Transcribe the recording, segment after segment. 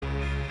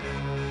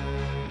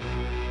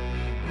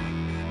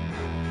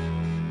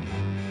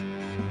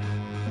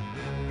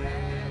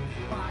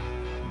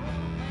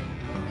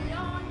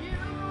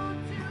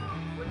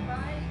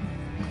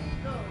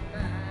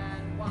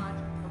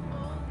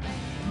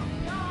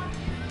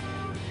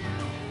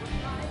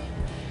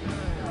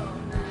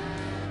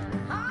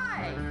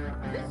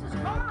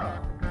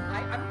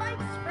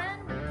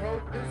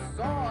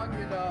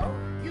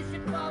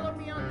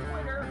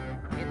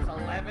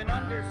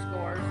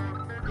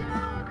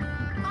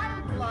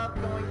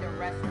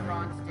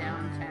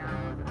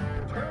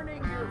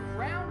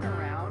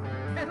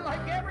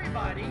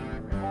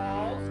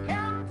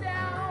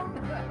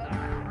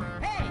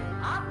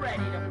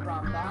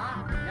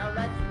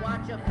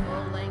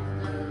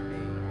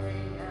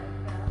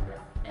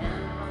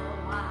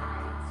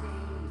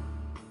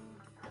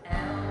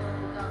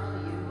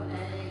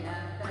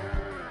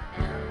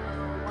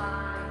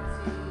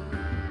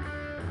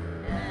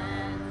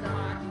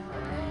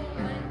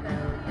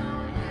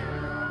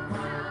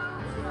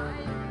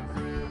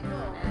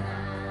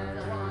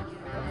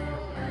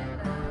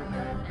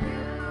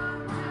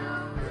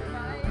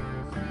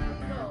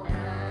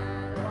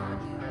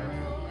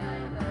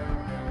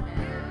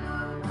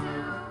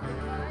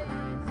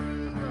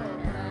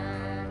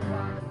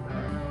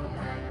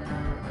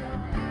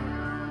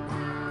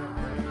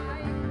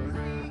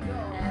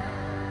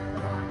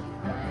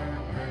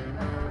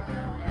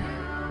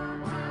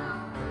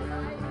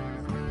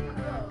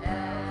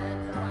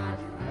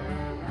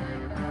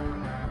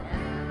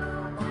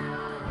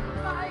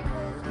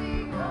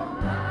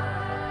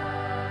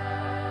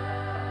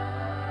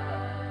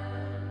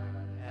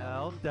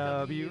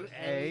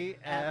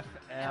Lwaflmoyt.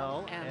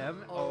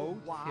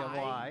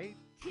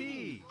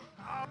 Lwaflmoyt.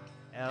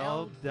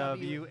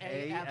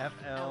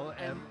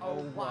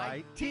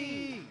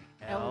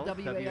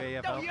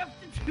 LWAF. No, you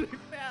have to do it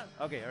fast.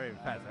 Okay, all right,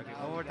 fast. Okay,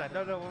 one more time.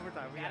 No, one more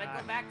time. Gotta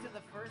go back to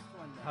the first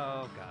one. Then.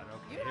 Oh, God,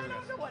 okay. You don't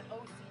know what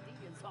OCD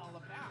is all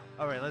about.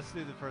 All right, let's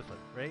do the first one,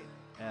 right?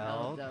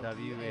 Lwaflmoyt.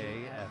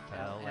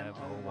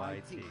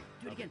 Do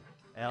it again.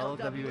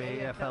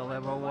 Lwaflmoyt.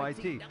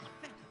 Lwaflmoyt.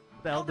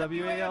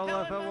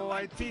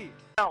 LWAFLMOYT.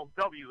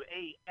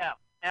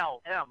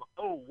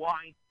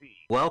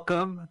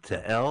 Welcome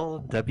to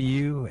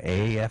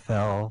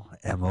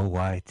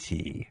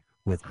LWAFLMOYT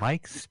with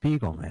Mike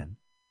Spiegelman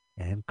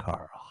and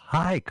Carl.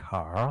 Hi,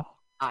 Carl.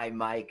 Hi,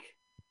 Mike.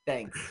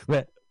 Thanks.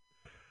 Good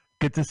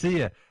to see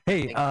you.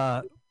 Hey,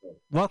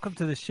 welcome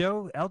to the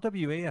show.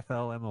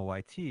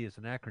 LWAFLMOYT is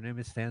an acronym.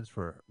 It stands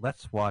for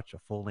Let's Watch a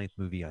Full-Length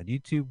Movie on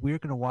YouTube. We're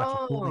going to watch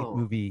a full-length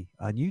movie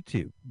on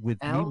YouTube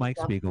with me, Mike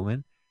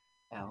Spiegelman,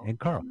 and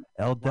Carl.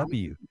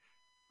 LW.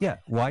 Yeah,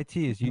 YT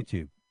is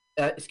YouTube.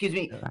 Excuse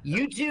me.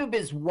 YouTube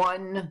is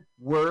one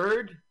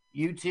word.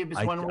 YouTube is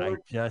one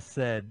word. I just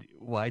said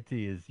YT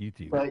is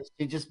YouTube. But it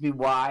should just be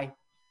Y.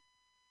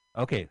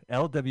 Okay,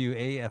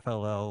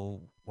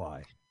 LWAFLLY.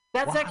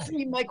 That's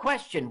actually my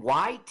question.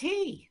 YT.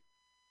 YT.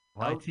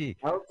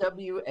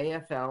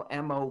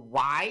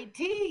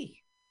 LWAFLMOYT.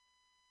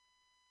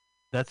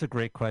 That's a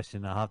great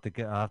question. I'll have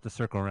to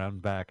circle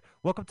around back.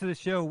 Welcome to the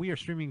show. We are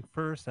streaming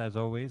first, as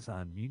always,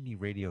 on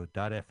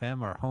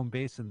MutinyRadio.fm, our home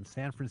base in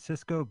San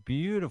Francisco.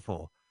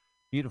 Beautiful,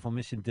 beautiful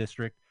Mission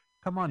District.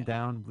 Come on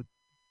down.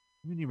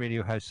 Mutiny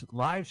Radio has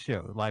live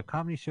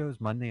comedy shows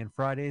Monday and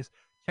Fridays.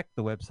 Check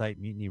the website,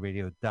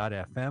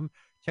 MutinyRadio.fm.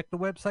 Check the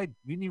website,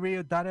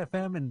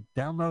 MutinyRadio.fm, and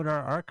download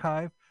our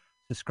archive.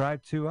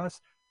 Subscribe to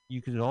us.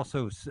 You can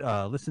also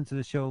listen to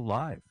the show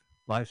live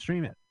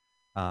stream it.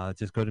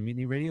 Just go to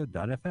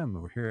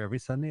MutinyRadio.fm. We're here every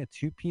Sunday at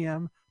 2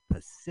 p.m.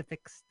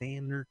 Pacific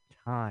Standard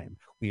Time.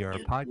 We are a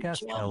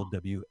podcast,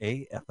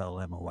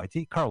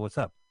 LWAFLMOYT. Carl, what's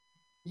up?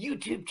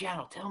 YouTube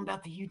channel. Tell them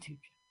about the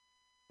YouTube channel.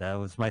 That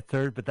was my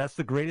third, but that's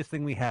the greatest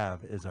thing we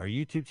have is our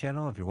YouTube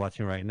channel. If you're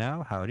watching right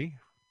now, howdy.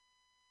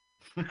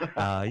 Go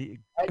to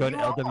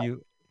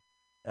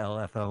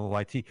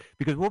LWAFLMOYT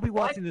because we'll be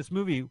watching this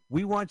movie.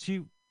 We want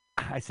you.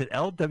 I said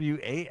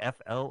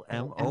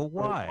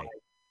LWAFLMOY.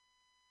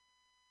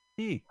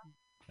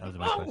 That was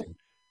my question.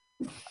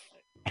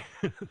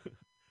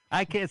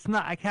 I can't. It's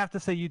not. I have to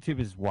say YouTube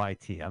is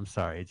YT. I'm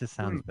sorry. It just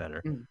sounds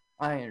better.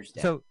 I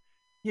understand. So,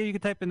 yeah, you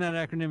can type in that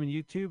acronym in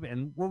YouTube,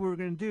 and what we're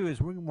going to do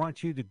is we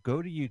want you to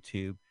go to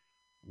YouTube,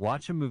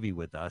 watch a movie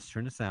with us,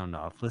 turn the sound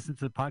off, listen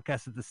to the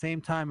podcast at the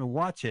same time, and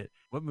watch it.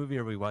 What movie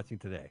are we watching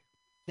today?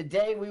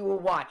 Today we will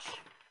watch.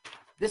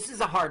 This is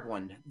a hard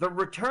one. The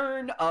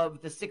Return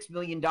of the $6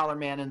 Million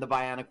Man and the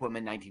Bionic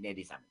Woman,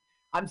 1987.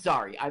 I'm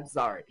sorry.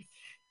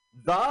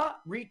 The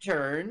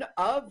Return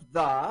of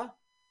the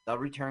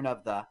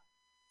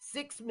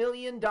 $6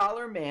 Million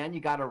Man. You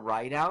got to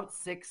write out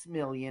 6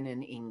 million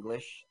in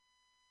English.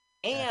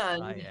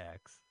 And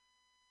S-I-X.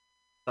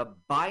 The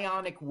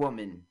Bionic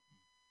Woman.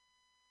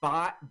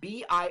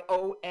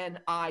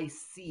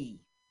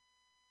 B-I-O-N-I-C.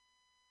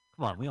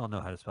 Come on, we all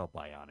know how to spell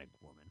Bionic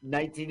Woman.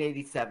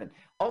 1987.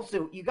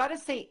 Also, you got to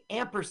say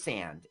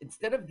ampersand.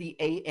 Instead of the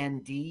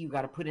A-N-D, you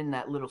got to put in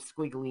that little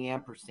squiggly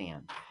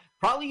ampersand.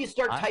 Probably you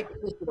start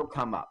typing this, it'll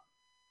come up.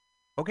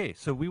 Okay,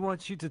 so we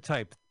want you to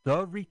type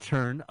The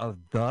Return of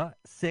the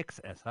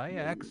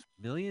S-I-X,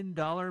 $million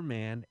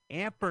Man,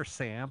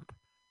 ampersand,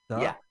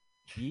 the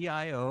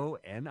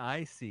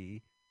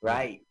B-I-O-N-I-C.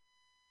 Right.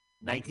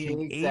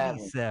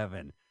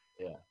 1987.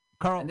 Yeah.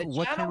 Carl,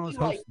 what channel is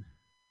hosting?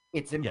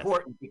 It's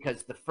important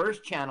because the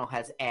first channel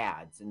has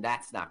ads, and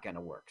that's not going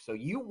to work. So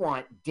you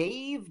want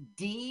Dave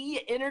D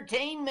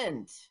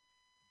Entertainment.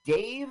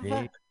 Dave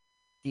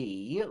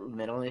D,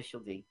 middle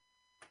initial D,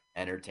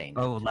 Entertainment.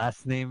 Oh,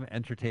 last name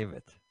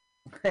Entertainment.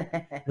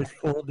 His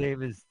full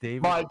name is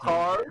David. My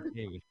card.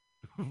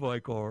 My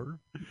card.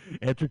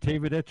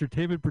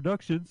 Entertainment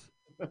Productions.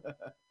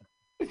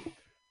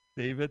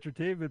 Dave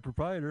Entertainment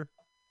proprietor.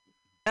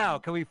 Now,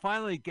 can we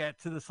finally get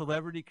to the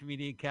Celebrity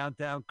Comedian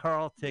Countdown?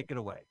 Carl, take it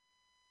away.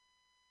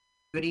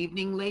 Good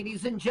evening,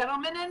 ladies and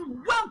gentlemen,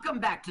 and welcome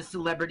back to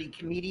Celebrity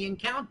Comedian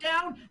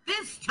Countdown,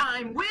 this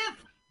time with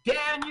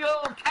Daniel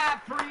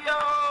Caprio.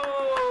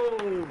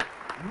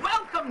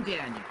 Welcome,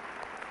 Daniel.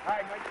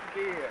 Hi, nice to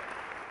be here.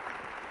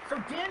 So,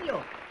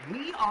 Daniel,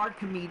 we are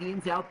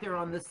comedians out there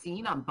on the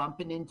scene. I'm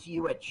bumping into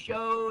you at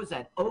shows,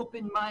 at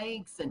open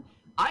mics, and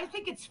I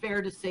think it's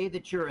fair to say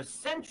that you're a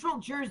Central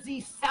Jersey,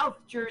 South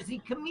Jersey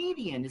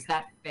comedian. Is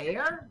that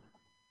fair?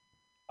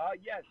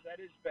 Yes,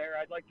 that is fair.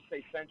 I'd like to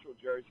say Central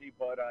Jersey,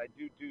 but I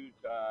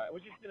I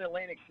was just in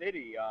Atlantic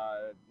City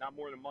not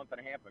more than a month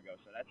and a half ago,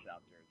 so that's South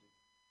Jersey.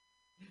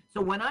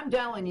 So when I'm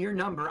dialing your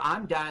number,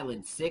 I'm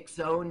dialing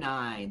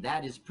 609.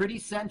 That is pretty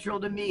central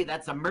to me.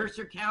 That's a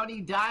Mercer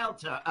County dial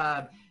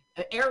to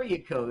area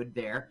code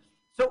there.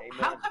 So Amen.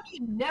 How come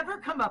you never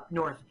come up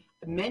north?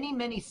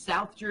 Many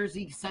South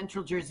Jersey,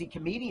 Central Jersey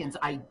comedians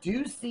I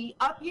do see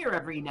up here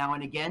every now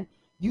and again.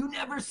 You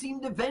never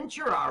seem to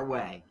venture our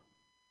way.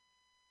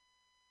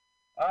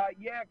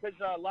 Yeah, because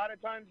a lot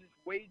of times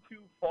it's way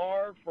too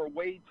far for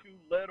way too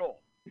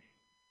little.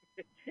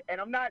 And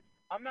I'm not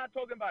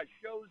talking about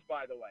shows,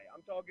 by the way.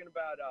 I'm talking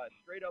about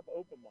straight up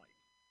open mics.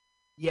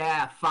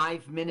 Yeah,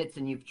 5 minutes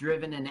and you've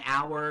driven an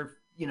hour,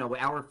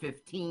 hour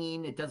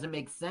 15. It doesn't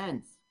make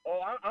sense.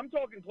 Oh, I'm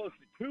talking close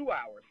to 2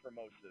 hours for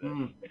most of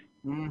this.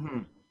 Mm-hmm.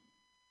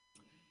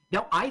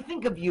 Now, I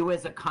think of you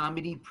as a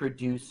comedy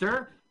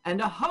producer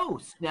and a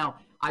host. Now,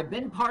 I've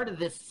been part of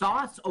this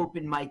Sauce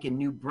open mic in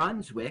New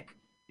Brunswick,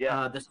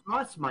 Yeah. the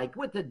Sauce mic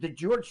with the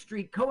George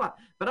Street Co-op.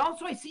 But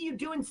also, I see you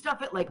doing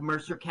stuff at like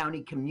Mercer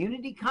County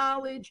Community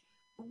College.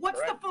 What's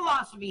the Correct.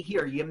 philosophy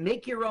here? You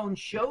make your own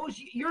shows.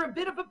 You're a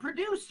bit of a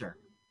producer.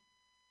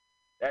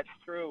 That's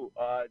true.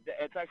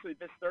 It's actually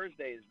this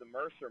Thursday is the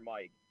Mercer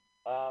mic.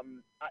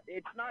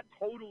 It's not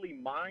totally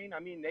mine. I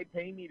mean, they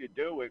pay me to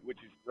do it, which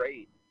is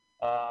great.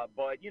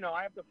 But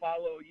I have to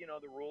follow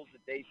the rules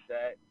that they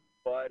set.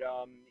 But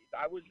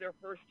I was their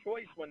first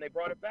choice when they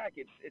brought it back.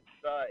 It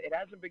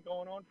hasn't been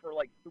going on for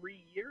like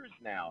 3 years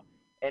now,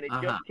 and it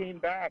Uh-huh. just came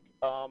back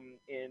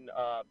in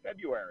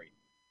February.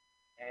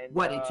 And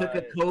What, it took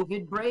a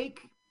COVID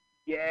break?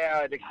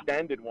 yeah, an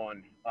extended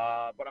one.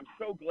 But I'm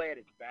so glad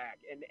it's back,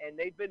 and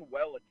they've been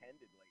well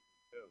attended lately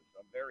too. So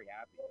I'm very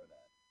happy for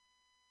that.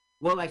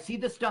 Well, I see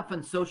the stuff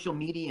on social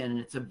media, and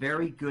it's a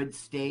very good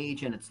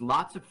stage, and it's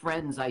lots of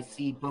friends I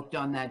see booked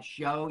on that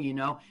show.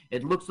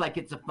 It looks like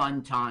it's a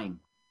fun time.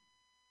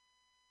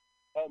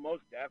 Oh,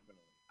 most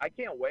definitely. I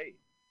can't wait.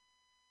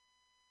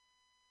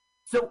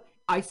 So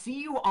I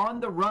see you on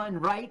the run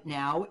right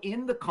now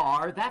in the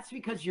car. That's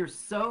because you're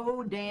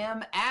so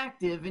damn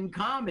active in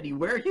comedy.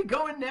 Where are you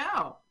going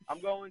now?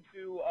 I'm going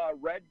to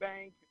Red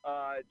Bank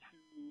to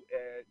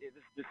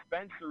this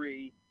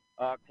dispensary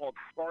called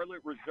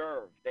Scarlet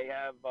Reserve. They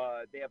have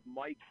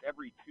mics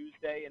every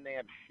Tuesday, and they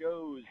have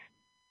shows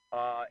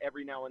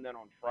every now and then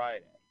on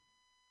Friday.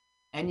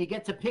 And you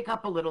get to pick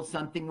up a little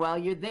something while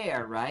you're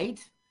there, right?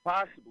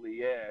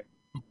 Possibly, yeah.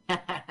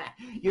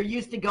 You're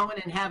used to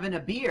going and having a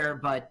beer,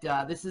 but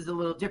this is a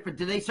little different.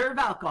 Do they serve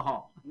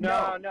alcohol?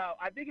 No.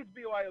 I think it's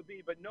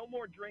BYOB, but no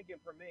more drinking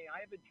for me. I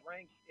haven't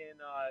drank in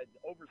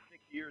over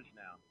 6 years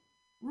now.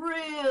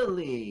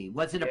 Really?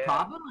 Was it a Yeah.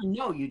 problem? Or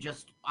no, you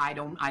just I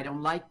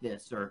don't like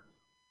this or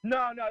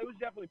No, it was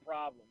definitely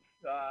problems.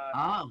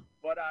 oh.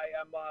 But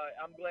I'm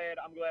glad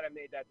I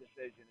made that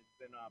decision. It's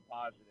been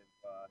positive.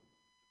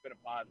 It's been a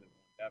positive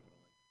one,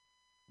 definitely.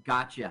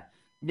 Gotcha.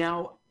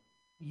 Now,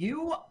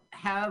 you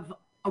have,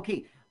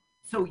 okay,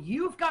 so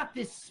you've got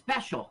this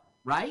special,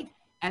 right?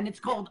 And it's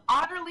called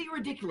Utterly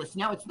Ridiculous.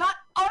 Now, it's not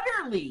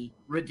utterly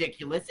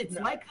ridiculous. It's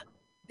No. like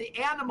the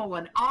animal,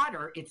 an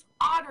otter. It's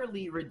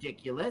utterly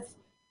ridiculous.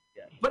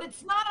 Yes. But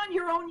it's not on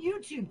your own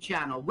YouTube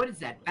channel. What is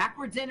that?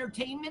 Backwards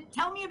Entertainment?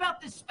 Tell me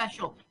about this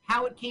special,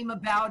 how it came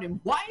about,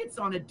 and why it's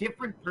on a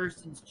different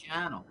person's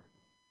channel.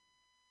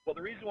 Well,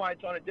 the reason why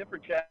it's on a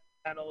different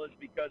channel is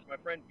because my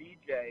friend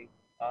VJ,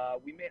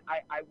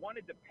 I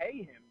wanted to pay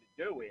him to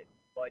do it,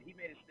 but he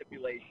made a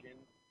stipulation,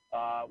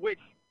 which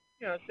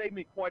saved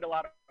me quite a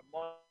lot of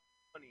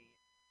money.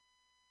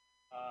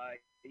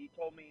 He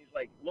told me, he's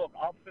like, look,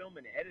 I'll film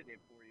and edit it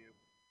for you.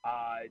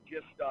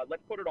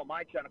 Let's put it on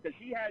my channel, because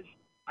he has,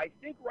 I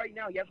think right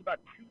now he has about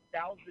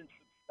 2,000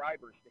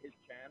 subscribers to his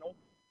channel,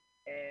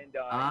 and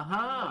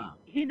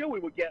he knew he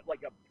would get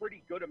like a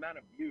pretty good amount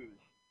of views.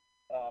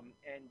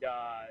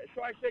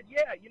 So I said,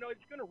 yeah,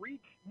 it's going to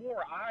reach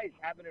more eyes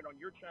having it on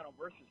your channel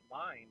versus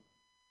mine.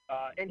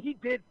 And he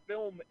did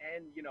film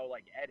and,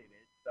 edit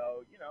it.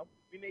 So,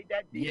 we made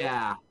that deal.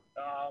 Yeah.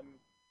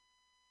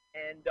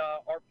 And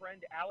our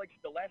friend Alex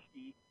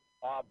Dulesky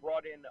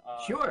brought in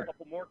Sure. a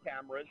couple more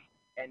cameras,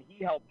 and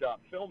he helped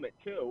film it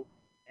too.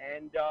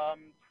 And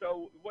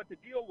so what the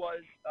deal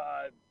was,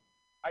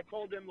 I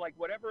told him, like,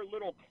 whatever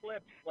little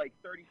clips, like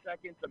 30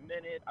 seconds, a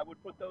minute, I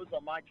would put those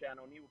on my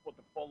channel, and he would put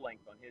the full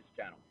length on his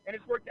channel. And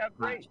it's worked out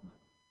great.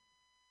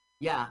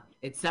 Yeah,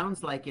 it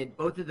sounds like it.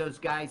 Both of those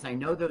guys, I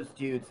know those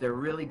dudes. They're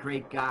really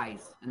great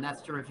guys, and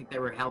that's terrific. They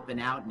were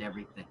helping out and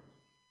everything.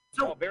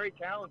 So, very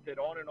talented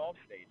on and off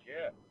stage,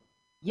 yeah.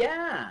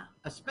 yeah,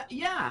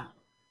 yeah.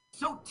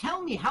 So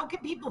tell me, how can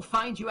people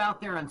find you out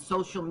there on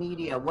social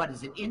media? What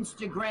is it,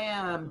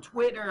 Instagram,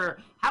 Twitter?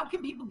 How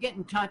can people get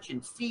in touch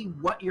and see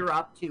what you're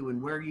up to and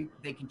where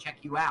they can check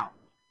you out?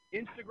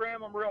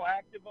 Instagram, I'm real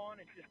active on.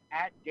 It's just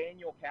at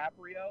Daniel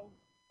Caprio.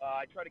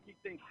 I try to keep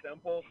things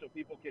simple so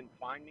people can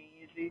find me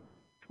easy.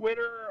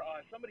 Twitter,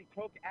 somebody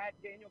took at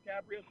Daniel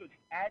Caprio, so it's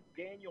at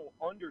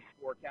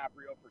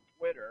Daniel_Caprio for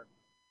Twitter.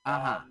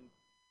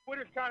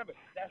 Twitter's kind of a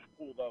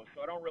cesspool, though,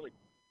 so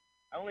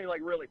I only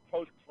really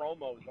post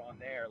promos on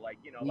there, like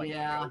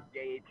Yeah. show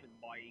dates and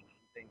mics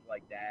and things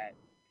like that,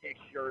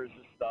 pictures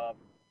and stuff.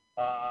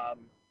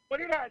 But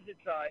it has its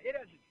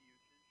uses.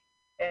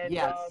 And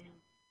Yes.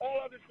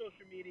 all other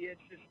social media,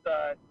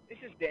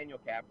 it's just Daniel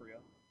Caprio.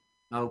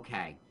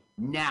 Okay.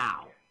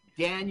 Now,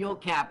 Daniel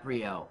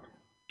Caprio.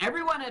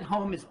 Everyone at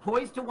home is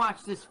poised to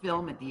watch this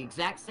film at the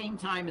exact same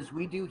time as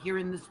we do here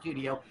in the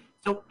studio.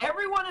 So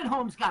everyone at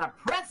home's got to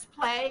press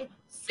play,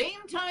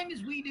 same time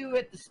as we do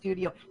at the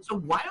studio. So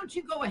why don't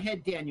you go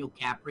ahead, Daniel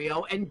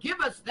Caprio, and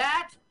give us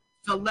that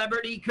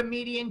celebrity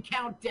comedian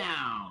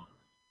countdown?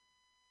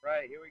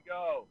 Right, here we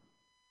go.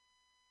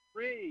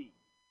 3,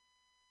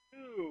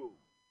 2,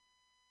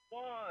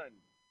 1,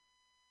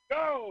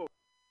 go!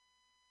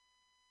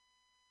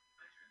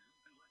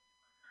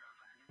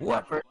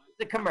 What? First,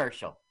 the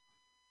commercial.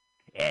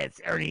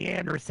 It's Ernie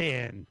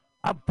Anderson.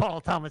 I'm Paul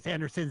Thomas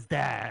Anderson's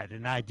dad,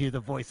 and I do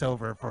the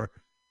voiceover for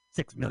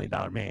 $6 Million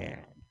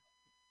Man.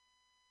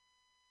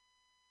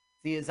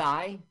 See his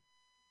eye?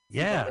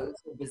 Yeah.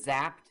 See was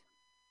zapped?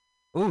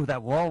 Ooh,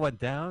 that wall went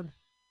down.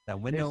 That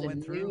window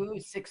went through. New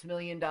 $6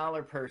 million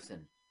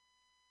person.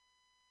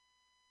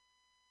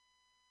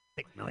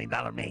 $6 Million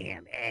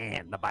Man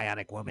and the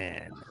Bionic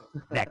Woman.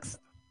 Next.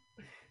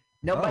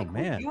 No, Oh, Mike,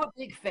 man. were you a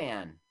big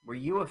fan? Were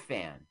you a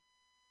fan?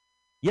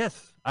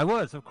 Yes, I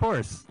was, of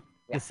course.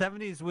 Yeah. The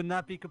 70s would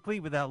not be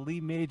complete without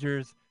Lee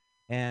Majors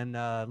and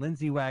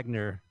Lindsay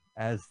Wagner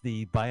as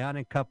the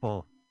bionic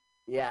couple.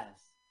 Yes.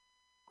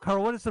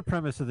 Carl, what is the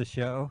premise of the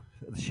show?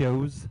 The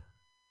shows?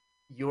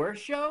 Your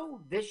show?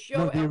 This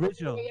show? No, the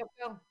original.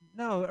 WAFL?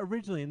 No,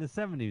 originally in the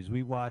 70s,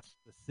 we watched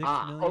The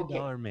 $6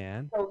 Million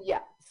Man. Oh, yeah.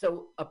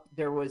 So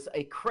there was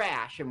a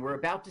crash, and we're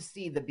about to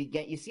see the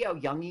begin. You see how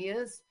young he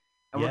is?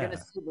 And we're going to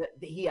see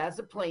that he has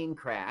a plane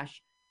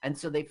crash, and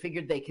so they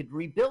figured they could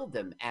rebuild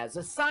him as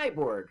a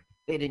cyborg.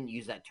 They didn't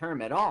use that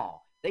term at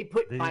all. They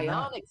put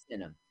bionics in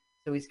him.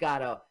 So he's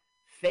got a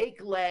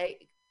fake leg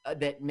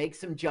that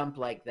makes him jump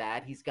like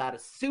that. He's got a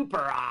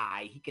super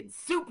eye. He can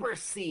super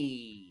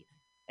see.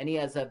 And he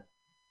has a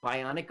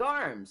bionic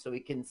arm, so he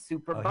can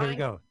super Here we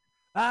go.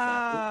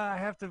 I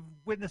have to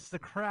witness the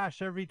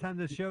crash every time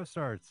the show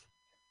starts.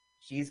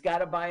 She's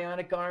got a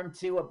bionic arm,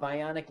 too, a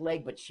bionic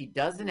leg, but she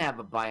doesn't have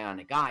a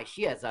bionic eye.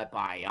 She has a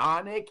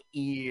bionic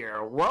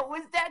ear. What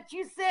was that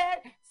you said?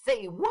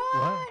 Say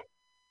what?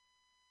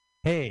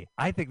 Hey,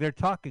 I think they're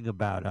talking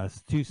about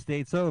us 2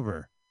 states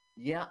over.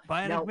 Yeah.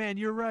 Bionic Man,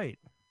 you're right.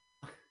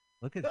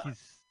 Look at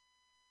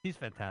she's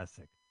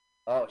fantastic.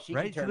 Oh, she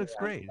looks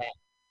great.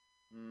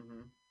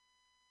 Mm-hmm.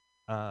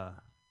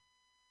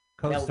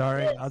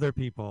 Co-starring other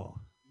people.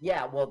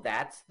 Yeah, well,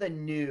 that's the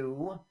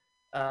new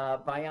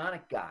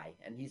bionic guy,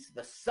 and he's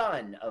the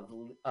son of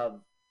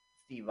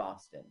Steve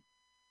Austin.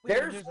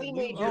 There's Lee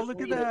Majors. Oh,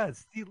 look at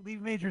that. Lee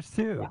Majors,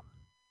 too.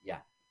 Yeah.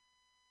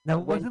 Now,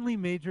 wasn't Lee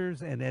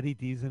Majors and Eddie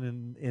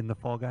Deason in The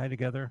Fall Guy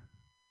together?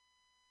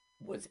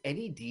 Was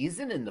Eddie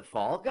Deason in The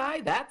Fall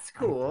Guy? That's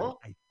cool.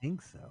 I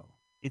think so.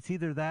 It's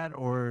either that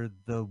or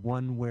the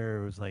one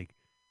where it was like,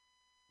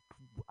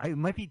 it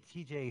might be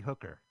T.J.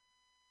 Hooker.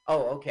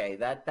 Oh, okay.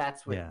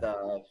 That's with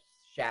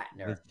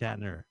Shatner. With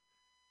Shatner.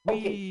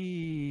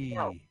 Okay.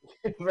 No.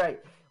 Right.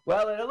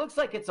 Well, it looks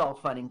like it's all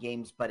fun and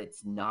games, but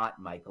it's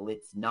not, Michael.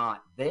 It's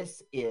not.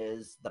 This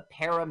is the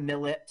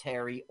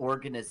paramilitary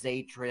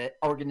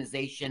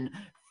organization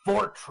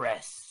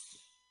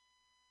Fortress.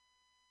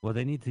 Well,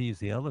 they need to use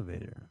the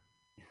elevator.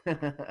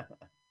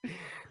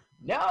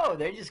 No,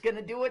 they're just going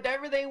to do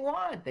whatever they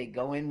want. They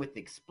go in with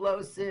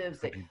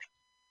explosives.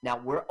 Now,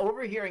 we're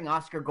overhearing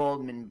Oscar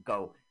Goldman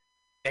go,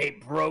 they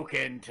broke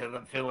into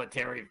the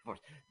military force.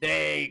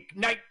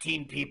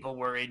 19 people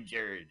were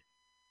injured.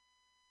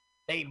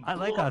 I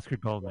like Oscar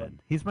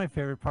Goldman. He's my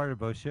favorite part of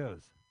both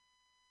shows.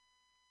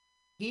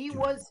 He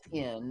was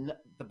in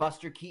the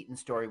Buster Keaton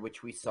story,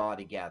 which we saw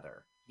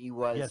together. He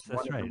was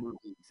one of the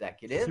movie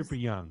executives. Super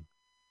young.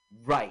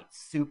 Right,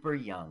 super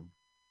young.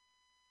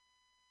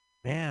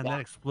 Man, that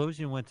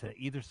explosion went to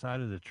either side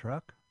of the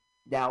truck.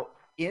 Now,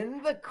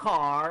 in the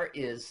car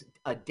is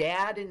a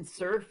dad in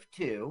Surf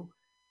 2.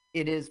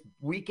 It is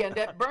Weekend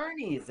at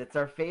Bernie's. It's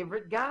our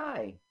favorite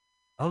guy.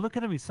 Oh, look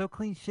at him. He's so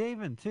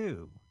clean-shaven,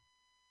 too.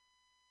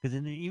 Because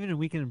even in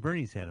Weekend at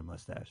Bernie's, he had a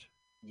mustache.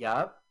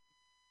 Yep.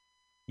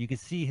 You can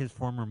see his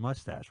former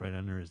mustache right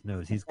under his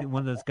nose. He's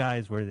one of those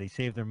guys where they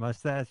shave their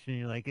mustache, and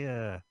you're like,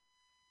 did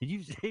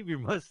you shave your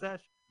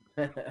mustache?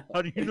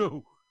 How do you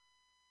know?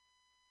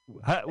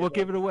 What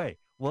gave it away?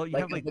 Well, you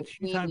have like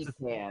 2 times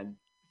the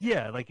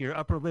Yeah, like your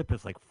upper lip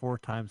is like 4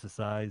 times the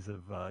size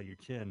of your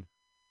chin.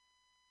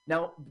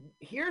 Now,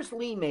 here's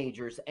Lee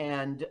Majors,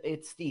 and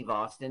it's Steve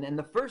Austin. And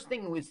the first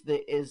thing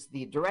is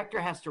the director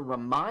has to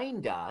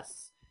remind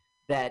us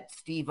that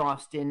Steve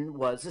Austin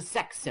was a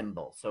sex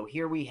symbol. So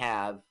here we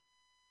have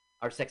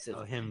our sex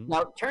symbol.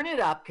 Now, turn it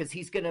up because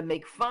he's going to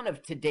make fun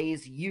of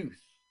today's youth.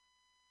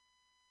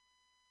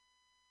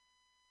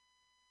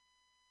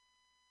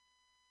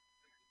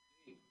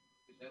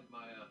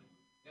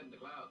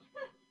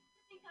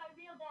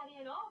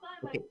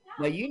 Okay.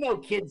 Now, you know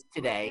kids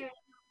today,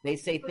 they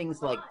say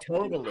things like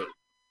totally.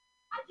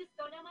 I just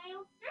don't know my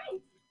own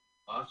strength.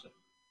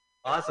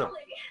 Awesome.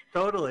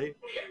 Totally.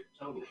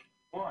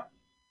 What?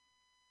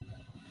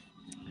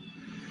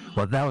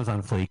 Well, that was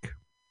on fleek.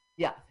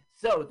 Yeah.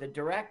 So the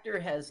director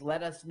has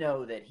let us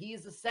know that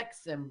he's a sex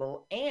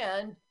symbol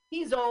and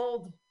he's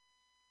old.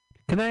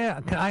 Can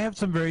I have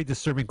some very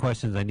disturbing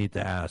questions I need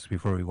to ask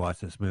before we watch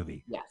this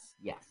movie? Yes.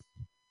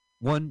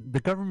 One, the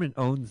government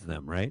owns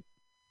them, right?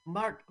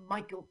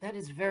 Michael, that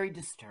is very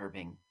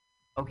disturbing.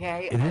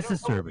 Okay, It I is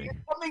don't know where you're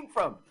disturbing. coming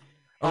from.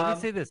 Oh, let me Um,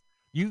 say this.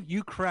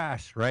 You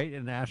crash, right,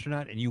 an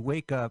astronaut, and you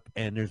wake up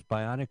and there's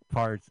bionic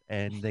parts,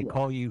 and they yeah.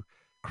 call you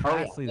Oh yeah,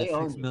 crassly the they six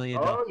own you.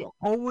 million dollars, Oh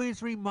yeah,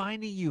 always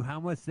reminding you how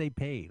much they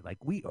paid. Like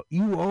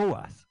you owe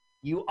us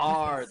you just a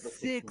are the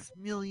 $6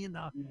 million,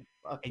 and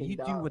fucking you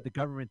do dollar. what the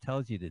government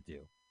tells you to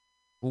do.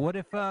 Well, what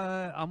if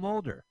I'm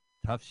older?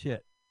 Tough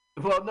shit.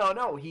 Well, no,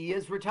 no, he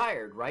is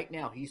retired right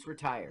now. He's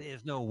retired.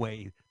 There's no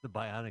way the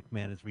bionic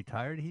man is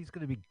retired. He's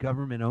going to be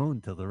government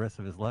owned till the rest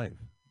of his life.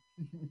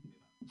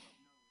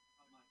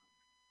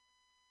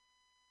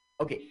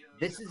 Okay,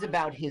 this is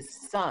about his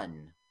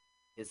son,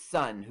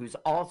 who's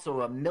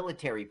also a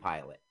military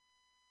pilot.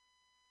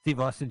 Steve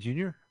Austin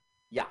Jr.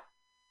 Yeah,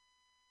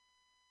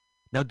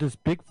 Now, does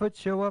Bigfoot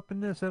show up in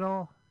this at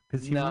all?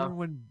 Because you no, remember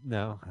when?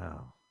 No,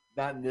 oh,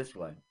 not in this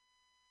one.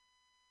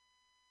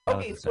 that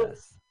was Okay, the so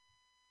best.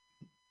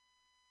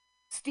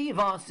 Steve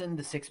Austin,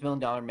 the $6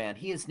 million man,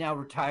 he is now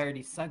retired.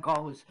 He sunk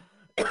all his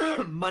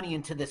money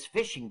into this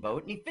fishing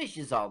boat, and he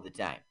fishes all the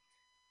time.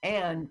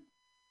 And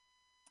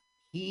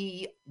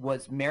he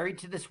was married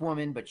to this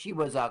woman, but she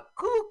was a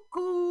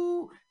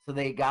cuckoo. So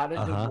they got a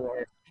Uh huh.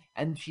 divorce.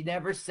 And she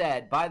never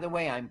said, by the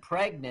way, I'm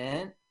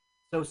pregnant.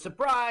 So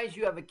surprise,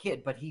 you have a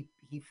kid. But he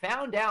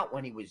found out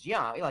when he was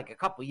young, like a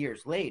couple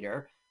years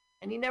later,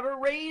 and he never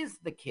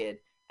raised the kid.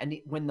 And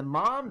when the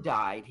mom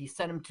died, he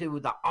sent him to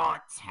the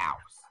aunt's house.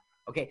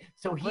 Okay,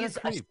 so What a he's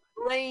creep.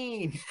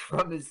 estranged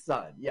from his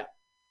son. Yeah,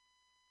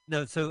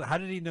 No, so how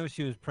did he know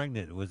she was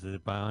pregnant? Was it a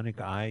bionic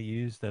eye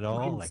used at you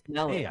all? can Like,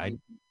 smell hey, it. I. You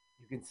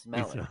can You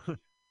smell it. smell-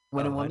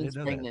 When a oh, I woman's didn't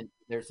know that. pregnant,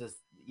 there's a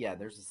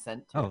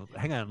scent to it. Oh,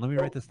 hang on. Let me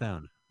write So this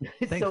down.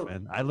 Thanks, so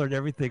man. I learned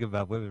everything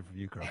about women from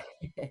you, Carl.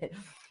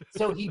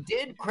 so he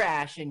did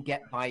crash and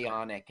get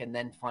bionic and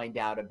then find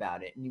out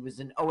about it. And he was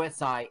an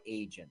OSI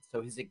agent.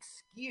 So his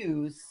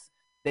excuse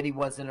that he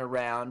wasn't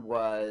around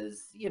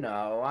was,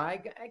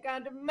 I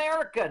got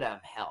America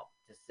to help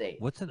to save.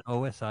 What's an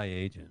OSI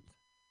agent?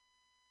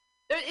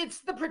 It's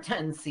the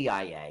pretend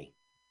CIA.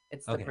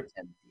 It's the Okay.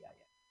 pretend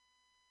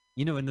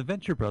CIA. In the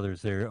Venture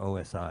Brothers, they're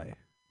OSI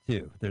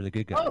too. They're the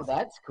good Oh, guys.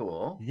 that's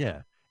cool.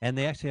 Yeah, and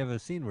they actually have a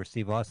scene where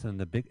Steve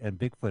Austin and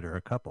Bigfoot are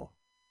a couple,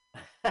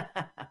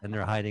 and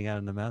they're hiding out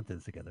in the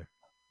mountains together.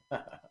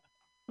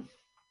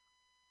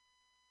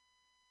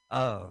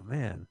 Oh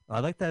man, I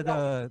like that.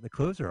 Well, The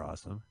clothes are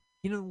awesome.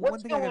 One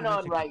what's thing I got to going on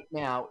mention. right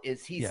now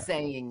is he's Yeah.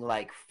 saying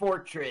like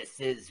Fortress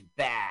is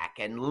back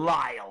and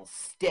Lyle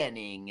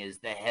Stenning is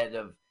the head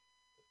of,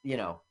 you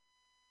know,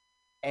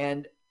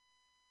 and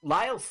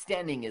Lyle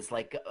Stenning is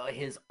like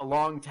his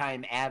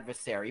longtime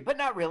adversary, but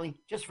not really,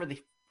 just for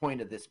the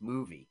point of this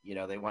movie.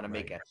 They want to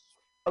make Right.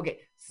 a. Okay,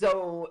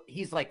 so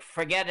he's like,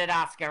 forget it,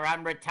 Oscar,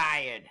 I'm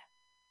retired.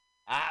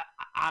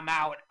 I'm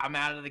out. I'm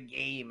out of the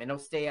game, and he'll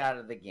stay out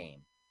of the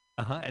game.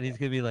 And he's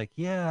gonna be like,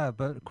 yeah,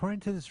 but according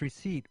to this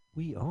receipt,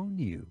 we own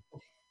you.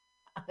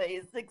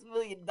 It's $6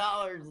 million,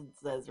 it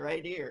says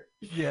right here.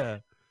 Yeah.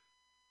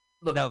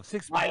 Look, No,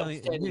 six Lyle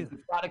million. Stenning,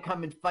 you've got to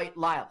come and fight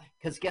Lyle.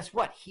 Because guess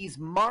what? He's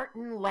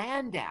Martin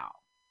Landau.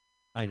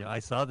 I know. I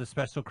saw the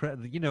special credit.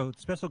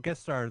 Special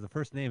guest star. The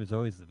first name is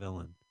always the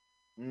villain.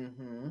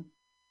 Mm-hmm.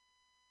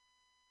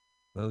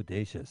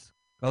 Bodacious.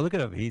 Oh, look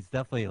at him. He's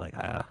definitely like,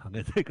 I'm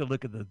gonna take a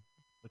look at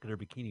her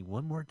bikini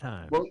one more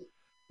time. Well,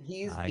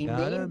 I he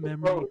got a named the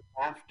memory. boat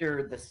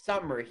after the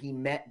summer he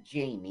met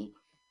Jamie.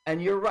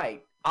 And you're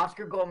right.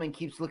 Oscar Goldman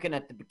keeps looking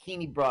at the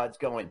bikini broads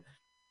going,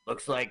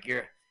 looks like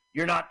you're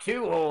not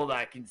too old,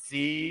 I can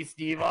see,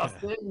 Steve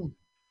Austin.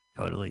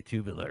 Totally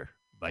tubular.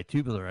 By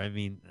tubular, I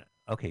mean,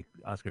 okay,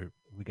 Oscar,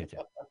 we get you.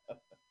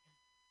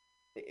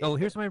 Oh,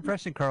 here's my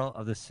impression, Carl,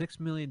 of the $6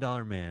 million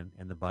man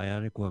and the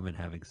bionic woman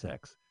having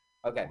sex.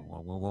 Okay.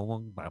 Oh,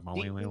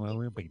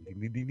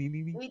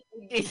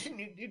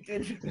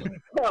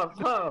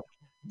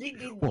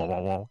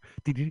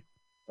 Steve.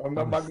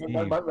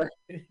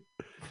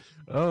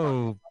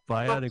 Oh,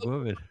 bionic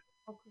woman.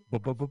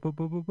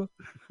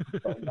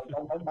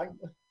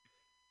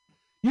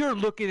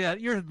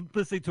 You're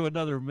listening to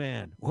another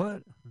man.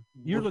 What?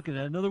 You're looking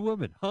at another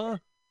woman, huh?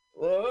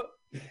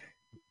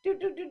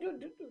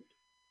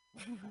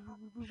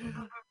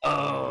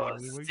 Oh,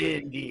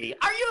 Cindy.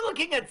 Are you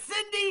looking at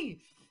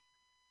Cindy?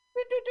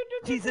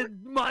 She's in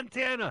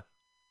Montana.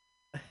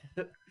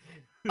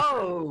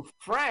 Oh,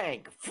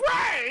 Frank.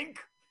 Frank?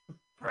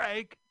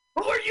 Frank.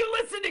 Who are you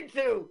listening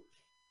to?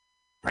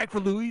 Frank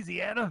from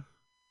Louisiana.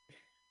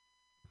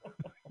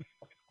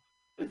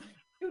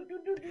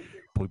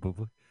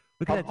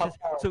 Look at that.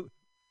 So,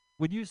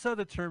 when you saw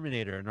the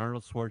Terminator and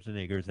Arnold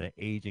Schwarzenegger is an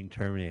aging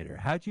Terminator,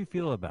 how'd you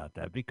feel about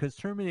that? Because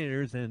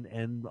Terminators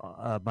and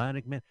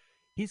Bionic Man,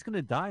 he's going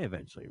to die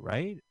eventually,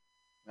 right?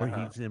 Or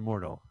he's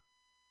immortal.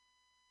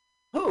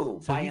 Who?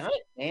 So Bionic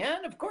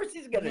Man? Of course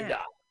he's gonna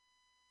die.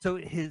 So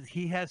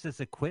he has this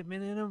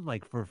equipment in him,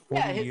 like for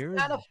 40 years.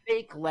 He's got a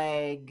fake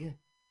leg,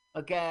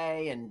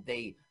 okay, and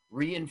they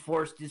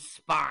reinforced his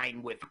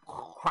spine with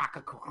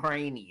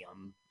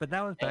crococranium. But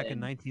that was back in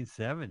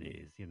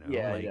 1970s,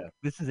 Yeah,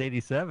 This is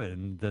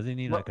 87. Does he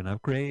need like an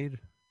upgrade?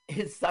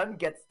 his son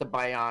gets the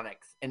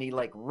bionics and he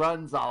like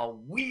runs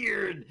all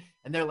weird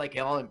and they're like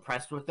all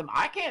impressed with him.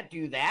 I can't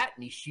do that.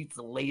 And he shoots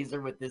a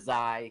laser with his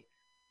eye,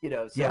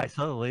 Yeah, so I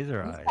saw the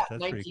laser he's eyes. got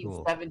That's pretty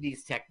cool.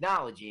 1970s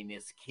technology and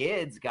his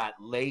kid's got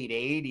late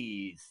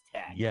 80s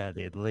tech. Yeah,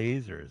 they had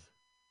lasers.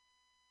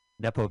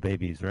 Nepo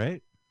babies,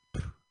 right?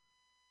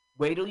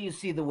 Wait till you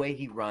see the way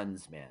he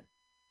runs, man.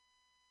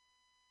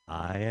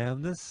 I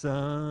am the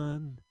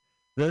son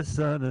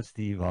of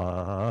Steve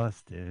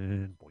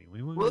Austin.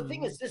 Well, the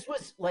thing is, this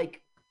was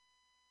like,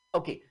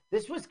 okay,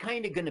 this was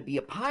kind of going to be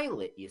a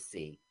pilot, you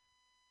see.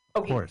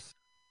 Of Okay, course.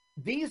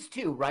 these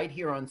two right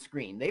here on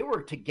screen, they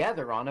were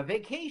together on a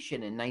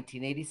vacation in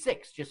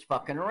 1986, just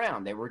fucking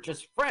around. They were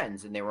just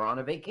friends and they were on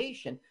a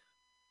vacation.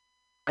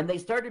 And they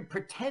started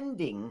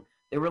pretending,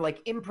 they were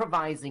like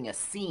improvising a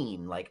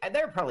scene. Like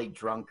they're probably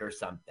drunk or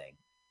something,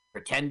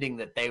 pretending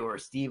that they were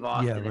Steve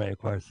Austin. Yeah, right, of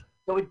course.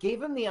 So it gave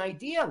them the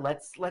idea,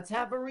 let's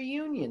have a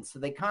reunion. So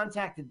they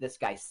contacted this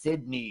guy,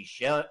 Sidney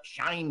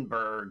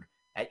Sheinberg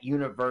at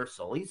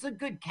Universal. He's a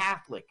good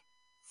Catholic,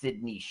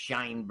 Sidney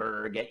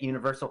Sheinberg at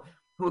Universal,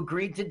 who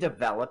agreed to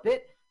develop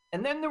it.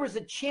 And then there was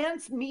a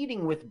chance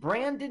meeting with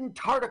Brandon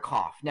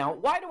Tartikoff. Now,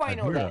 why do I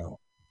know that?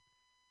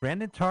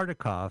 Brandon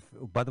Tartikoff,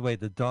 by the way,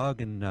 the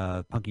dog in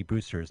Punky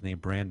Brewster is named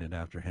Brandon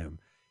after him.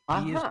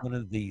 He is one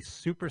of the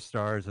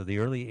superstars of the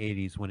early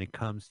 80s when it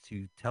comes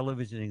to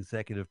television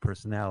executive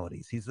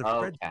personalities. He's the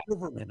Fred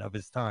Silverman of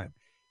his time.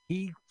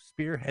 He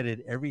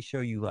spearheaded every show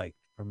you liked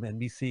from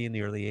NBC in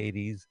the early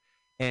 80s,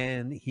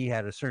 and he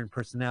had a certain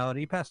personality.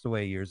 He passed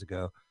away years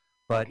ago,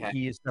 but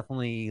he is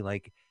definitely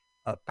like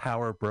a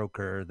power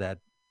broker that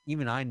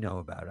even I know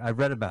about. I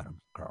read about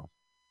him, Carl.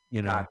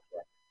 You know,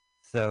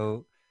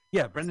 so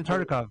yeah, Brendan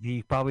Tartikoff.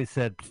 He probably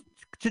said,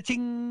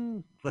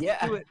 "Cha-ching,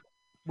 let's do it."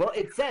 Well,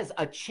 it says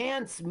a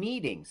chance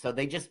meeting, so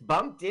they just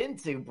bumped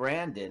into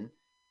Brandon.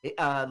 It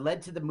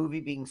led to the movie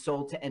being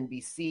sold to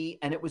NBC,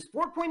 and it was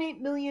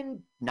 $4.8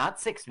 million, not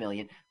 $6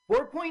 million,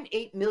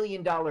 $4.8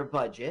 million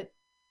budget,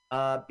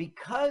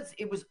 because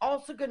it was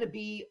also going to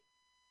be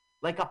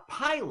like a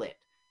pilot.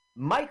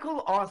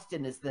 Michael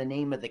Austin is the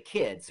name of the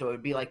kid, so it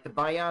would be like the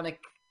Bionic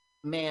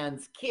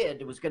Man's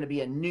kid. It was going to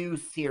be a new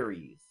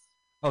series.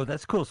 Oh,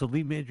 that's cool. So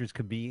Lee Majors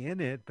could be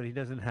in it, but he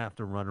doesn't have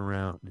to run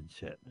around and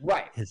shit.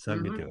 Right. His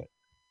son could do it.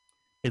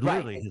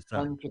 Literally, his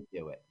son could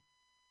do it.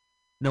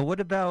 Now, what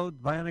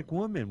about Bionic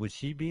Woman? Would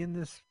she be in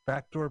this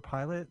backdoor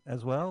pilot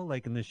as well,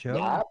 like in the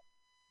show?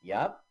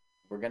 Yep.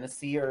 We're going to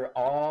see her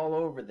all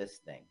over this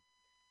thing.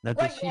 Now,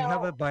 does she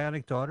have a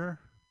bionic daughter?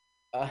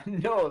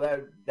 No,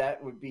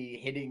 that would be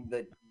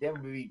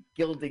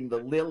gilding the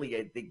lily,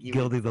 I think.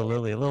 Gilding the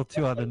lily, a little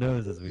too on the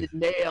nose, as we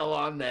nail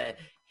on the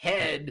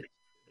head.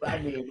 I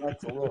mean,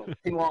 that's a little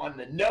too on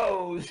the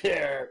nose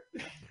there.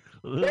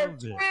 They're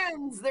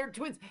twins. They're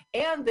twins,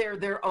 and they're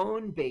their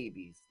own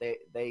babies. They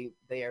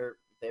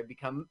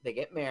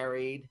get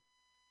married,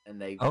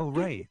 and they. Oh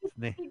right.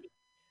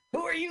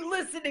 Who are you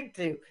listening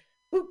to?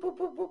 Boop, boop,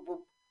 boop, boop, boop.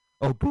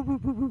 Oh, boop, boop,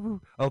 boop, boop,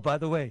 boop. Oh, by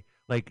the way,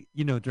 like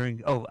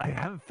during. Oh, I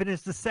haven't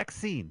finished the sex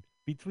scene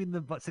between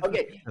the.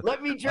 Okay,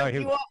 let me jerk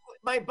you off with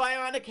my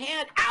bionic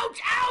hand.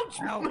 Ouch! Ouch!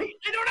 Ow. I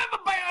don't have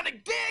a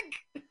bionic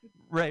dick.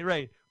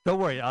 Right. Don't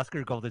worry,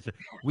 Oscar Gold.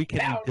 We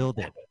can rebuild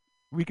it.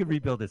 We can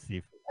rebuild it,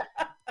 Steve.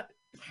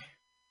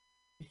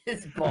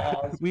 His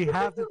balls. We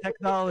have the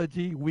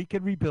technology. We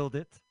can rebuild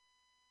it.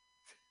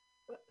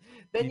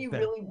 Then you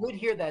really would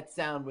hear that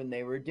sound when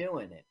they were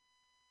doing it.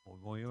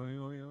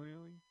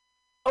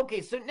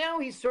 Okay, so now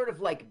he's sort of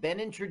like been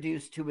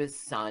introduced to his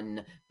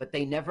son, but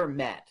they never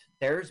met.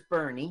 There's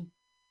Bernie.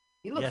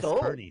 He looks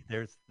old. Bernie.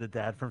 There's the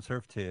dad from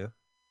Surf 2.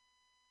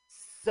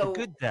 So the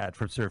good dad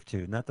from Surf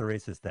 2, not the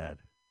racist dad.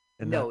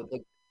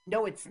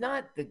 No, it's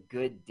not the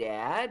good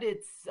dad.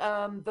 It's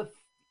the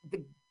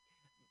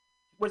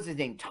what's his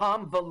name?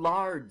 Tom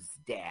Villard's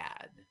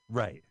dad.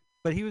 Right,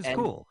 but he was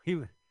cool. He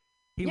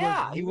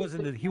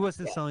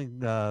wasn't selling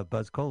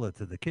Buzz Cola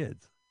to the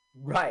kids.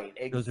 Right,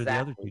 exactly. Those are the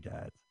other two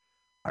dads.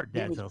 Our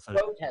dads he was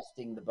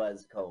protesting the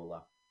Buzz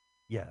Cola.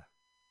 Yeah.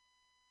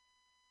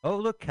 Oh,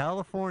 look,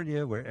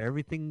 California, where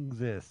everything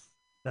exists.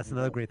 That's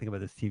another great thing about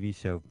this TV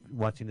show.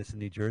 Watching this in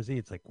New Jersey,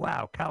 it's like,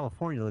 wow,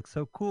 California looks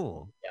so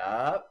cool.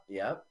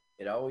 Yep.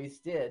 It always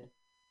did.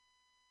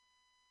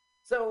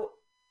 So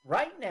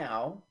right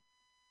now,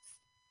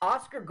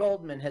 Oscar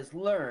Goldman has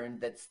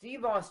learned that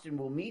Steve Austin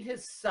will meet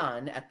his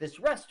son at this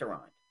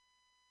restaurant.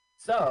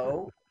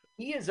 So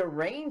he is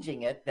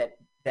arranging it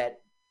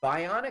that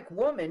Bionic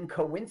Woman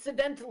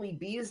coincidentally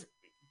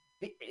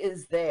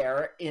is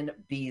there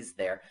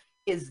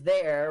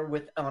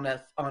with on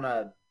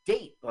a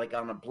date, like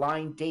on a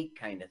blind date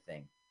kind of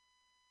thing.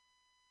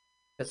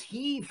 Because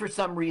he, for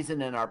some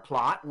reason in our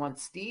plot,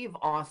 wants Steve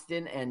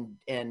Austin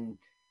and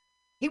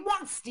he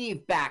wants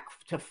Steve back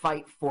to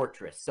fight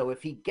Fortress. So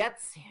if he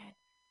gets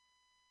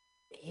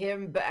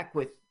him back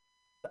with,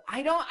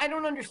 I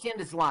don't understand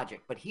his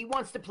logic, but he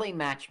wants to play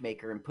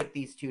matchmaker and put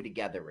these two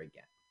together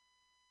again.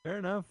 Fair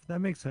enough. That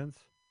makes sense.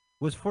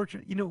 Was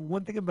Fortress,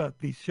 one thing about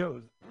these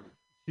shows,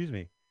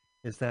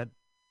 is that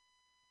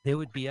they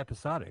would be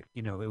episodic.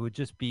 It would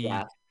just be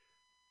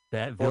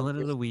That Or villain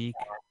of just the week.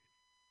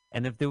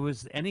 And if there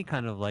was any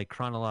kind of like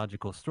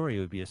chronological story, it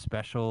would be a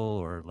special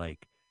or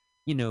like,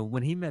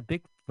 when he met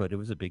Bigfoot, it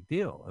was a big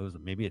deal. It was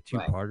maybe a right.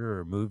 two-parter or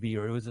a movie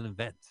or it was an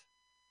event.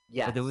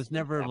 But there Yes, was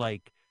never exactly.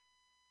 like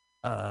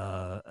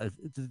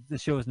the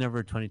show was never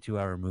a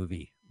 22-hour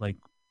movie like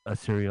a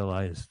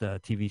serialized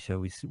TV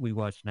show we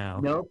watch now.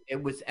 Nope,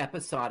 it was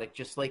episodic,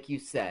 just like you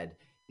said.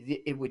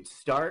 It would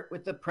start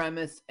with the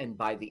premise, and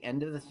by the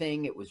end of the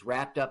thing, it was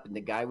wrapped up, and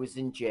the guy was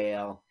in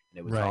jail, and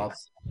it was all.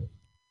 Right.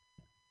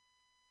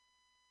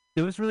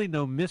 There was really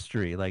no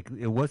mystery. Like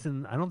it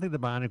wasn't. I don't think the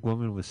Bionic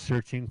Woman was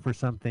searching for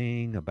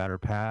something about her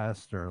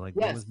past or like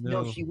there Yes, was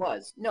no, no. she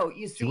was. No,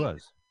 you She see,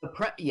 was.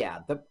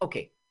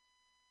 okay.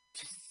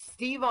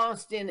 Steve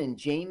Austin and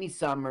Jamie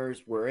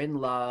Summers were in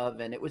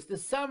love, and it was the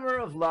summer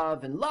of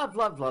love and love,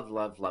 love, love,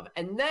 love, love.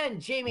 And then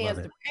Jamie Love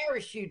has it. the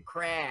parachute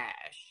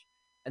crash,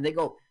 and they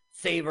go,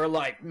 save her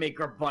life, make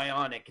her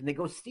bionic. And they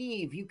go,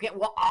 Steve, you can't.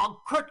 Well,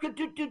 I'll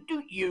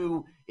do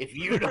you if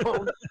you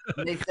don't.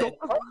 And they said,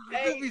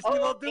 okay, Steve,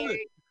 I'll do it.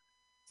 okay.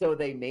 So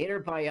they made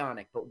her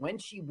bionic. But when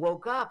she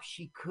woke up,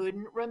 she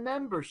couldn't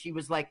remember. She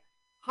was like,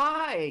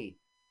 hi,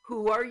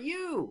 who are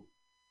you?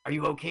 Are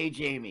you okay,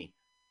 Jamie?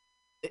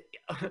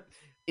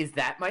 Is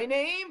that my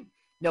name?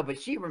 No, but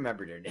she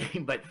remembered her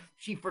name, but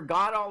she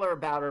forgot all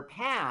about her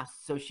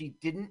past, so she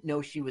didn't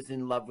know she was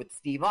in love with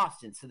Steve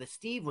Austin. So the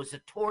Steve was a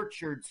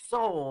tortured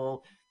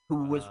soul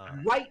who was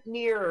right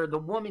near the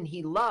woman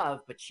he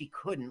loved, but she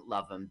couldn't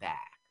love him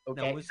back.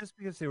 Okay. Now, was this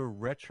because they were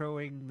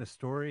retroing the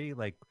story?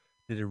 Like,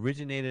 did it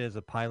originate as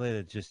a pilot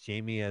as just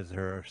Jamie as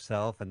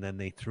herself, and then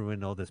they threw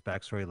in all this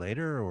backstory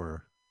later,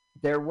 or?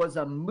 There was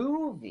a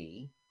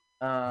movie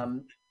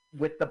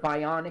with the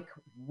Bionic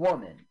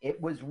Woman. It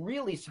was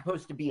really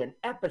supposed to be an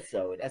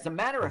episode. As a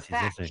matter of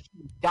fact, she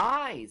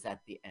dies at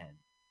the end.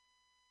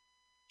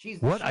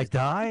 She's I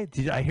die?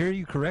 Did I hear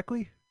you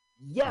correctly?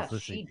 Yes,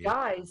 she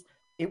dies.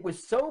 It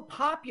was so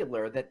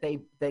popular that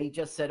they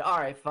just said, all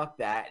right, fuck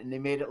that. And they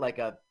made it like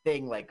a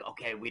thing like,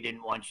 okay, we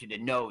didn't want you to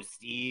know,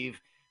 Steve.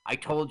 I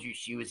told you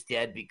she was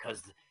dead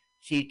because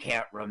she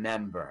can't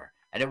remember.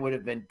 And it would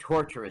have been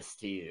torturous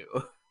to you.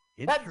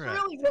 That's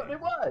really what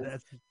it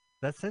was.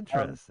 That's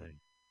interesting.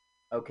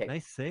 Okay.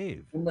 Nice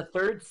save. In the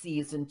third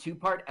season,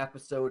 two-part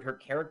episode, her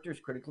character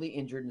is critically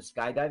injured in a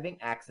skydiving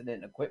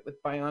accident, equipped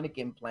with bionic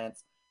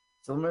implants,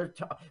 similar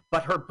to,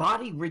 but her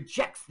body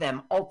rejects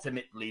them,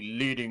 ultimately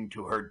leading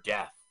to her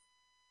death.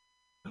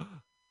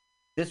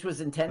 This was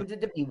intended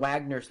to be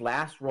Wagner's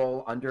last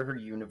role under her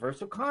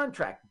Universal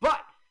contract, but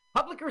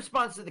public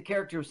response to the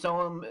character was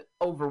so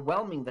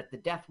overwhelming that the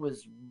death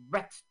was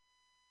retconned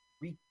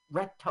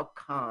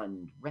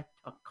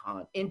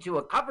into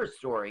a cover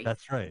story.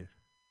 That's right.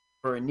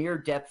 For a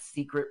near-death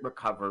secret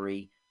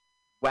recovery.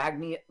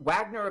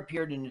 Wagner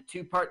appeared in a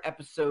two-part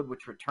episode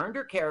which returned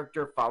her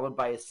character, followed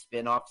by a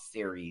spin-off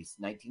series,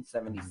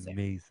 1976.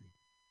 Amazing.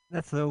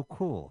 That's so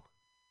cool.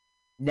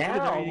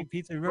 Now, they're eating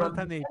pizza. Remember the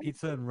time they ate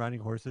pizza and riding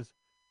horses?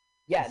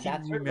 Yeah,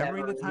 that's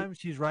remembering the time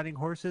she's riding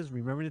horses.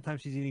 Remembering the time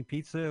she's eating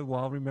pizza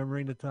while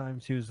remembering the time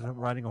she was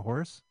riding a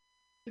horse.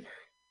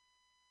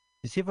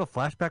 Does she have a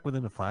flashback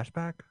within a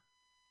flashback?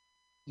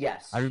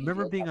 Yes. I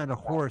remember being on a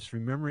horse,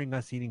 remembering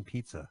us eating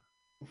pizza.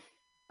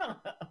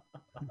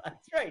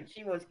 That's right.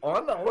 She was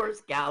on the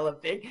horse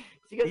galloping.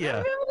 She goes, Yeah.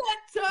 I remember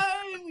that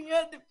time we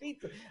had the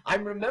pizza.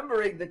 I'm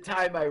remembering the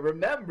time I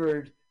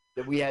remembered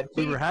that we had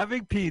pizza. We were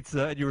having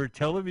pizza, and you were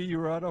telling me you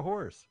were on a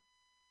horse.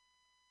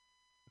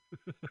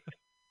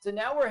 So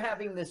now we're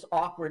having this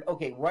awkward,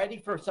 okay, ready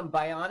for some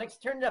bionics?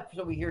 Turn it up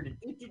so we hear the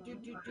do. Doesn't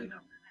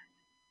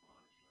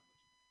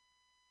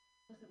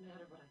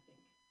matter what I think.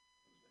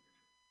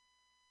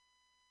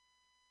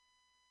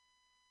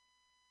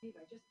 Steve,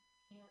 I just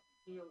can't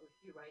deal with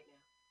you right now.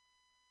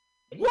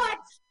 What?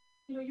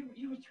 You know,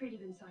 you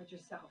retreated inside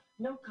yourself.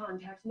 No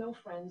contacts, no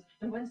friends.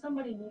 And when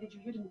somebody needed you,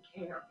 you didn't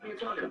care. What are you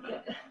talking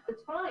about?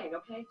 It's fine,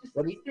 okay? Just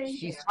stay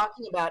She's there.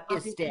 talking about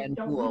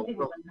Istanbul.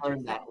 We'll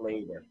learn that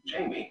later.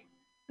 Jamie.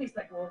 Please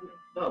let go of me.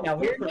 No. Now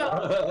here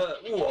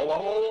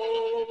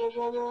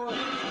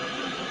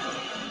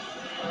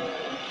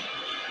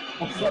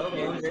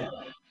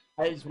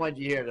I just wanted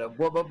you to hear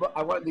that.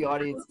 I wanted the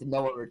audience to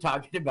know what we're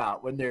talking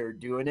about when they're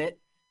doing it.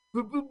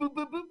 Boop, boop, boop,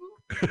 boop, boop,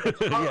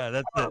 boop. Yeah,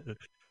 that's it.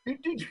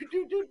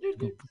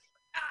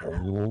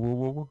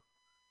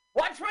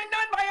 Watch my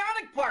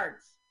non-bionic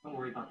parts. Don't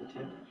worry about the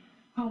tip.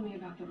 Call me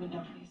about the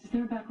window, please. Is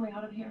there a back way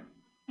out of here?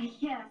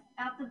 Yes,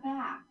 out the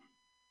back.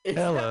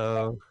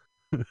 Hello.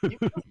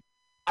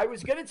 I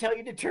was going to tell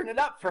you to turn it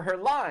up for her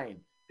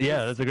line.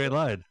 Yeah, that's a great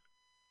line.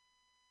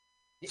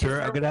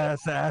 Sir, I'm going to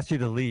ask you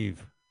to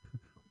leave.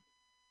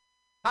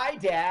 Hi,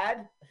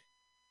 Dad.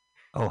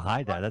 Oh,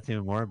 hi, Dad. That's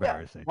even more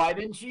embarrassing. Why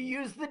didn't you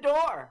use the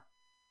door?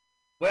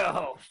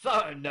 Well,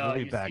 son, we'll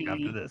be back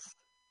after this.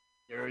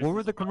 What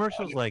were the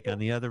commercials like on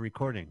the other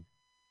recording?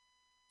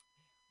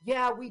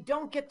 Yeah, we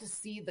don't get to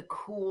see the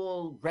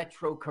cool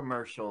retro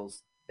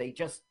commercials. It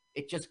just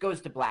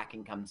goes to black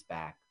and comes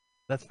back.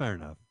 That's fair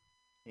enough.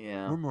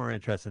 Yeah. We're more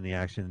interested in the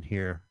action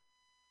here.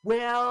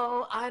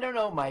 Well, I don't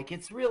know, Mike.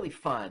 It's really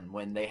fun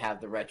when they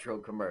have the retro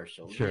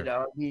commercials. Sure.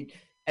 I mean,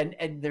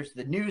 and there's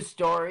the news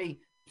story,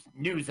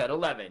 news at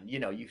 11.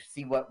 You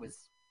see what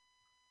was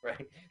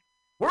right.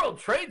 World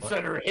Trade What?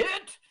 Center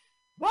hit.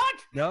 What?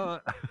 No,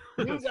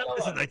 News this at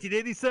is 11.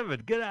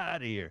 1987. Get out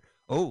of here.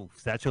 Oh,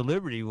 Statue of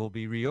Liberty will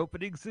be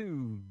reopening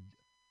soon.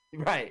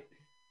 Right.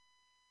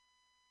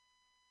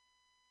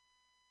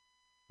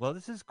 Well,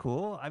 this is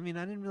cool. I mean,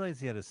 I didn't realize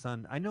he had a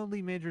son. I know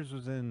Lee Majors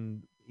was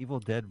in Evil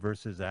Dead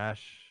versus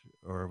Ash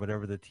or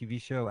whatever the TV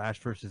show, Ash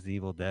versus the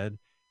Evil Dead.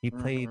 He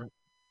played Hmm.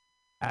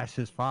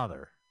 Ash's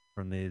father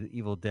from the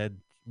Evil Dead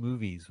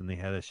movies when they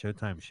had a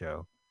Showtime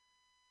show.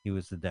 He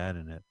was the dad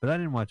in it, but I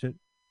didn't watch it.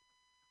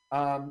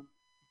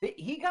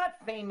 He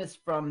got famous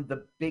from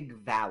the Big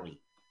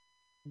Valley.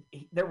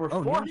 There were Oh,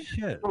 no 400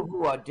 shit. people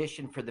who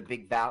auditioned for the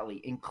Big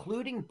Valley,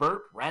 including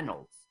Burt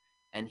Reynolds,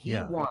 and he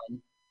Yeah. won.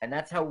 And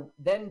that's how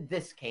then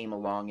this came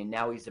along, and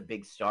now he's a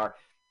big star.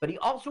 But he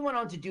also went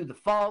on to do The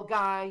Fall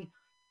Guy.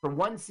 For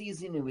one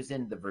season, he was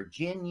in The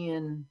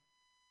Virginian.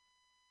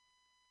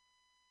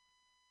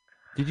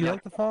 Did you Now,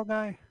 like The Fall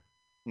Guy?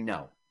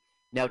 no.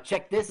 Now,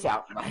 check this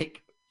out,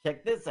 Mike.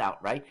 Check this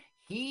out, right?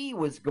 He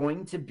was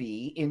going to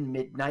be in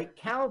Midnight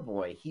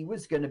Cowboy. He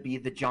was going to be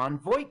the John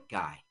Voight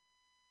guy.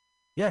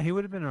 Yeah, he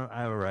would have been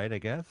all right, I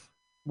guess.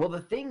 Well,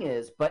 the thing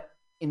is, but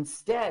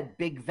instead,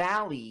 Big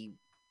Valley,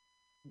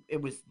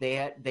 they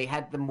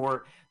had the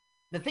more.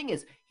 The thing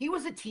is, he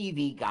was a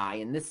TV guy,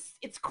 and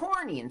it's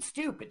corny and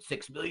stupid,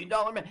 $6 million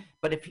man.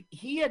 But if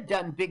he had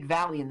done Big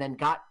Valley and then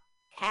got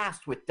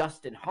cast with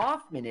Dustin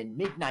Hoffman in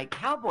Midnight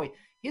Cowboy,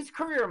 his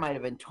career might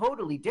have been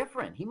totally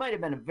different. He might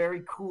have been a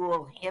very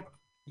cool, hip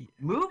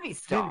movie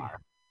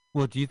star.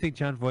 Well, do you think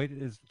John Voight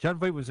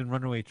was in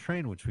Runaway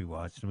Train, which we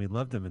watched, and we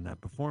loved him in that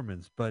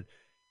performance. But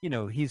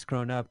he's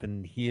grown up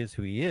and he is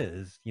who he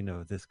is.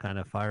 This kind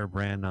of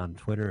firebrand on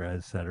Twitter,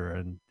 et cetera,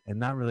 and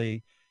not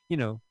really.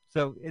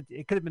 So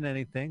it could have been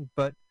anything.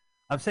 But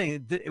I'm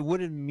saying it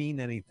wouldn't mean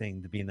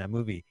anything to be in that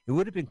movie. It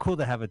would have been cool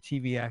to have a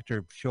TV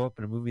actor show up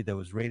in a movie that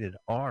was rated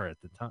R at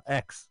the time,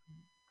 X.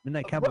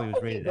 Midnight Cowboy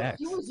was rated but X.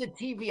 he was a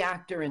TV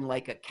actor in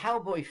like a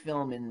cowboy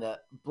film in the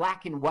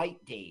black and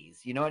white days.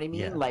 You know what I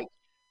mean? Yeah. Like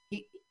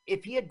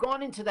if he had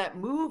gone into that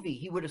movie,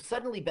 he would have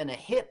suddenly been a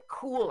hip,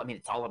 cool. I mean,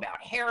 it's all about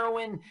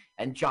heroin,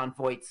 and John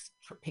Voight's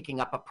picking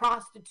up a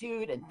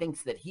prostitute and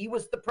thinks that he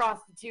was the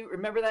prostitute.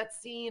 Remember that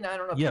scene? I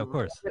don't know. If Yeah, you of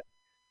course.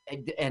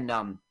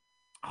 and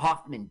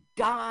Hoffman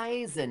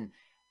dies, and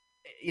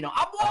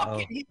I'm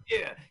walking.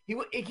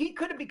 He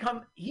could have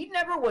become. He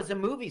never was a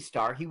movie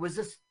star. He was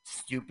a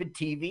stupid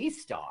TV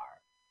star.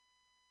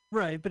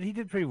 Right, but he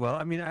did pretty well.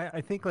 I mean,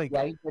 I think like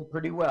Yeah, he did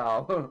pretty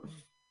well.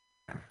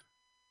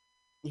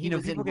 He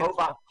was in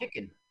Robot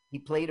Chicken. He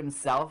played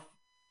himself,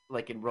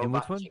 like in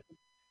Robot Chicken.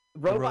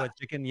 Robot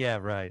Chicken. Yeah,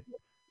 right.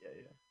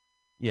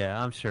 Yeah,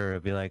 I'm sure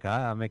it'd be like,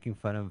 I'm making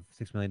fun of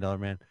 $6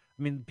 Million Man.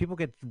 I mean, people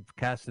get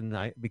cast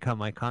and become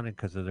iconic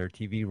because of their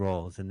TV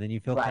roles, and then you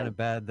feel kind of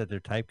bad that they're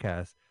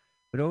typecast.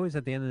 But always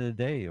at the end of the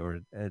day,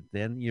 or at the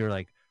end, you're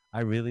like,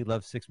 I really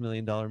love $6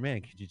 Million Man.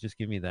 Could you just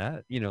give me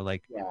that? I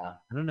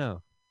don't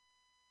know.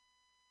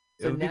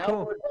 So it would now be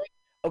cool. we're like,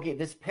 okay,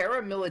 this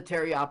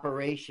paramilitary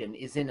operation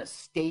is in a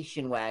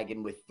station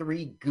wagon with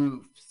 3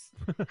 goofs.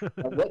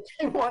 And what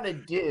they want to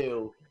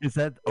do is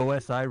that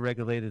OSI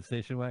regulated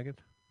station wagon?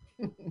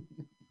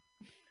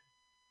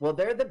 Well,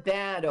 they're the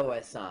bad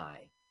OSI.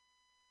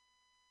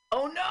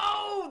 Oh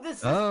no! This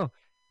is. Oh,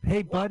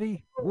 hey,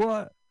 buddy,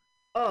 what?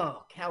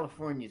 Oh,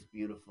 California's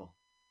beautiful.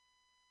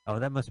 Oh,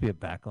 that must be a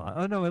backlot.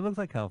 Oh no, it looks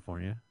like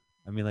California.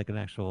 I mean, like an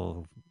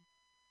actual.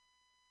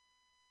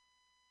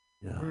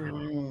 So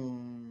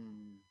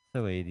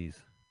 80s.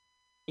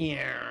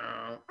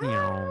 Yeah.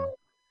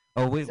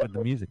 Oh wait, with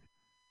the music.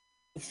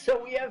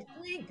 So we have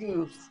 3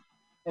 goofs.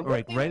 And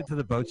right into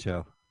the boat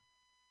show.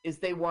 Is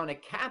they want to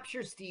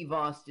capture Steve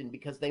Austin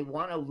because they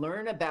want to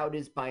learn about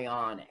his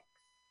bionics.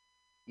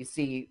 You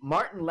see,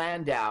 Martin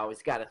Landau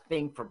has got a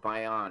thing for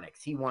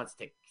bionics. He wants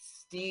to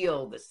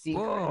steal the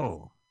secret.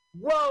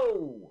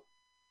 Whoa!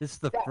 This is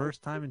the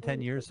first time in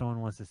 10 years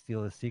someone wants to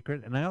steal a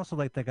secret. And I also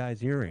like that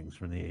guy's earrings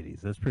from the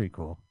 80s. That's pretty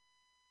cool.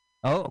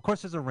 Oh, of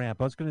course there's a ramp.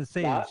 I was going to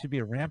say it should be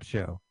a ramp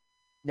show.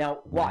 Now,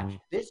 watch.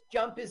 This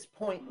jump is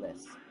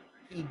pointless.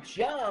 He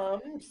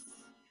jumps.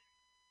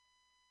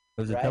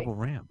 It was a double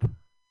ramp.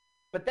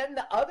 But then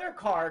the other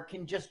car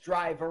can just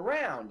drive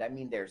around. I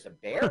mean, there's a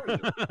barrier.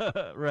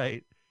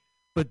 Right.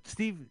 But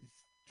Steve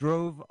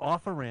drove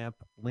off a ramp,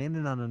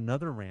 landed on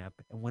another ramp,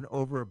 and went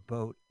over a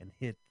boat and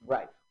hit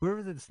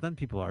whoever the stunt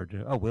people are.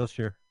 Oh,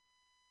 Wilshire.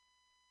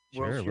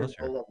 Wilshire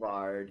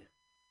Boulevard.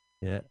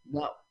 Yeah.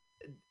 No,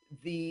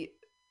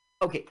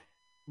 okay.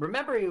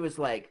 Remember, he was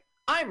like,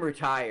 I'm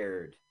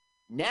retired.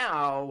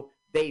 Now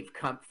they've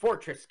come.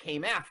 Fortress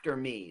came after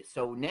me.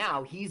 So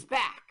now he's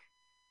back.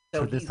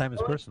 So this time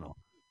it's personal.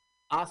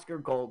 Oscar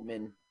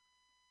Goldman,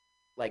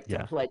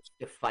 to pledge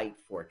to fight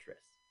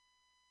Fortress.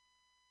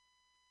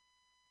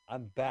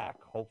 I'm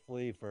back,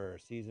 hopefully for a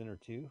season or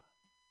 2.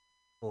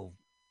 Full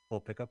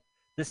pickup.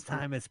 This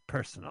time it's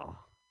personal.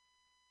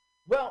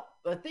 Well,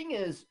 the thing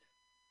is,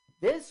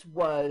 This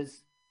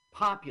was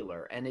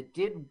popular, and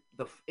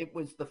it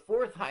was the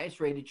fourth highest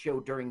rated show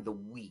during the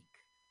week,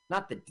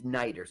 not the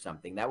night or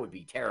something. That would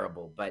be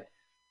terrible, but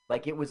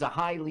like it was a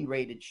highly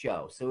rated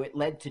show. So it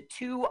led to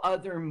 2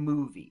 other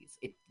movies.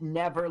 It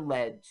never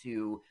led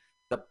to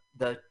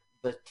the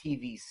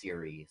TV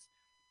series.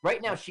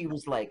 Right now, she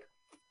was like,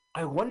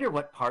 I wonder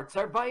what parts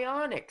are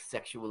bionic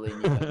sexual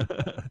innuendo.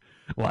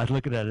 Well, I'd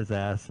look at that as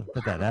ass,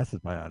 but that ass is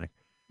bionic.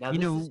 Now, You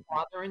this know, is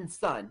father and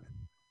son.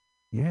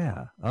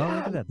 yeah. Oh,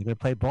 look at that. They're gonna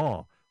play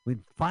ball. We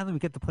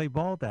get to play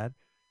ball, Dad.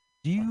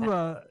 Do you?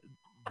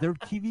 Their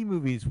TV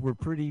movies were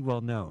pretty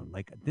well known.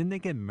 Like, didn't they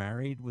get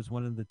married? Was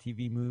one of the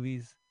TV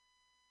movies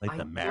like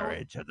the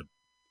marriage of the?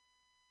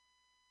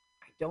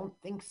 I don't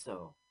think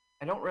so.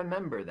 I don't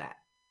remember that.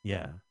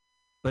 Yeah,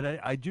 but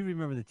I do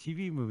remember the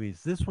TV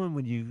movies. This one,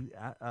 when you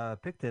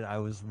picked it, I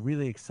was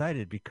really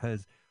excited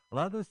because a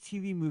lot of those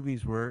TV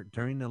movies were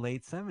during the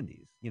late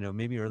 70s,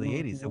 maybe early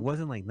 80s. It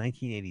wasn't like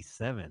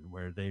 1987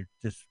 where they're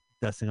just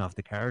dusting off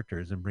the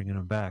characters and bringing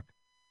them back.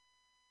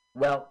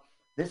 Well,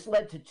 this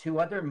led to 2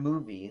 other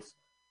movies.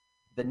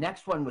 The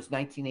next one was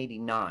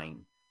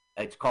 1989.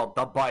 It's called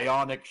The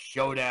Bionic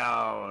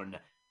Showdown.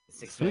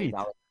 $6 million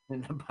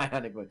in the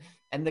Bionic one.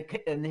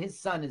 And his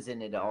son is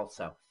in it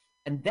also.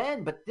 And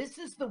then, but this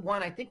is the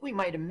one I think we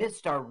might have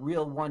missed our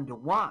real one to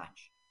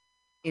watch.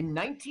 In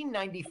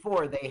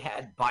 1994, they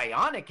had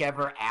Bionic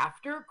Ever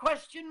After ?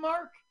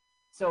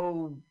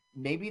 So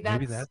maybe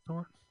that's the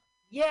one.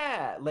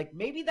 Yeah, like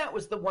maybe that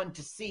was the one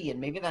to see, and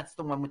maybe that's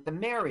the one with the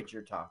marriage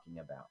you're talking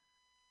about.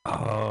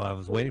 Oh, I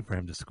was waiting for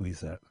him to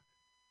squeeze that.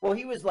 Well,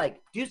 he was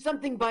like, do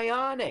something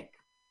bionic.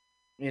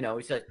 He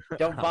said,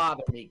 don't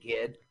bother me,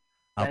 kid.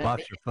 I'll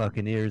box your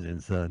fucking ears in,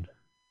 son.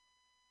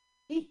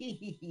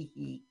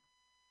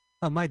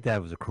 Oh, my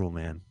dad was a cruel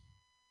man.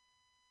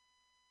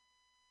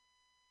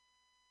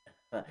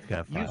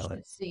 You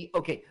should see.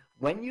 Okay,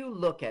 when you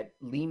look at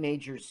Lee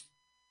Majors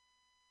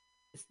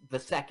the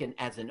second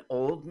as an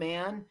old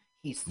man,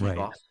 he's Steve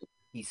Austin.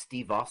 He's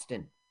Steve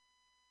Austin.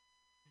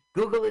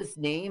 Google his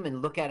name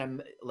and look at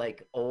him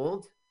like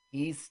old.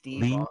 He's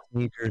Steve Lee Austin.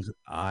 Majors,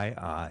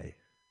 I.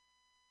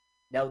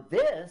 Now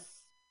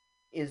this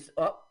is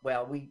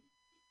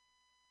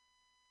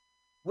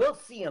we'll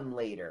see him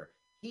later.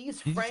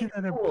 He's Frank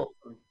Poole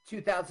from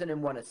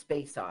 2001: A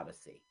Space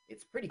Odyssey.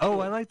 It's pretty cool. Oh,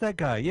 I like that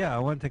guy. Yeah, I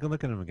want to take a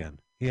look at him again.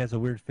 He has a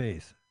weird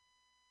face.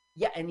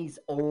 Yeah, and he's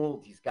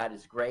old. He's got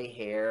his gray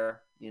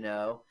hair,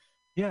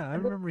 Yeah, I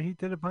remember he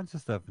did a bunch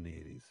of stuff in the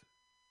 80s.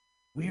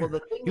 Weird.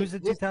 Well, he was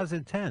in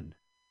 2010.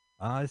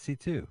 Odyssey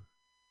 2.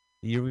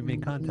 The year we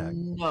made contact.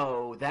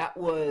 No, that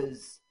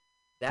was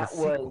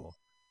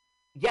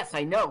Yes,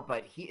 I know,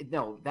 but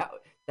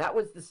that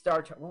was the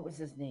Star Trek. What was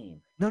his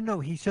name? No,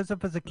 he shows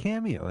up as a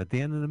cameo at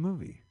the end of the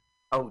movie.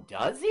 Oh,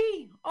 does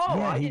he? Oh,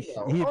 yeah, I didn't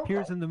know. He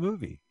appears in the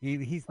movie.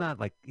 He's not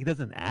like, he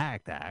doesn't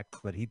act,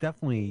 but he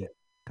definitely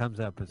comes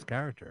up as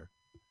character.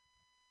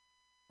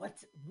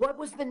 What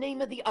was the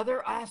name of the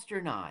other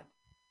astronaut?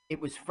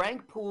 It was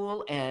Frank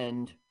Poole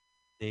and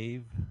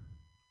Dave.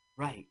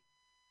 Right.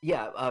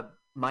 Yeah.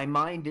 My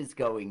mind is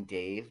going,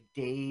 Dave.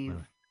 Dave.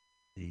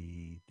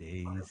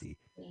 Daisy.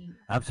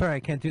 I'm sorry, I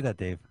can't do that,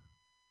 Dave.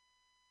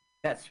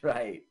 That's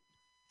right.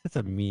 That's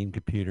a mean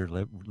computer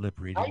lip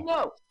reading. I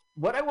know.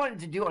 What I wanted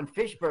to do on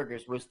Fish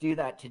Burgers was do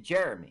that to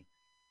Jeremy.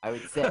 I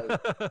would say,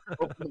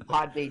 open the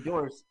pod bay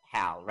doors,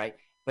 Hal, right?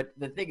 But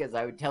the thing is,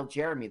 I would tell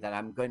Jeremy that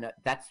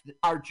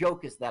our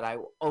joke is that I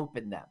will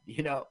open them,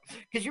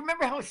 Because you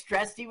remember how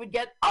stressed he would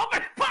get?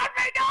 Open the pod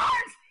bay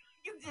doors!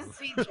 You can just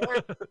see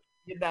Jeremy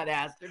in that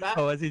astronaut.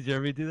 Oh, I see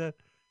Jeremy do that?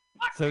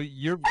 So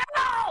you're...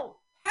 Hal!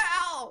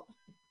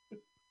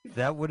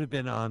 That would have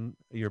been on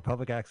our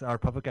public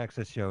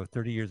access show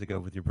 30 years ago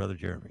with your brother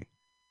Jeremy.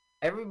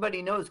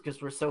 Everybody knows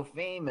because we're so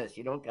famous.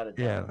 You don't got to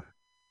tell them.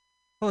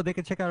 Oh, they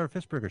can check out our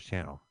Fish Burgers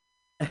channel.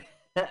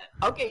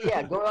 Okay,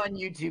 yeah, go on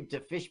YouTube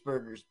to Fish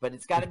Burgers, but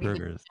it's got to be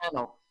the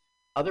channel.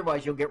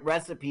 Otherwise, you'll get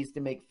recipes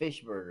to make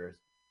fish burgers.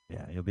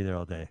 Yeah, you'll be there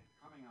all day.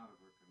 Coming out of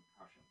her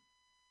concussion.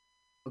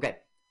 Okay.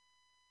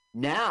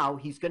 Now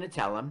he's going to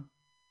tell him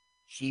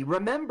she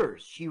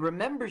remembers. She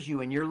remembers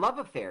you and your love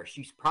affair.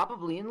 She's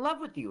probably in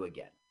love with you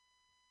again.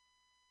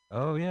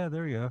 Oh, yeah,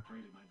 there you go. Afraid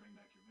it might bring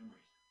back your memories.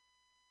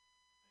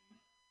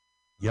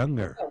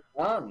 Younger. So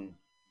young.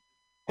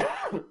 No,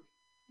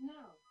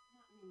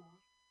 not anymore.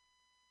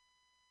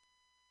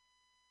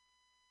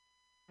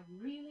 I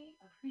really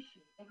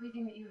appreciate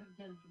everything that you have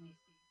done for me,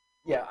 Steve.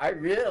 Yeah, I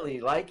really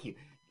like you.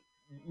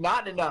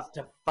 Not enough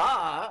to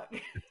fuck.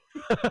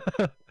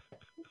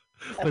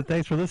 But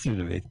thanks for listening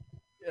to me.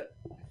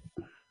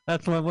 Yeah.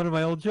 That's one of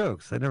my old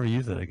jokes. I never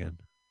use it again.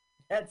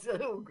 That's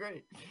so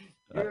great.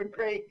 You're a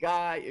great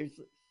guy.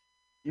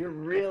 You're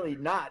really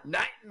not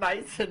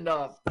nice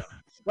enough to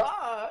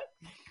fuck.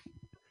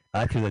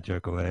 I threw that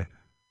joke away.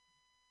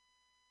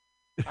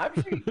 I'm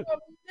sure you threw a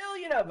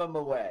million of them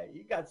away.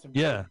 You got some.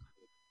 Yeah.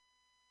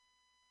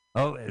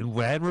 Oh, and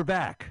we're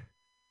back.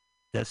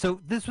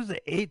 So this was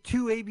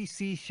two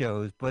ABC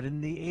shows, but in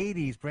the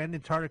 80s,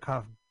 Brandon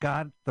Tartikoff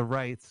got the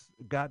rights,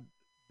 got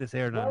this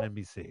aired on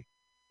NBC.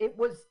 It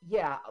was,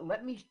 yeah.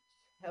 Let me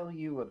tell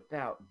you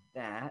about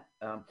that.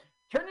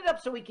 Turn it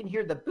up so we can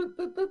hear the boop,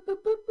 boop, boop,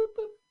 boop, boop, boop,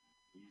 boop.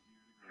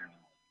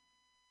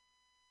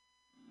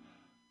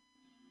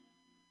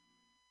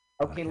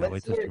 Okay, I'll let's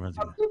wait till hear she it. runs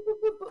Oh, again. boop, boop,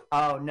 boop, boop.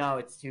 Oh, no,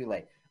 it's too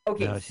late.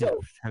 Okay, No, she's so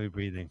heavy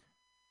breathing.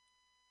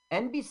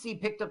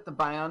 NBC picked up the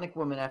Bionic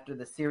Woman after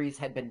the series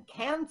had been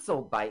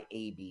canceled by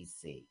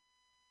ABC.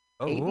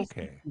 Oh, ABC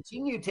okay.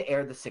 continued to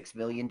air the $6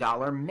 Million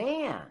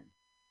Man.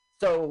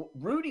 So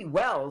Rudy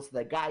Wells,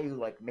 the guy who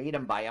like made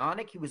him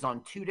bionic, he was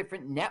on 2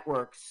 different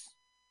networks.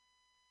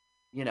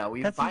 You know,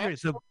 That's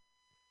interesting. So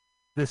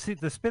the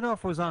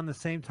spinoff was on the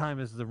same time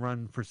as the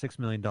run for $6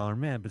 Million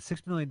Man, but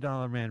 $6 Million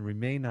Man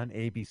remained on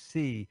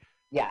ABC,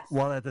 yes,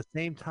 while at the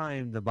same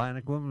time the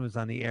Bionic Woman was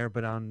on the air,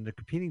 but on the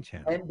competing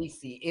channel.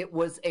 NBC. It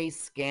was a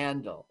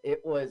scandal. It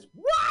was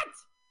what?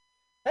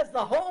 Has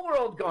the whole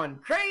world gone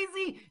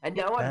crazy? And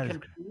now I'm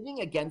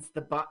competing against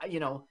the,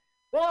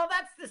 well,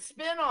 that's the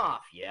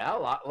spinoff. Yeah, a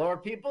lot more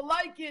people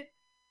like it.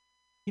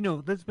 You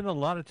know, there's been a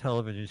lot of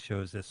television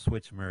shows that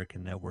switch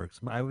American networks.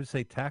 I would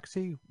say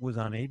Taxi was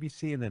on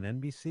ABC and then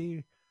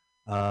NBC.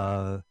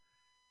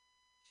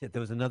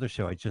 There was another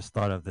show I just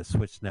thought of that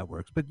switched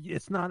networks, but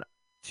it's not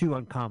too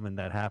uncommon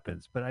that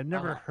happens. But I've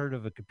never heard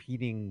of a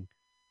competing,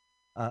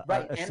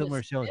 a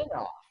similar show.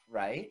 Spinoff,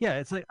 right? Yeah,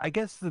 it's like I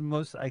guess the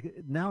most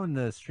now in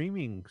the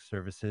streaming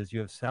services, you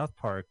have South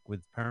Park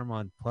with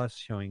Paramount Plus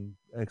showing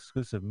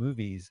exclusive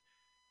movies,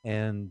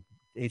 and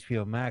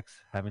HBO Max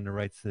having the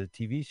rights to the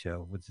TV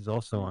show, which is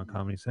also on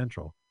Comedy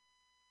Central.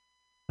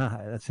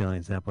 That's the only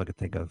example I could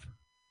think of.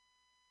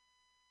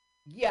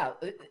 Yeah,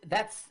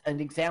 that's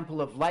an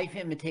example of life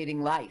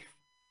imitating life.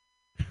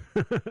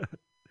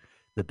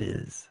 The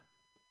Biz.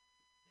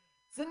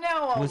 So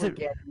now all we're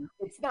getting,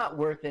 it's not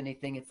worth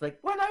anything. It's like,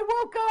 when I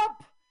woke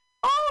up,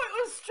 oh, it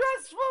was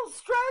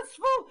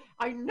stressful.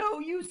 I know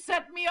you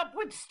set me up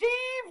with Steve.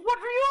 What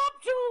are you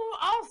up to,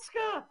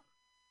 Oscar?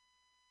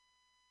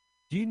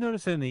 Do you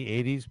notice in the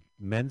 80s,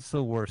 men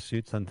still wore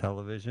suits on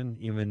television,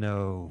 even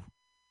though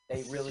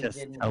they really just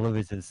didn't.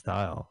 Television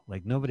style.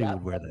 Like, nobody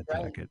would wear that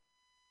jacket.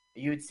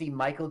 You would see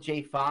Michael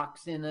J.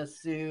 Fox in a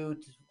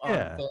suit on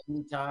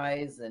Family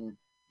Ties and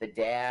the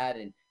dad,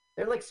 and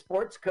they're like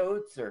sports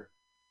coats. Or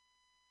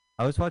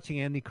I was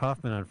watching Andy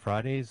Kaufman on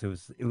Fridays. It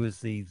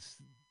was the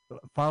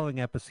following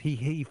episode.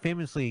 He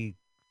famously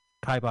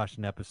kiboshed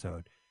an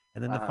episode,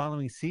 and then the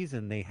following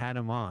season they had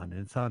him on, and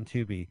it's on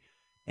Tubi,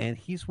 and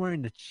he's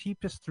wearing the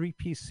cheapest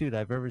 3-piece suit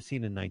I've ever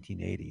seen in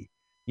 1980.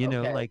 You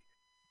know, like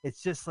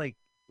it's just like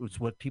it's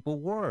what people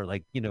wore.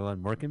 Like, you know,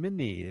 on Mork and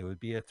Mindy, it would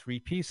be a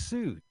 3-piece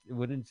suit. It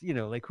wouldn't, you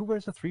know, like who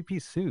wears a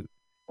 3-piece suit?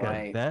 Got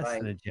a vest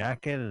and a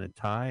jacket and a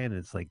tie, and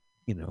it's like,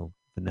 you know,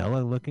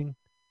 vanilla looking.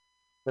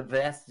 The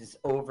vest is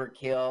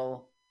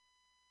overkill.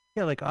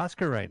 Yeah, like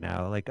Oscar right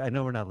now. Like, I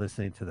know we're not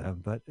listening to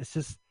them, but it's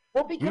just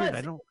because weird.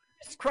 I don't.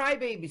 It's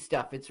crybaby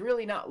stuff. It's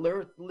really not.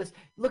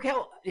 Look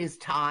how his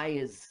tie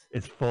is.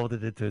 It's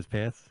folded into his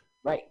pants.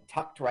 Right,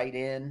 tucked right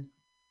in.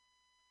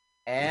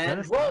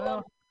 And roll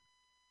him.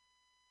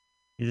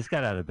 You just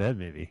got out of bed,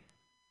 maybe.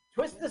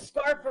 Twist the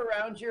scarf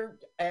around you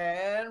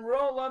and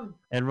roll them.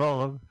 And roll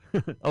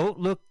them. Oh,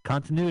 look,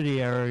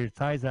 continuity error. Your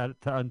tie's out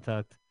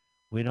untucked.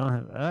 We don't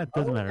have. It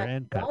doesn't matter.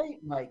 And cut.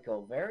 Right,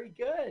 Michael. Very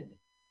good.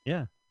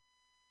 Yeah.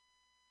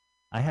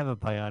 I have a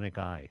bionic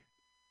eye.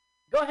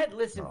 Go ahead and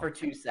listen for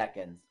 2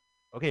 seconds.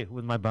 Okay,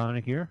 with my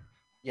bionic ear?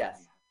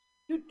 Yes.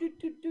 Doot, doot,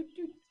 doot, doot,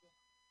 doot.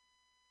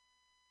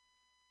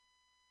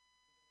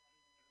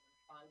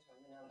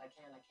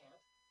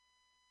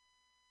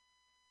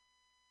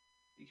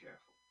 Be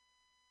careful.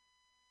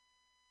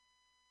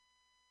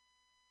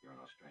 You're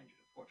no stranger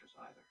to Fortress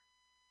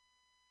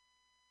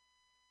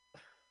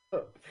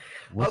either.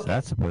 What's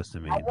that supposed to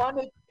mean?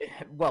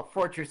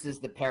 Fortress is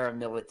the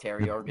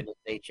paramilitary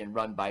organization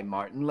run by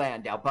Martin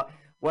Landau. But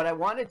what I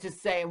wanted to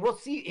say, and we'll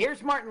see,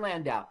 here's Martin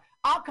Landau.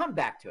 I'll come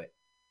back to it.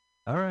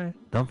 All right.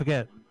 Don't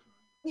forget.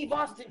 Steve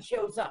Austin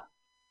shows up.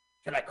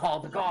 Should I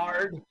call the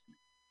guard?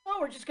 Oh,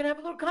 we're just going to have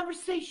a little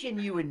conversation,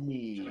 you and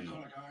me. Should I call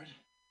a guard?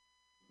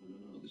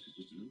 Oh, this is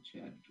just a little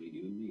chat between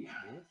you and me.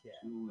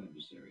 Two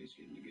adversaries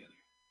getting together.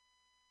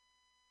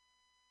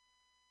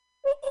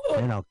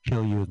 And I'll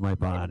kill you with my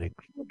bionic.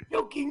 You're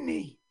joking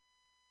me.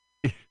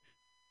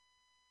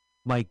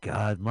 My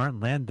God, Martin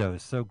Landau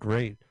is so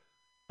great.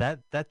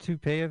 That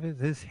toupee of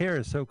his hair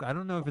is so. I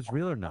don't know if it's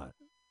real or not.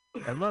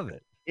 I love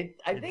it.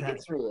 I think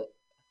it's real.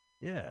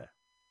 Yeah.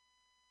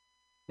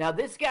 Now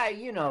this guy,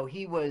 you know,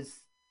 he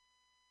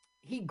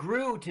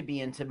grew to be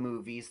into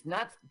movies,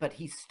 but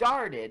he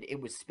started. It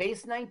was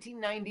Space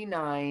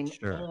 1999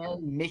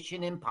 and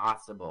Mission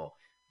Impossible.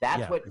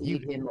 That's what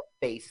gave him a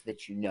face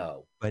that you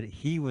know. But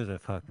he was a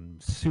fucking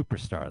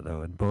superstar,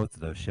 though, in both of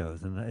those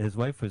shows. And his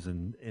wife was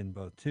in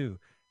both, too.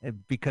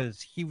 And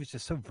because he was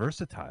just so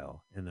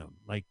versatile in them.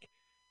 Like,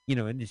 you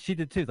know, and she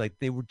did, too. Like,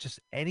 they were just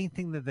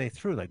anything that they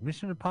threw. Like,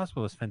 Mission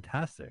Impossible was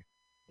fantastic.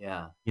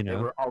 Yeah. You know?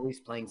 They were always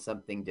playing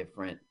something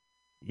different.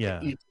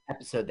 Yeah. Each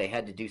episode, they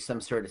had to do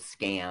some sort of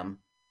scam.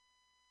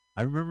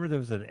 I remember there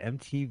was an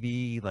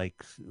MTV,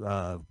 like,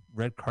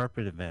 red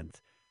carpet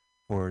event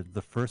for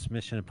the first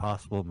Mission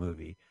Impossible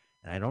movie.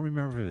 And I don't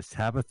remember if it was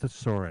Tabitha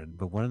Soren,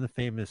 but one of the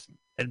famous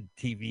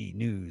MTV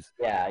News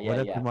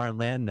went up to Martin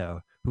Landau,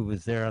 who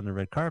was there on the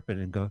red carpet,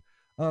 and go,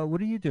 "What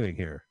are you doing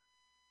here?"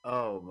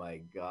 Oh my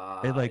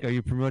God! And like, are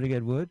you promoting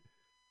Ed Wood?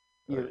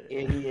 You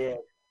idiot!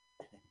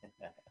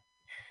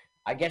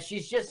 I guess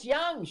she's just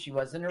young. She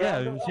wasn't around.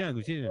 Yeah, it was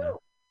young. She didn't know.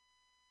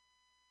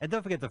 And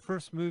don't forget the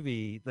first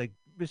movie, like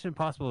Mission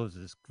Impossible, was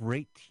this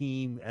great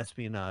team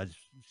espionage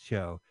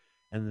show,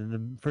 and then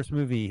the first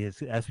movie,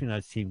 his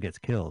espionage team gets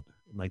killed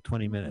in like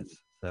 20 minutes.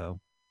 So,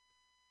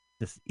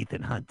 just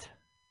Ethan Hunt.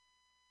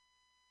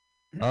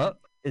 Oh,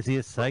 is he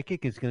a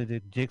psychic? Is he going to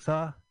do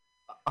Jigsaw?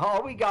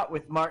 All we got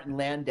with Martin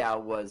Landau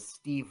was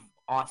Steve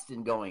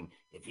Austin going,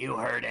 "If you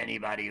hurt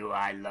anybody who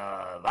I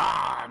love,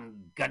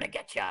 I'm gonna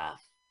get ya.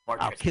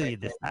 I'll kill you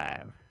this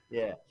time."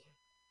 Yeah.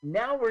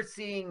 Now we're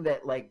seeing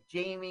that like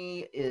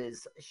Jamie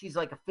she's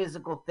like a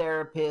physical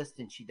therapist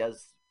and she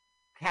does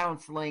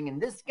counseling,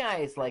 and this guy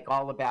is like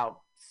all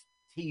about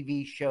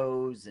TV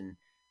shows, and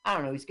I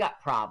don't know, he's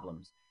got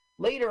problems.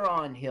 Later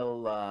on,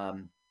 he'll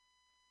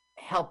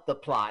help the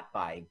plot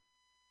by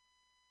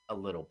a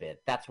little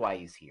bit. That's why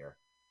he's here.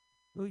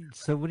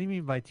 So what do you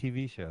mean by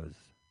TV shows?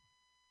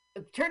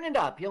 Turn it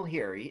up, you'll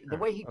hear the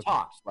way he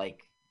talks,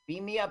 like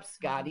 "Beam me up,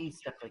 Scotty,"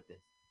 stuff like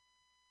this.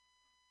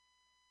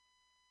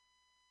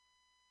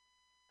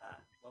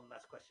 One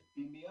last question.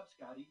 Beam me up,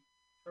 Scotty.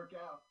 Turk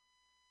out.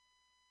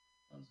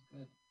 Sounds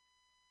good.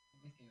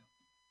 I'm with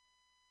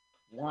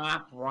you.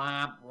 Womp,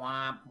 womp,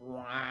 womp,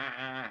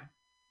 womp.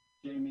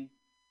 Jamie,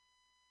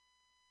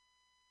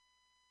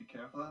 be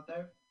careful out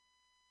there.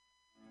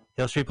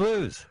 Hill Street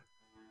Blues.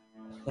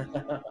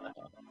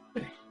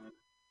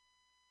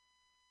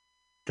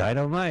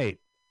 Dynamite.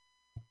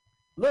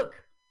 Look,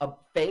 a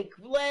fake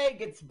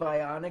leg. It's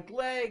bionic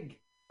leg.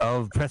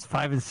 Oh, press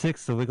 5 and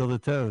 6 to wiggle the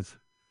toes.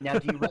 Now,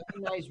 do you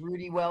recognize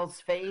Rudy Wells'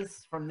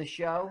 face from the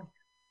show?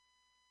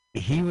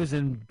 He was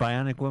in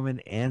Bionic Woman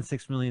and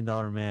 $6 Million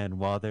Man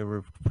while they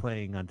were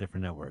playing on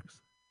different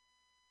networks.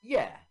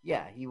 Yeah,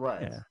 he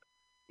was.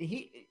 Yeah.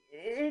 He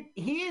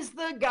is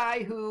the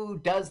guy who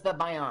does the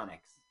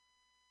bionics.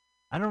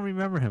 I don't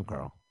remember him,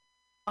 Carl.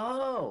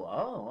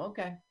 Oh,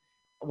 okay.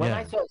 When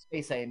I saw his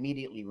face, I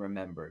immediately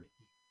remembered.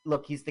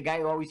 Look, he's the guy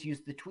who always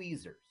used the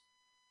tweezers.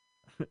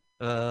 It's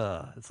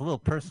a little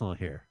personal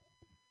here.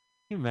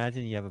 Can you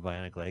imagine you have a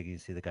bionic leg, you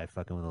see the guy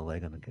fucking with a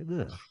leg on the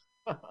kid?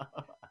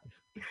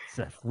 It's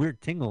a weird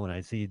tingle when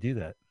I see you do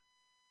that.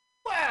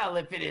 Well,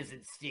 if it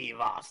isn't Steve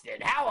Austin,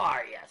 how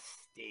are you,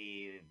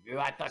 Steve?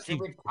 I thought you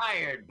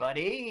retired,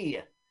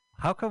 buddy.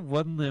 How come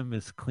one limb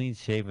is clean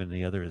shaven and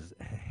the other is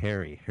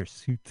hairy, her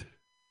suit?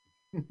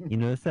 You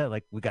notice that?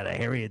 Like, we got a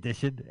hairy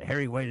edition, a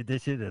hairy white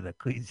edition, and a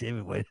clean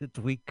shaven white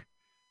tweak.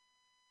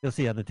 You'll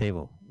see on the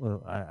table.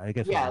 Well, I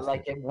guess. Yeah,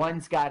 like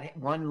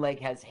one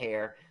leg has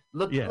hair.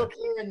 Look here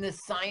in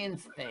this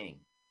science thing.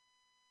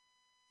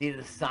 See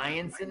the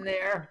science in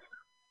there?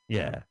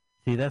 Yeah.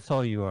 See, that's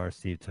all you are,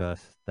 Steve, to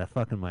us. That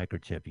fucking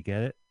microchip. You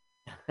get it?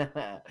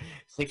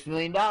 $6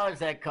 million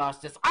that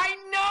cost us. I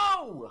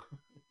know!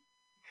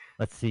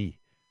 Let's see.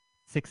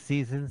 6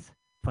 seasons,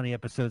 20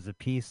 episodes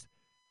apiece.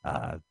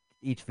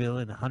 Each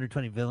villain,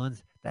 120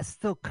 villains. That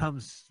still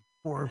comes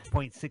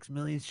 4.6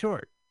 million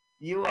short.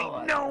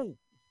 I know!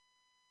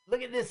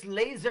 Look at this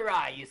laser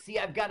eye. You see,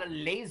 I've got a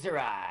laser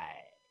eye.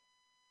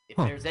 If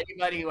there's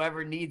anybody who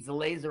ever needs a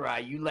laser eye,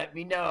 you let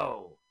me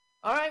know.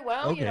 All right,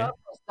 well, you know, if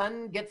my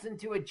son gets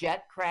into a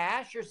jet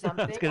crash or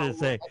something. I was going to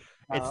say,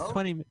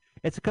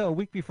 it's a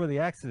week before the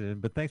accident,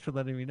 but thanks for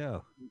letting me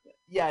know.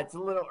 Yeah, it's a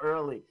little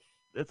early.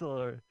 It's a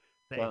little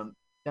early.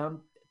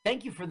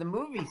 Thank you for the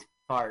movies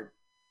part.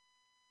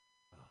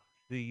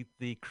 The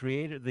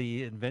creator,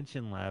 the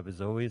invention lab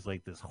is always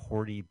like this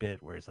hoardy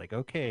bit where it's like,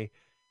 okay,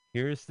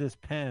 here's this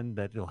pen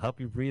that will help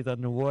you breathe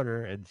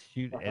underwater and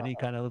shoot any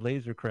kind of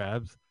laser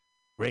crabs.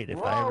 Great.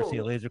 If I ever see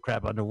a laser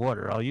crab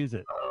underwater, I'll use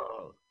it.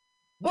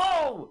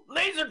 Whoa!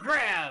 Laser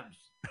crabs!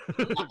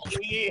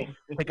 I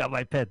got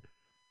my pen.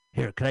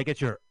 Here, can I get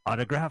your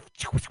autograph?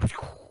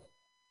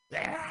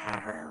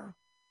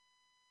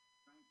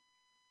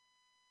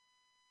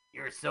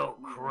 You're so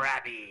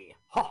crabby.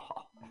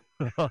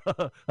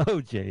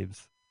 Oh,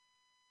 James.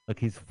 Look,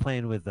 he's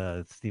playing with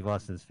Steve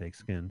Austin's fake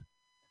skin.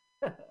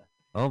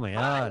 Oh, my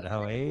God.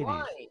 How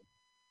 80s.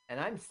 And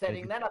I'm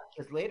setting that up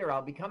because later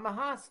I'll become a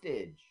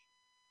hostage.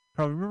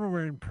 Probably remember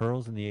wearing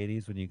pearls in the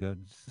 80s when you go to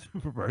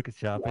supermarket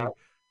shopping? Yeah.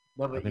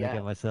 I'm going to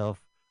get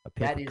myself a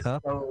paper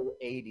cup. That is so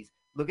 80s.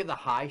 Look at the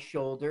high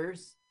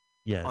shoulders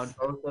on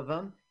both of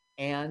them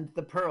and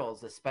the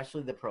pearls,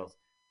 especially the pearls.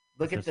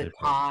 Look at the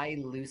tie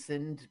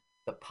loosened,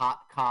 the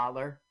pop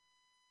collar.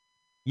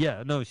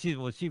 Yeah, no, she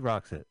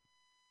rocks it.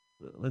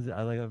 I'm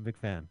a big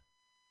fan.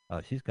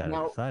 Oh, she's got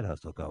a side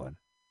hustle going.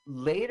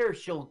 Later,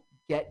 she'll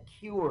get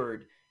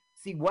cured.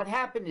 See, what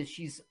happened is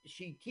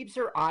she keeps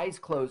her eyes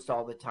closed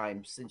all the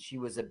time since she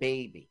was a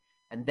baby.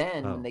 And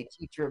then when they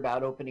teach her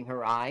about opening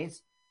her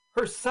eyes,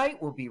 her sight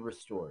will be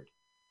restored.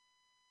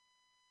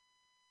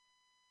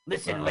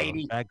 Listen,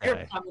 lady,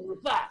 you're coming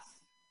with us.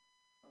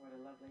 What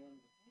a lovely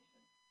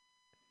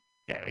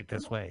invitation. Yeah, right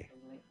this way.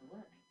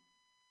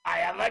 I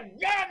have a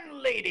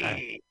gun, lady.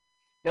 I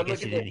Now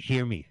guess look you at this. didn't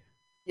hear me.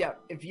 Yeah,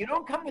 if you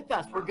don't come with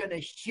us, we're gonna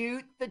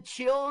shoot the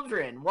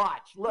children.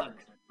 Watch, look.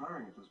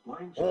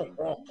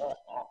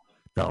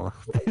 No,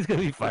 he's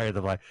gonna be fired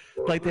the blind.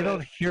 Like they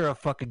don't hear a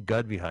fucking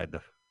gun behind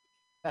them.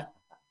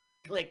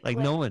 Click, Like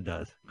click. no one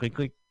does. Click,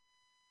 click.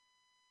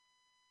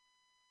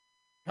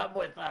 Come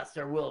with us,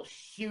 or we'll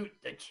shoot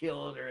the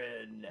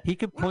children. He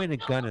could point a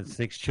gun at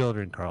 6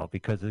 children, Carl,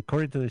 because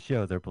according to the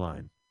show, they're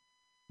blind.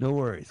 No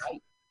worries.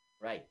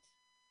 Right.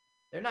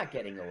 They're not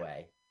getting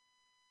away.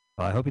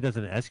 Well, I hope he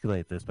doesn't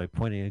escalate this by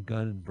pointing a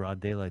gun in broad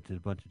daylight to a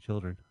bunch of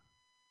children.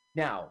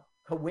 Now,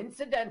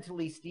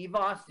 coincidentally, Steve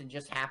Austin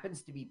just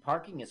happens to be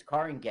parking his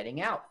car and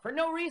getting out for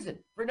no reason.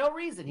 For no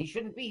reason. He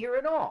shouldn't be here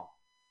at all.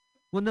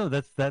 Well, no,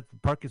 that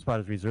parking spot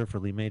is reserved for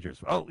Lee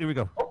Majors. Oh, here we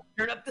go. Oh,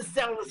 turn up the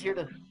sound. Let's hear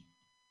the...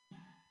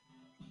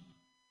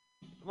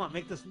 Come on,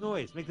 make this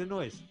noise. Make the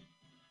noise.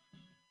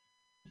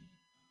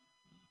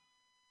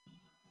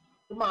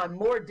 Come on,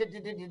 more...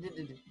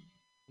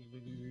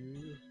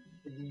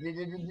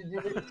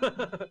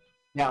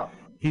 Now,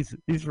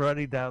 he's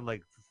running down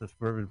like the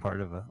suburban part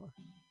of a...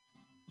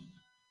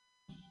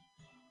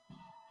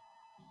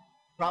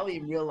 Probably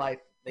in real life,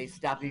 they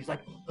stop and he's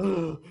like...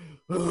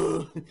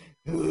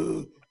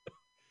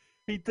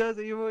 He does.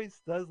 He always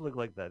does look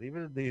like that.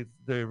 Even in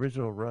the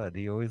original run,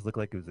 he always looked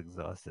like he was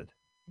exhausted.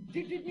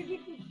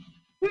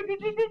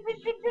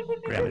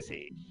 Grab a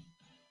seat.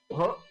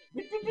 Oh,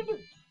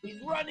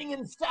 he's running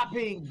and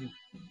stopping.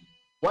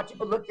 Watch.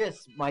 Oh, look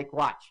this, Mike.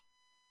 Watch.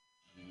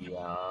 Jump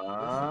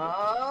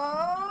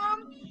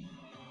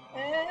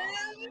and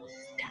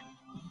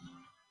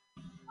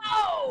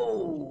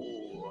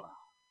oh!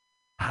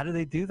 How do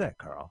they do that,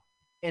 Carl?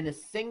 In a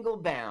single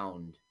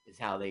bound is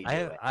how they do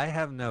it. I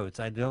have notes.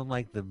 I don't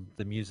like the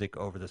music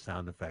over the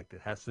sound effect.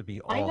 It has to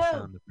be I all know.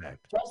 sound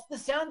effect. Just the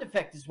sound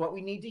effect is what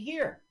we need to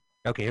hear.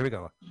 Okay, here we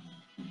go.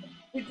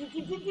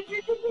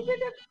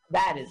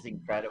 That is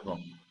incredible.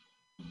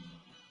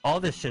 All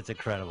this shit's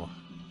incredible.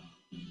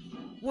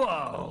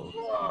 Whoa!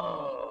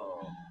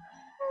 Whoa!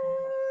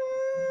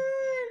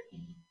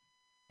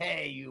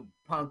 Hey, you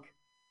punk!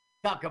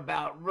 Talk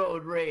about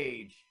road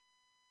rage.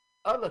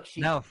 Oh, look,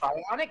 she's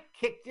bionic.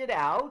 Kicked it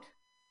out.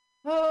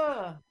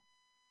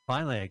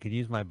 Finally, I could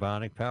use my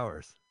bionic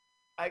powers.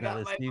 I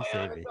got my Steve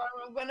saved me. bionic arm.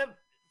 I'm gonna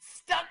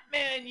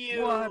stuntman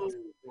you.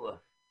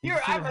 What? Here,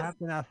 I'm a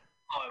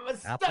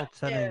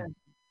Appleton stuntman. and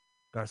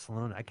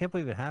Barcelona. I can't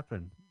believe it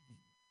happened.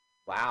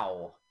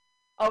 Wow.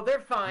 Oh,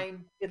 they're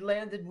fine. It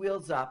landed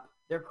wheels up.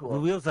 They're cool. The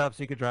wheels up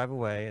so you could drive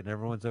away and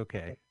everyone's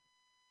okay.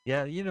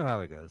 Yeah, you know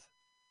how it goes.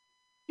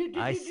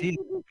 I see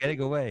them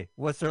getting away.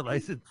 What's their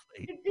license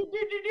plate?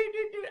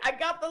 I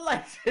got the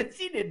license.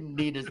 He didn't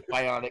need his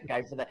bionic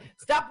guy for that.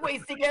 Stop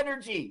wasting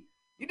energy.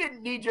 You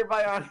didn't need your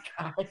bionic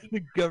eye.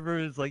 The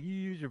government is like, you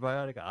use your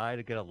bionic eye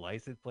to get a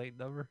license plate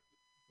number?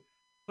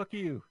 Fuck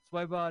you. It's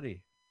my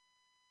body.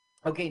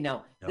 Okay,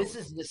 now, this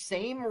is the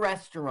same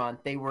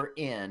restaurant they were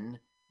in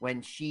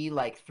when she,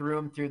 like, threw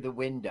him through the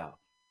window.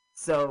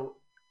 So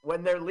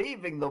when they're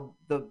leaving,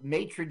 the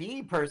maitre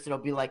d' person will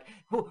be like,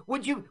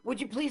 would you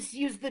please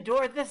use the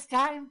door this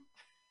time?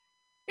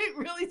 It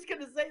really is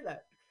going to say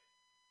that.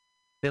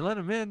 They let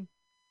him in.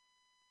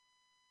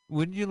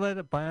 Wouldn't you let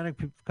a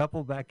bionic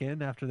couple back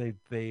in after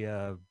they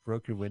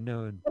broke your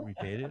window and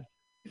repaid it?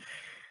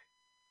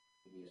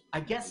 I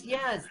guess,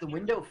 yeah. Is the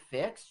window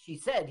fixed? She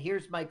said,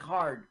 here's my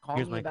card. Call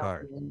Here's me my about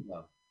card. the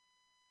window.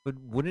 But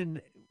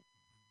wouldn't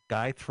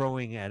guy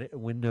throwing at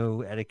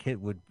window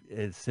etiquette would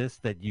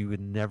insist that you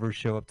would never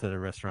show up to the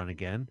restaurant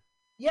again?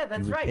 Yeah,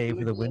 that's you would right. Pay You for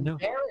would the be window?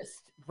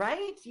 embarrassed,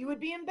 right? You would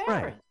be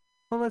embarrassed. Right.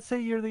 Well, let's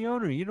say you're the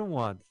owner. You don't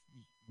want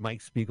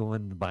Mike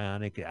Spiegelman, the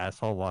bionic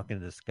asshole, walking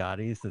into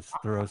Scotty's to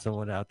throw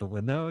someone out the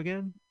window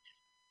again,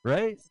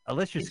 right?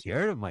 Unless you're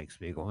scared of Mike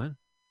Spiegelman.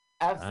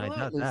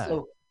 Absolutely.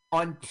 So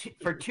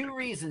for 2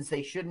 reasons,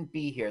 they shouldn't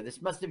be here. This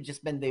must have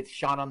just been they've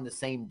shot on the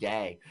same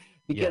day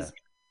because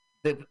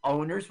the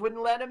owners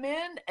wouldn't let them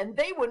in, and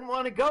they wouldn't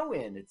want to go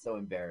in. It's so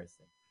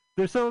embarrassing.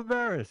 They're so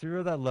embarrassed. You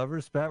remember that lover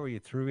spat where you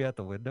threw me out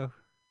the window?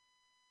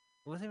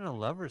 It wasn't even a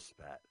lover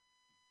spat.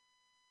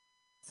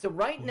 So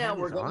now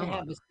we're going to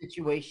have a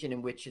situation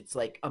in which it's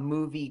like a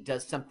movie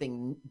does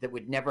something that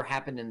would never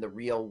happen in the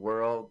real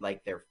world,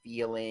 like their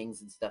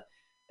feelings and stuff.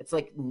 It's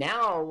like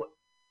now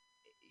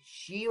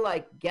she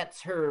like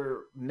gets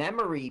her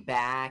memory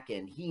back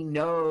and he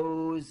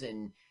knows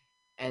and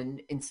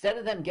instead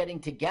of them getting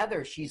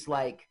together, she's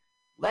like,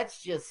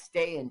 let's just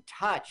stay in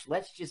touch.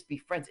 Let's just be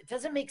friends. It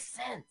doesn't make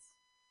sense.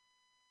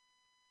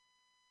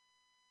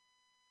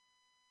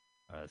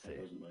 I see.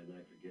 That wasn't my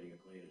night for getting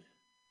acquainted.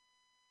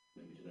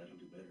 Maybe tonight will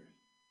do better.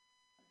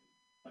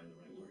 Find the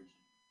right words.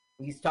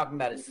 He's talking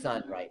about his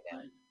son right now.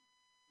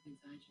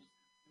 Inside yourself.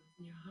 What's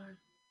in your heart?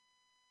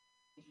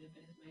 Even if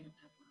it is made of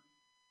Teflon.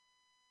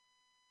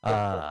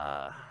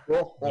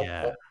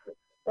 Yeah.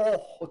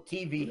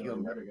 TV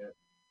humor.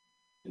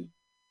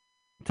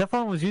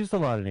 Teflon was used a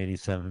lot in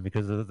 '87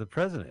 because of the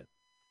president.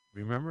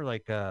 Remember,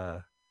 like,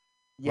 Ronald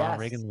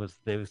Reagan was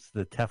the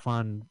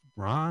Teflon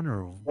Ron,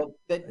 or well,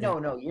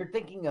 No, you're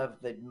thinking of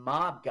the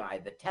mob guy,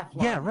 the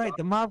Teflon. Yeah, right.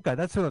 The mob guy.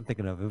 That's who I'm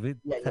thinking of.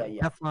 Yeah.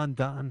 Teflon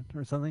Don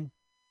or something.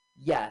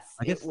 Yes,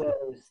 I it guess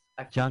was.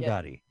 I John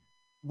forget. Gotti.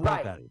 Paul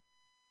Right. Gotti.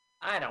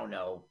 I don't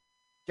know.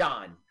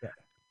 John. Yeah.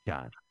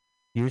 John.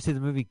 You ever see the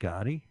movie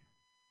Gotti?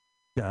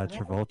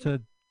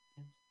 Travolta.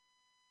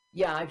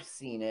 Yeah, I've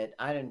seen it.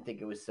 I didn't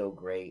think it was so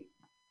great.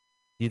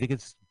 Do you think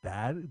it's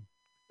bad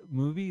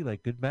movie?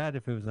 Like good bad?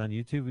 If it was on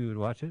YouTube, we would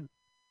watch it.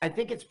 I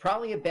think it's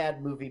probably a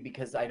bad movie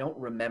because I don't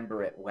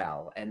remember it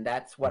well, and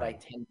that's what I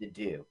tend to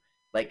do.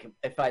 Like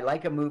if I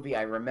like a movie,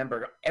 I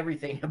remember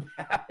everything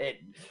about it.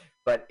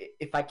 But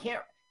if I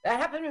can't, that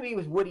happened to me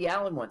with Woody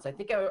Allen once. I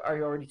think I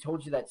already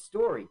told you that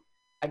story.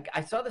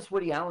 I saw this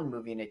Woody Allen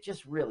movie and it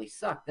just really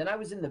sucked. Then I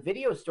was in the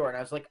video store and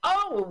I was like,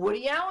 "Oh, a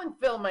Woody Allen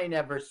film I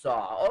never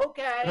saw."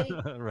 Okay,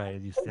 Right.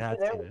 You had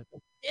seen it.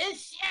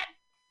 this shit.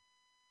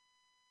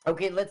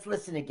 Okay, let's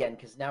listen again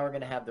because now we're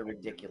gonna have the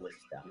ridiculous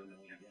stuff.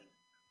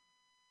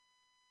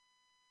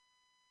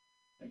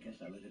 I guess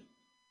I let it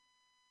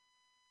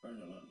burn a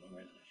lot longer than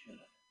I should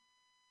have.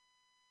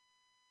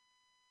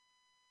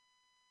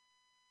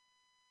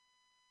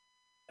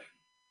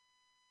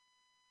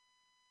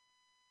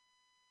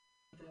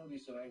 What the hell were you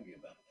so angry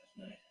about last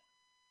night?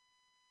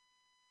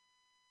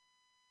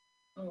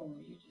 Oh,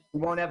 you just. We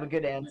won't have a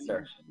good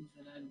answer.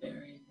 That I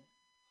buried.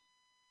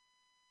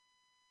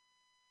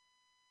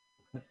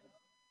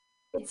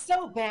 It's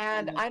so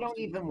bad, I don't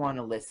even want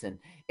to listen.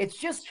 It's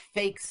just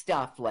fake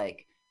stuff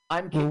like,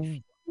 I'm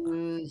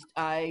confused,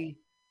 I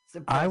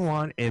suppress.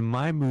 want in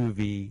my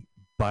movie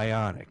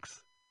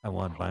bionics. I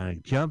want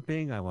bionic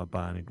jumping. I want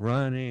bionic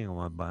running. I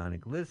want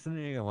bionic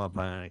listening. I want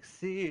bionic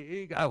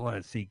seeing. I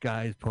want to see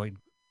guys point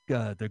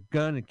their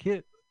gun and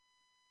kid.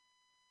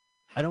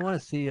 I don't want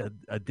to see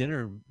a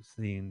dinner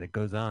scene that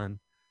goes on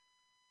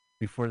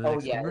before the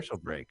next commercial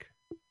break.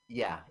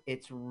 Yeah,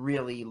 it's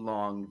really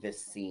long,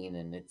 this scene,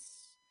 and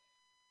it's...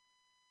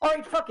 All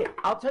right, fuck it.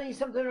 I'll tell you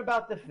something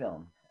about the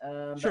film.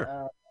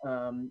 Sure.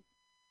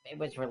 It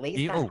was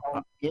released on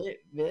home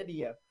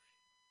video.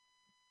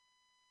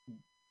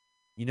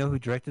 You know who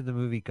directed the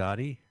movie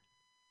Gotti?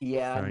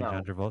 Yeah, starring no.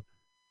 John Travolta?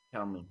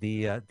 Tell me.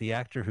 The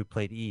actor who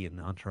played E in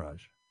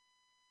Entourage.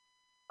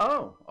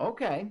 Oh,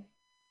 okay.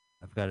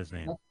 I forgot his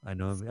name. I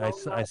know him.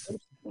 So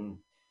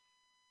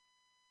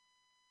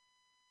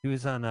He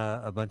was on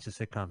a bunch of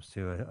sitcoms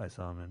too. I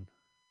saw him in.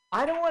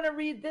 I don't want to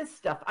read this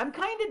stuff. I'm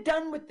kind of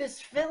done with this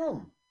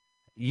film.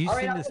 You've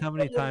seen this how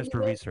many times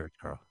for research,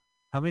 Carl?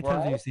 How many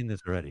times have you seen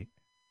this already?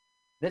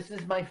 This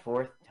is my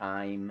 4th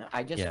time.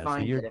 I just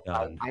find that if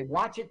I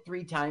watch it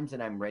 3 times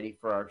and I'm ready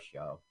for our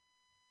show.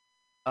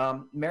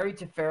 Married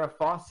to Farrah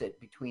Fawcett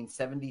between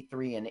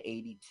 73 and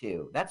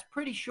 82. That's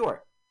pretty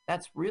short.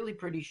 That's really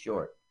pretty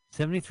short.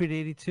 73 to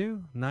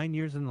 82? 9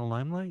 years in the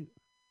limelight?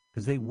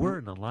 Because they were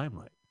in the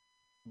limelight.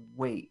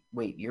 Wait.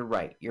 You're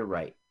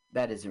right.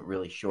 That isn't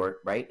really short,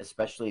 right?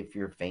 Especially if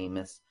you're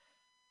famous.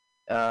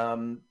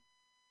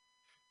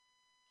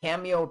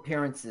 Cameo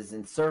appearances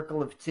in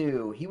Circle of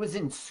Two. He was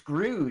in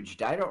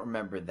Scrooged. I don't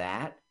remember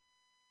that.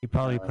 He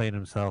probably played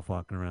himself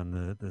walking around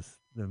the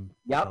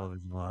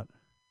television lot.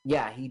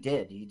 Yeah, he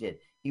did.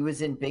 He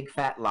was in Big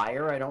Fat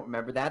Liar. I don't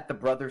remember that. The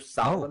Brothers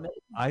Solomon. Oh,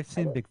 I've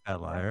seen Big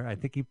Fat Liar. I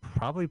think he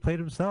probably played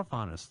himself,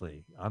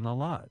 honestly, on the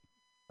lot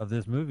of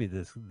this movie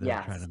they're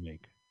trying to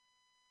make.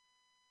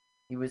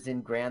 He was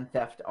in Grand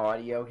Theft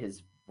Audio.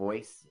 His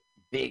voice,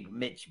 Big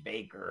Mitch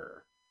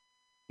Baker.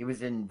 He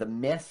was in The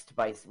Mist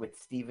with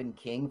Stephen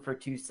King for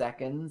 2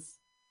 seconds.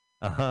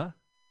 Uh-huh.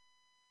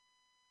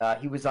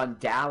 He was on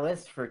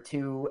Dallas for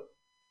 2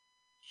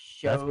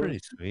 shows. That's pretty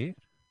sweet.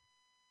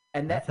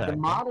 And the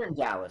modern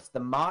Dallas.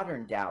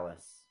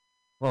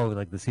 Oh,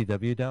 like the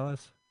CW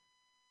Dallas?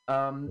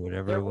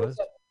 Whatever it was.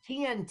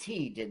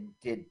 TNT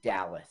did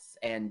Dallas,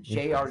 and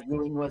J.R.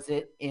 Ewing was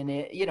in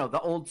it. You know,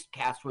 the old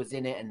cast was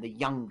in it, and the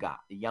young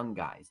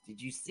guys.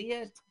 Did you see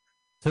it?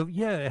 So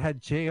yeah, it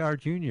had J.R.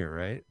 Jr.,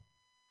 right?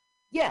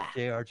 Yeah.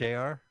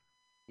 Jr.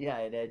 Yeah,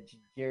 it had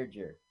J.R.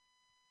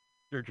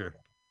 Jr.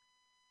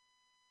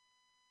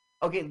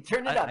 Okay,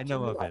 turn it up. I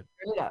know of it.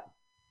 Turn it up.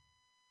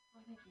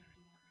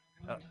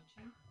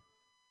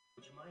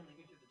 Would you mind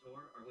leaving through the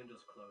door? Our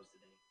window's closed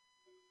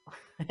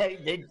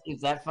today.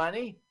 Is that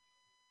funny?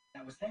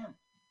 That was them.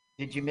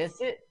 Did you miss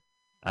it?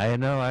 I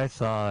know. I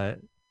saw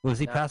it. Was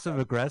he passive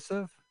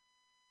aggressive?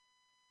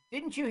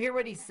 Didn't you hear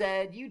what he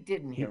said? You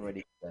didn't hear what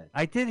he said.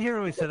 I did hear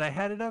what he said. I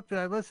had it up and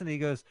I listened. He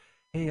goes,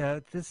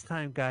 "Hey, this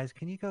time, guys,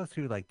 can you go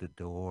through like the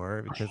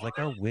door because like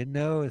our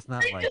window is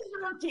not like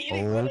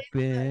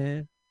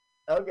open."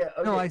 Okay.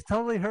 No, I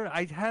totally heard.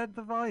 I had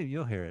the volume.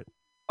 You'll hear it.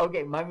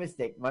 Okay, my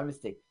mistake.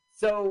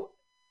 So,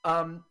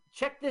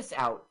 check this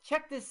out.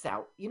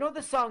 You know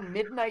the song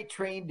 "Midnight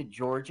Train to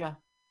Georgia"?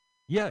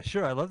 Yeah,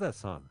 sure. I love that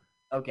song.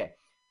 Okay.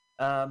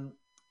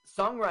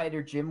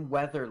 Songwriter Jim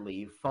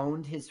Weatherly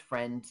phoned his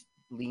friend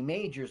Lee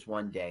Majors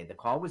one day. The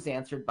call was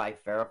answered by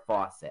Farrah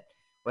Fawcett.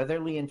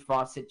 Weatherly and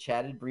Fawcett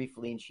chatted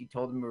briefly, and she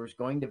told him he was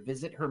going to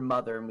visit her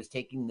mother and was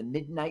taking the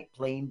midnight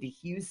plane to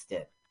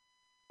Houston.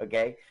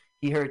 Okay?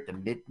 He heard the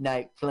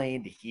midnight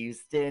plane to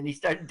Houston. He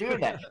started doing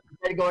that. He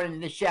started going into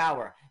the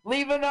shower.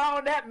 Leaving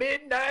on that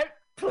midnight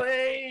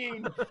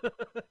plane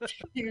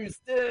to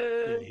Houston.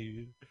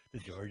 To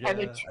Georgia. And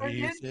it turned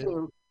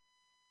into,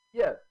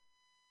 yeah.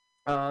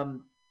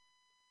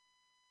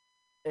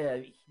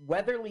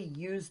 Weatherly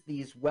used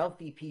these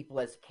wealthy people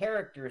as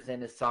characters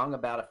in a song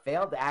about a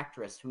failed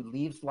actress who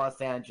leaves Los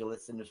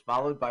Angeles and is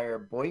followed by her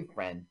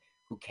boyfriend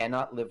who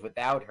cannot live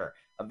without her.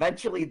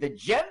 Eventually, the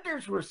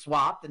genders were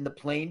swapped and the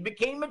plane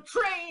became a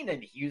train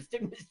and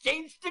Houston was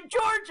changed to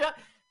Georgia.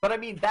 But I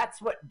mean,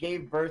 that's what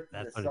gave birth to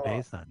That's the what song.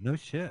 it's based on. No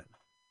shit.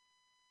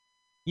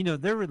 You know,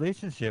 their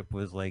relationship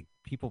was like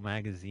People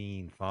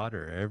magazine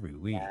fodder every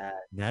week.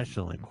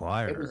 National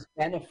Enquirer. It was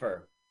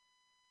Bennifer.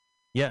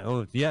 Yeah,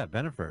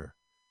 Bennifer.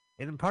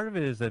 And part of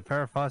it is that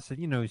Farrah Fawcett,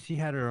 you know, she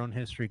had her own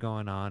history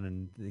going on,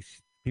 and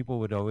people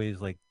would always,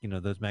 like, you know,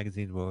 those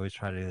magazines would always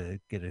try to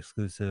get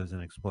exclusives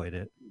and exploit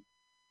it.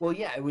 Well,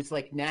 yeah, it was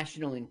like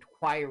National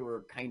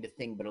Enquirer kind of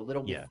thing, but a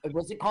little bit.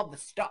 Was it called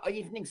the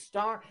Evening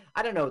Star?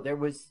 I don't know. It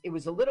was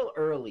a little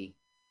early.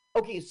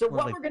 Okay, so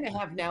what we're going to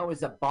have now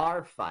is a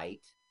bar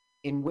fight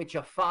in which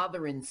a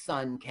father and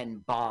son can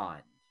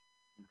bond.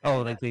 Okay,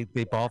 oh, like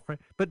they ball fight?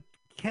 But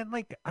can't,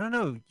 like, I don't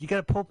know, you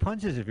got to pull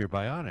punches if you're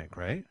bionic,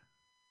 right?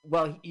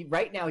 Well,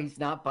 right now he's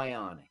not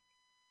bionic.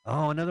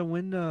 Oh, another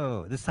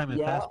window. This time in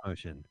fast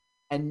motion.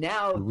 And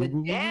now the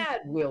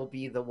dad will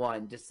be the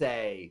one to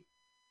say,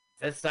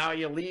 "Is this how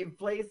you leave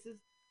places?"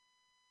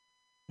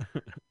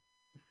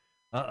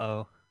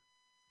 Uh-oh.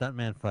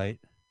 Stuntman fight.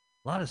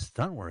 A lot of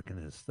stunt work in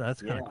this.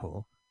 That's kind of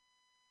cool.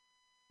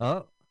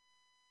 Oh.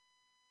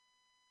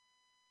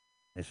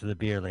 Thanks for the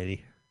beer,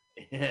 lady.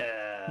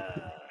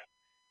 Yeah.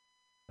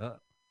 I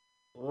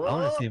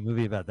want to see a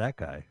movie about that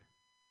guy.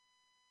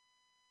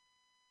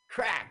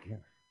 Crack.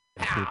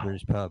 Yeah.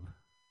 British pub.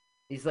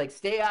 He's like,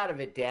 "Stay out of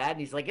it, Dad." And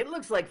he's like, "It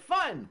looks like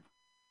fun."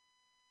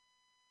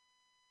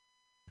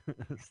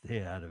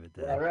 Stay out of it,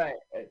 Dad. Yeah, right.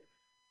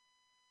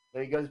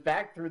 So he goes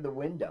back through the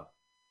window.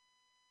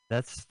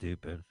 That's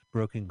stupid.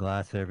 Broken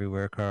glass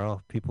everywhere,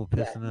 Carl. People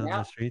pissing on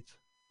the streets.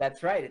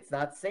 That's right. It's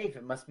not safe.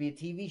 It must be a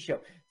TV show.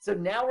 So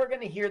now we're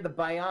going to hear the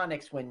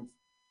bionics when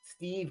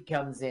Steve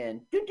comes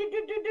in.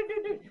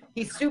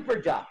 He's super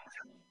ducked.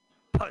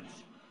 Punch.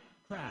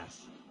 Crash.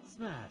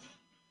 Smash.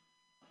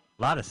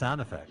 A lot of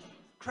sound effects.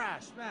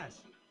 Crash. Smash.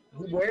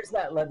 He wears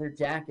that leather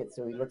jacket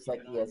so he looks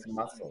like he has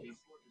muscles.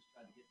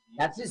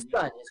 That's his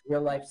son, his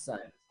real-life son.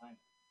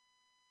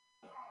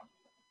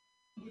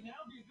 Would now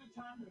be a good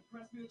time to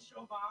impress me with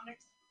show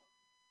bionics?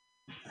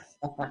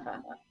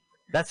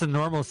 That's a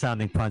normal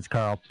sounding punch,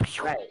 Carl.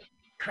 Right.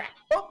 Crack.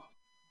 Oh!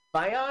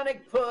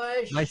 Bionic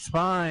push. My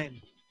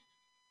spine.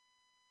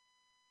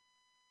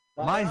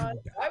 Why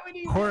would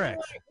he correct.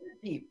 want to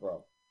hit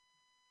people?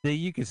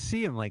 You could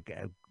see him like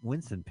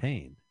wince in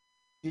pain.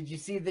 Did you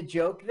see the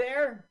joke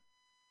there?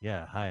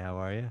 Yeah. Hi, how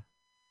are you?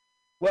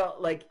 Well,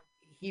 like,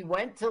 he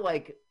went to,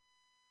 like,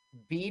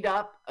 beat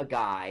up a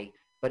guy,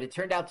 but it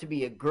turned out to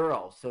be a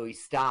girl, so he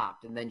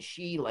stopped, and then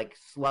she, like,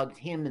 slugged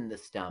him in the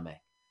stomach.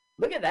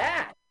 Look at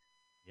that.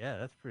 Yeah,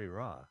 that's pretty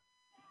raw.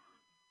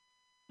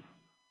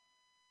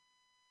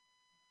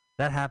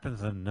 That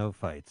happens in no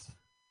fights.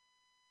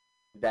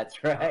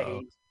 That's right.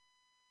 Uh-oh.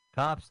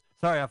 Cops.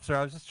 Sorry, officer.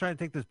 I was just trying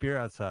to take this beer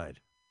outside.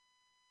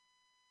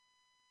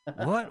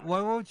 What?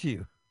 Why won't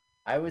you?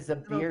 I was a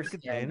beer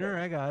container.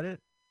 I got it.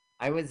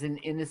 I was an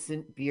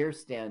innocent beer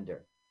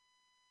stander.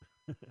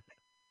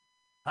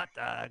 Hot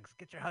dogs.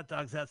 Get your hot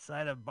dogs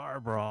outside of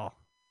bar brawl.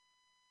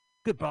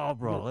 Good ball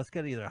brawl. Let's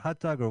get either a hot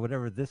dog or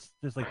whatever. There's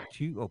like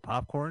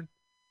popcorn.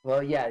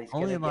 Well, yeah.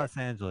 Only in Los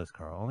Angeles,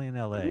 Carl. Only in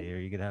L.A. Or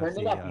you could have. Turn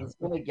it up. He's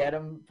gonna get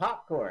him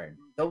popcorn.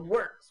 The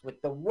works with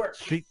the works.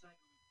 Street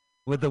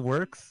with the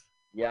works.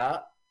 Yeah.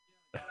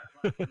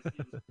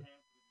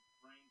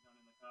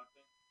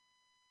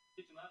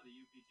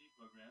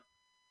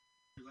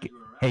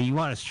 Hey, you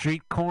want a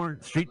street pop?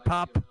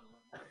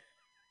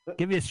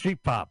 Give me a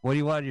street pop. What do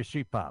you want in your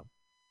street pop?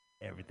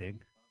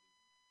 Everything.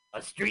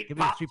 A street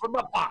pop from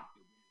a pop.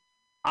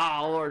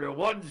 I'll order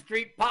one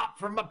street pop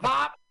from a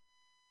pop.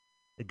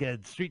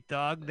 Again, street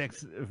dog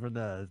next from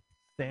the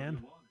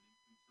stand.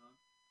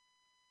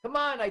 Come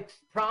on, I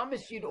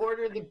promised you'd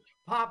order the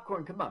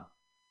popcorn. Come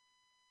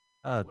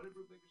on.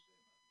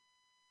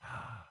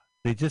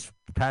 They just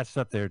patched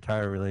up their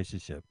entire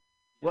relationship.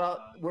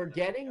 Well, we're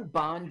getting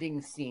bonding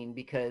scene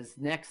because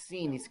next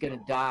scene he's gonna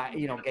die.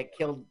 You know, get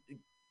killed.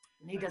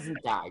 He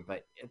doesn't die,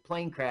 but a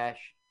plane crash.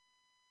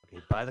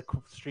 Okay, buy the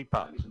street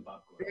pop.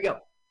 Here we go.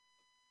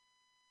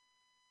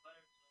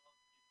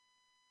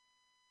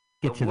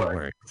 Get to the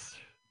works.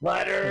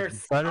 Butter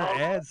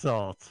and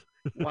salt.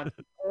 Want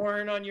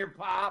corn on your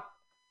pop?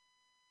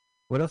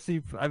 What else do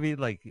you? I mean,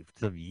 like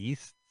some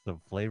yeast, some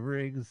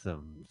flavoring,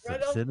 some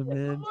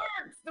cinnamon.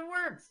 The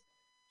works.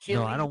 Chili.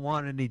 No, I don't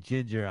want any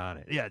ginger on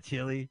it. Yeah,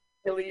 chili.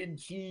 Chili and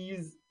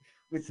cheese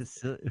with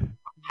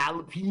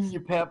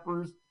jalapeno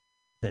peppers.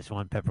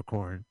 Szechuan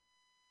peppercorn.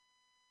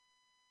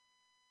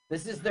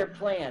 This is their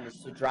plan: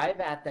 is to drive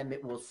at them.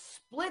 It will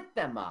split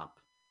them up,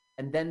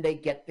 and then they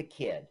get the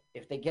kid.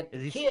 If they get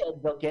the kid,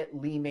 they'll get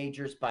Lee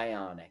Majors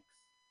Bionics.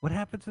 What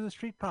happened to the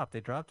street pop? They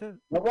dropped it?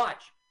 Now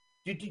watch.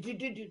 He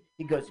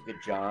goes, you could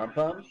jump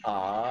him.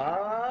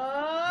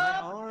 My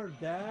arm,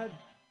 Dad.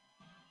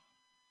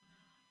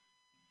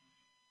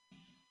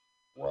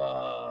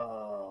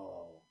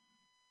 Whoa.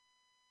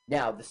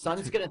 Now, the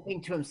son's going to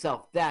think to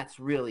himself, that's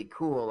really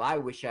cool. I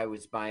wish I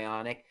was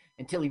bionic.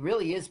 Until he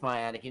really is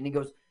bionic. And he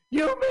goes,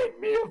 you made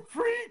me a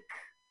freak.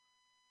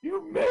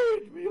 You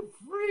made me a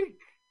freak.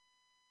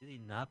 Did he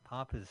not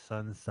pop his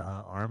son's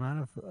arm out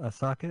of a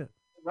socket?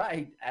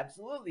 Right.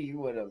 Absolutely, he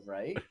would have,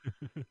 right?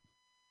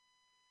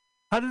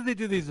 How did they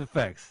do these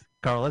effects?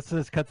 Carl, let's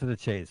just cut to the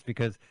chase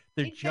because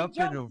they're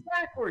jumping. They jumped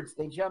backwards.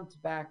 They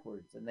jumped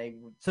backwards. And they.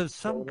 So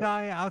some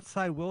guy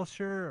outside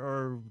Wilshire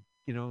or,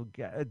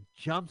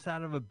 jumps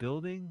out of a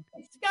building?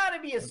 It's got to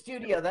be a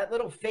studio. That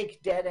little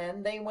fake dead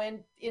end they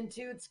went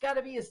into, it's got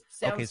to be a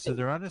sound Okay, so stage.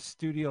 they're on a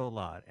studio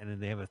lot, and then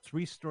they have a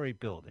 3-story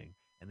building,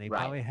 and they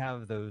probably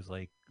have those,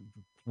 like,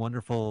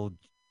 wonderful,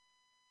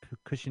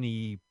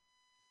 cushiony...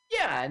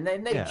 Yeah, and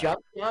then they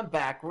jump down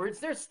backwards.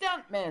 They're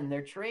stuntmen.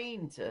 They're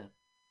trained to...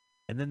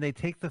 And then they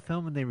take the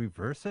film and they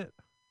reverse it?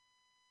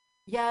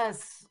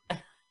 Yes.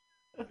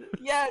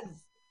 Yes.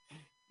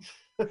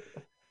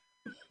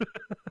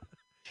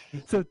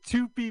 So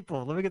 2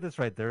 people, let me get this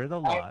right. They're in a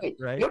lot,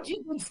 right? Don't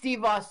you think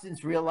Steve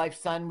Austin's real life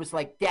son was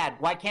like, Dad,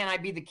 why can't I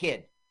be the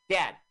kid?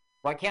 Dad,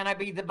 why can't I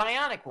be the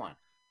bionic one?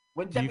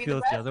 Wouldn't Do that you be feel the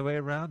it's best? the other way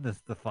around?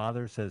 The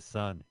father says,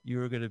 son, you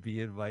are going to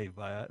be in my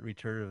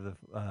Return of the...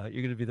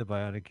 you're going to be the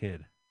bionic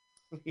kid.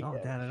 Yeah. Oh,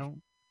 Dad,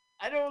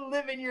 I don't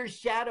live in your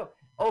shadow.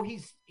 Oh,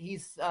 he's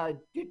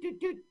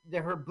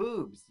they're her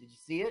boobs. Did you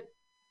see it?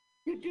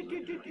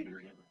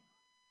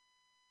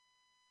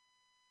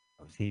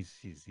 Oh, he's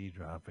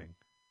eavesdropping.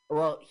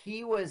 Well,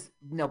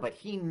 but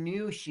he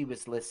knew she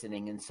was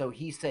listening, and so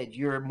he said,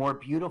 "You're more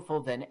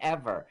beautiful than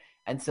ever."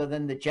 And so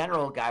then the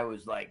general guy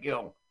was like,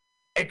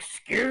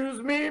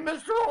 "Excuse me,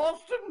 Mr.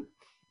 Austin."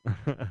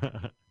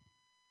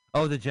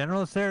 Oh, the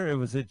general's there?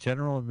 Was it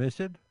general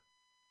admission?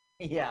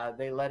 Yeah,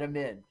 they let him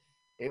in.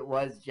 It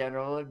was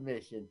general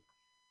admission.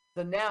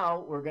 So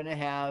now we're gonna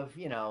have,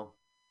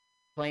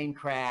 plane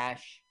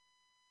crash.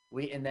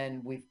 And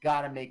then we've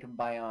got to make him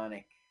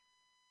bionic.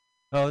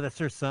 Oh, that's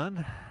her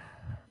son?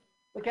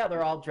 Look how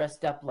they're all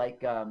dressed up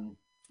like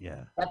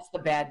Yeah. That's the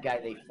bad guy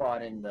they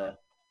fought in the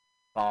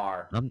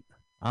bar.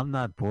 I'm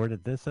not bored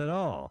at this at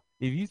all.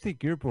 If you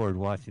think you're bored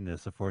watching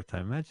this a 4th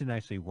time, imagine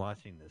actually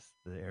watching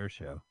the air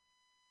show.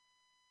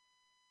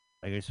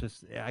 Like it's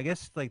just, I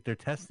guess like they're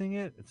testing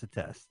it. It's a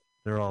test.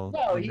 They're all.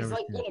 No, he's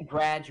like going to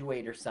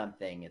graduate or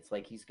something. It's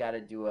like he's got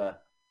to do a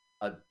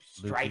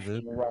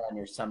strifing run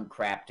or some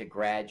crap to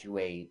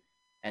graduate,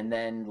 and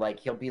then like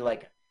he'll be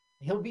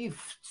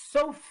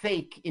so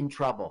fake in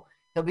trouble.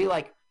 He'll be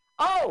like,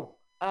 "Oh,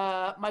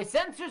 my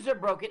sensors are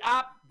broken.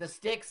 The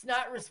stick's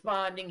not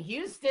responding.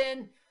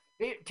 Houston,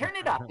 turn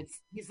it up."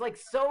 He's like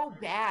so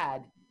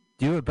bad.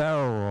 Do a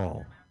barrel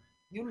roll.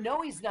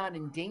 He's not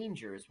in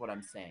danger, is what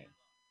I'm saying.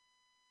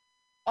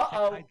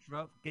 My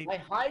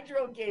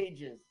hydro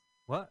gauges.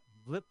 What?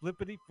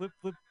 Flippity flip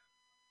flip.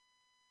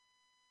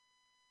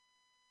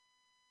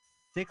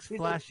 6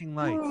 flashing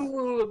lights.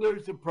 Oh,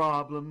 there's a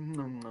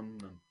problem.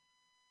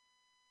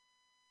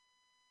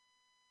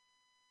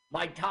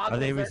 My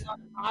toggles are not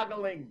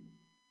toggling.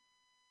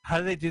 How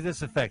do they do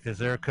this effect? Is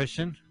there a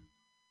cushion?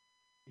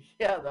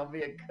 Yeah, there'll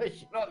be a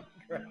cushion on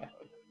the ground.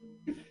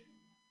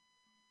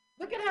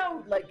 Look at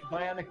how like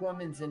Bionic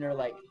Woman's in her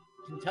like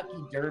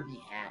Kentucky Derby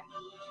hat.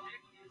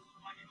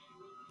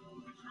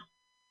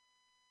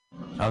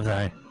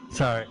 I'm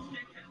sorry.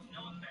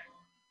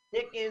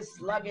 Stick is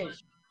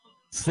sluggish.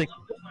 Stick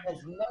has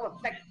no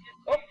effect.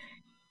 Oh.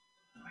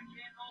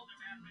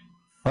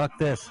 Fuck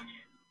this.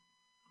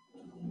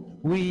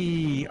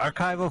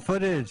 Archival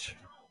footage.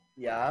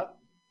 Yeah.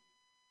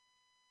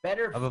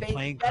 Better of a fake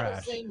plane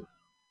jettison.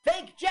 crash.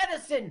 Fake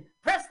jettison.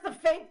 Press the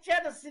fake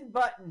jettison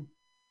button.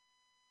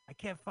 I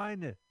can't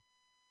find it.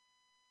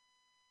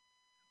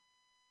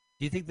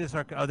 Do you think this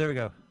Oh, there we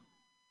go.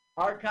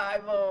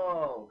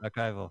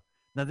 Archival.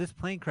 Now, this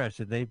plane crash,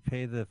 did they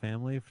pay the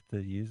family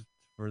to use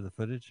for the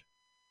footage?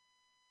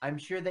 I'm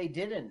sure they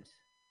didn't.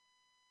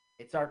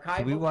 It's archival.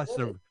 So we watched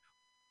footage.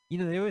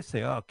 they always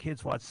say, "Oh,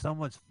 kids watch so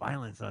much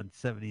violence on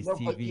 70s No,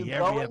 TV but you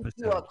every go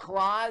episode." into a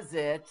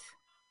closet,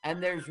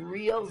 and there's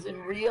reels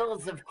and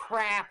reels of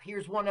crap.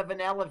 Here's one of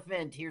an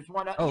elephant. Here's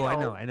one of. Oh,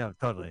 I know,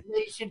 totally.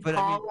 They should But,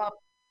 call up.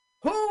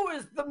 Who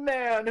is the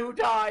man who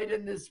died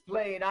in this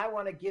plane? I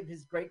want to give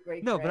his great.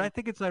 No, but I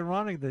think it's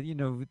ironic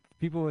that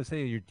people would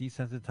say you're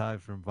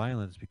desensitized from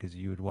violence because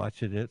you would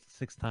watch it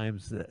 6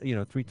 times,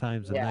 3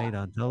 times a night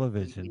on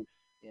television,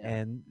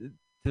 and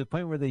to the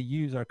point where they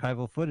use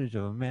archival footage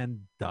of a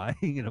man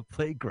dying in a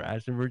plane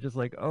crash, and we're just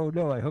like, oh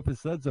no, I hope his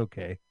son's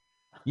okay.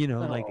 You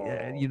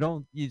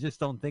just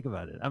don't think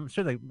about it. I'm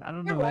sure I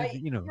don't know. Right.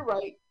 You're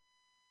right.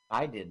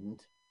 I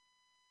didn't.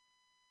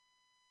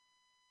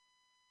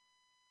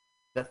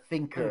 The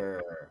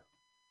thinker.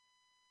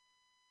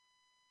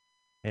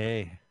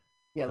 Hey.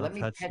 Yeah, let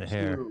me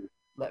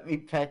Let me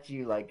pet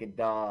you like a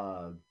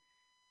dog.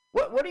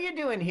 What are you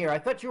doing here? I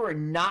thought you were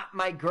not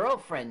my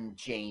girlfriend,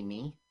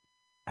 Jamie.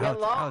 Get Ouch,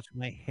 lost. ouch!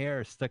 My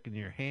hair is stuck in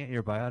your hand,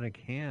 your bionic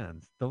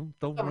hands. Don't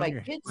Oh, run my your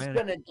kid's bionic.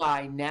 gonna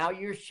die. Now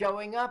you're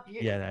showing up.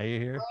 Yeah, now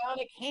you're Your here.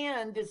 bionic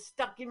hand is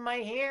stuck in my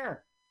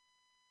hair.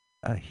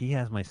 He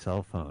has my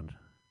cell phone.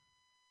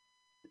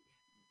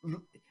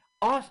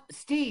 Oh,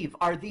 Steve,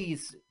 are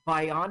these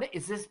bionic?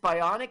 Is this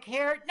bionic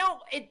hair? No,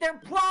 they're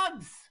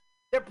plugs.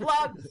 They're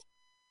plugs.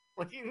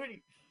 what do you?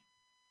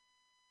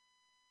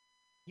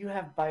 You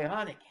have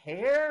bionic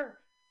hair?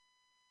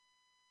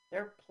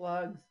 They're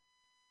plugs.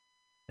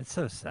 It's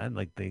so sad.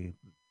 Like he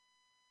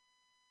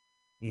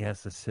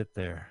has to sit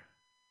there.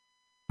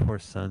 Poor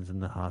son's in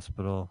the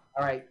hospital.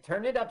 All right,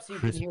 turn it up so you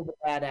Chris- can hear the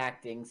bad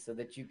acting so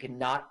that you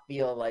cannot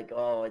feel like,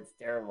 oh, it's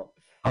terrible.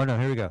 Oh no,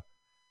 here we go.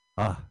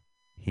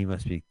 He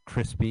must be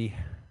crispy.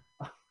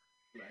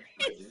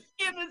 His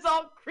skin is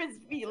all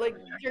crispy like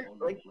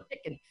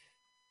chicken.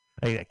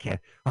 I can't.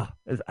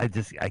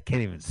 I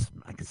can't even.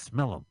 I can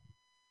smell him.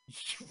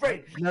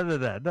 Right. None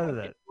of that. None of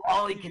that.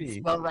 All he can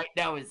smell right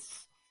now is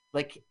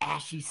like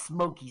ashy,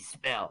 smoky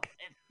smell.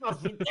 It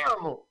must be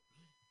terrible.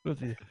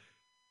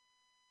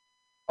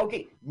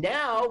 Okay,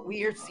 now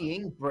we are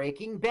seeing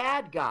Breaking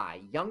Bad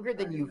guy, younger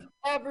than you've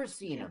ever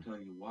seen him. I can't tell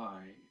you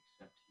why,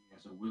 except he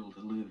has a will to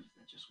live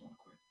that just won't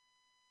quit.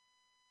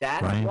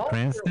 That's Bryan Walter.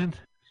 Cranston.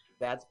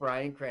 That's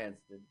Bryan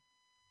Cranston.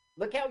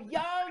 Look how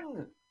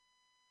young!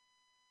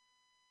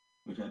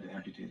 We've had to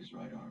amputate his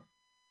right arm.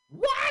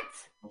 What?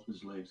 Both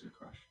his legs are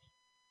crushed.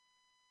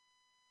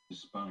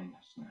 His spine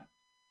snapped.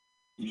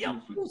 You Even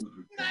if we could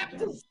repair snapped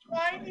damage his to his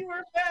spine. leg, You were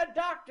a bad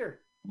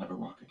doctor. he'll never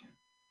walk again.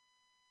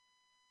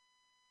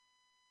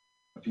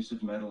 A piece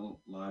of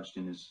metal lodged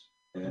in his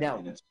head No.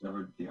 and it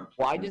severed the articulation.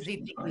 Why does he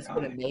think he's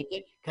going to make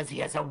it? Because he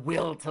has a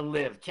will to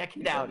live. Check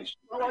it out. It's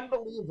so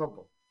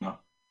unbelievable. No.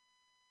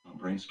 No,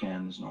 brain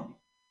scan is normal.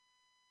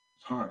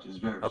 His heart is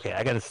very Okay,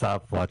 I got to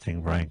stop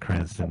watching Bryan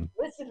Cranston.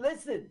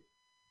 Listen.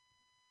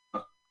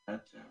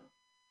 That,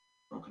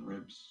 broken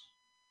ribs,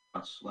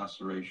 cuts,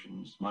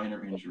 lacerations,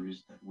 minor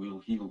injuries that will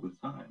heal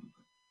with time.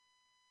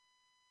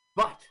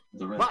 But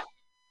The rest,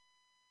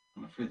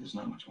 I'm afraid there's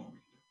not much more we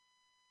can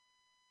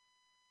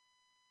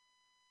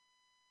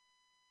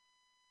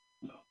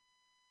do.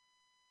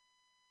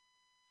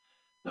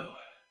 No.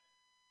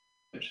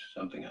 There's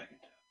something I can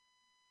do.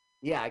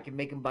 yeah, I can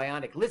make him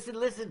bionic.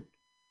 Listen.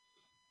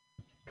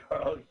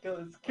 Carl,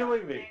 it's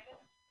killing me.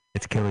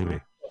 It's killing me.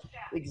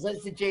 Because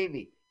listen,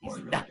 Jamie, he's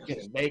not going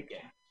to make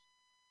it.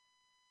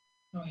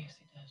 Oh, yes,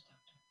 he does,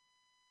 Doctor.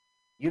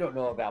 You don't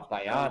know about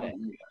bionic.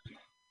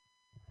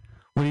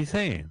 What are you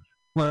saying?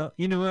 Well,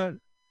 you know what?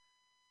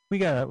 We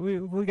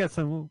got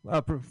some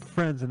upper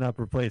friends in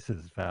upper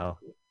places, pal.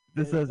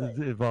 This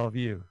doesn't involve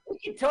you. We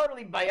can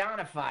totally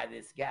bionify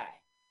this guy.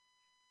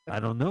 I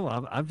don't know.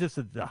 I'm just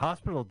a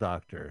hospital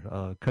doctor,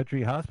 a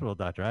country hospital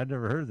doctor. I've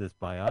never heard of this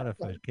Country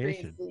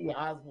bionification. City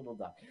Hospital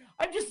doctor.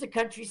 I'm just a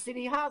Country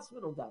City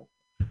Hospital doctor.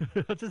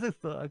 Just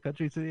a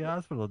country city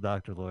hospital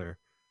doctor lawyer.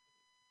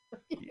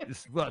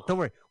 Well, don't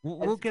worry.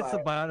 We'll get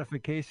some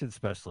bionification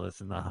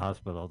specialists in the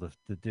hospital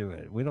to do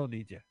it. We don't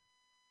need you.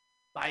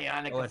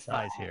 Bionic.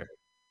 OSI's here.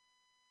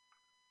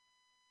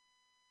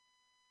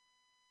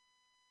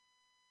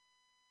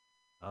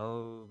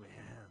 Oh man.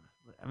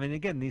 I mean,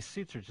 again, these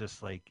suits are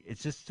just like,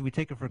 it's just, we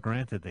take it for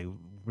granted they've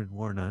been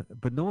worn on,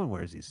 but no one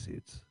wears these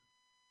suits.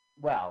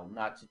 Well,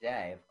 not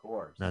today, of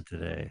course. Not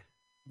today.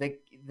 I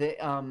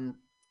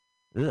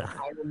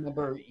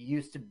remember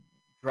used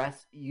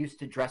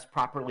to dress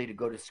properly to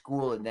go to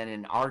school, and then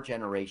in our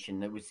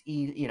generation, it was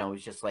it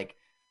was just like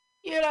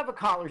you'd have a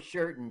collared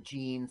shirt and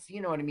jeans.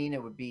 You know what I mean?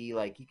 It would be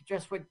like you could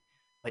dress with,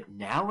 but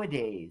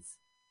nowadays,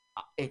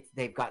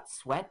 they've got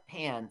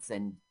sweatpants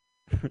and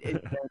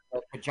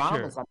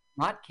pajamas. Sure. I'm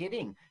not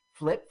kidding.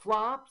 Flip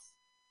flops.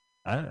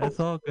 That's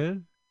all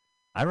good.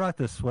 I rock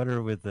the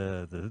sweater with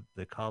the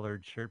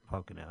collared shirt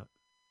poking out.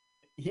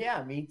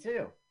 Yeah, me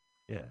too.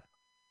 Yeah.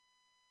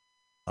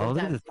 Oh,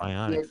 look at this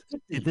bionics.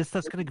 Yeah, This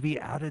stuff's going to be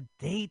out of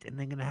date, and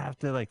they're going to have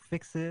to like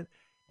fix it.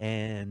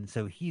 And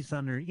so he's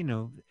under,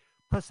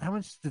 plus how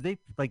much do they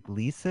like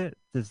lease it?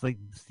 Does like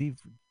Steve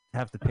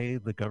have to pay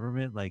the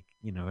government like,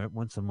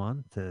 once a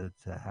month to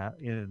have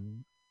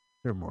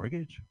their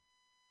mortgage?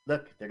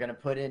 Look, they're going to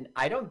put in,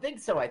 I don't think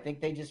so. I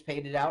think they just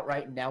paid it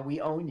outright, and now we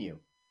own you.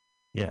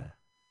 Yeah.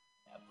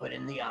 Put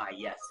in the eye.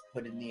 Yes,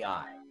 put in the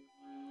eye.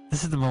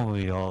 This is the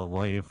moment we all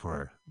waited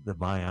for, the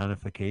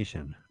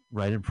bionification,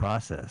 right in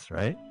process,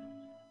 right?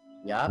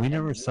 Yeah. We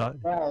never saw.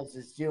 Wells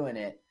is doing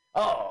it.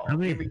 Oh, here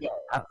we go.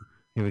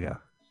 Here we go.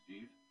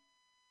 Steve?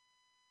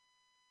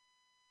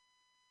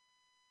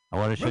 I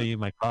want to show you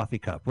my coffee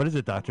cup. What is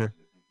it, doctor?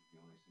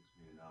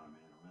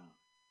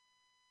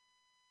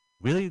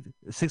 Really?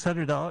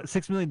 $600?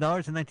 $6 million in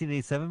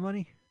 1987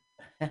 money?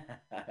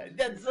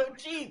 That's so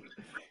cheap.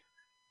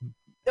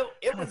 No,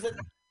 it was a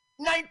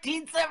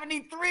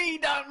 1973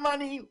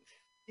 money.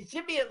 It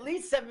should be at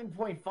least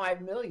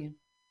 7.5 million.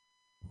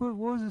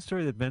 what was the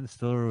story that Ben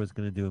Stiller was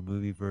going to do a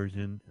movie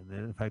version, and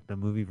then in fact the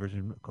movie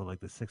version called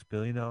like the $6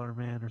 billion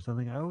Man or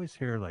something? I always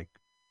hear like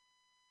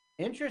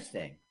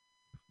Interesting.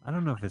 I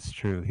don't know if it's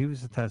true. He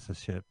was attached to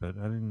shit, but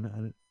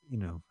you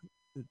know,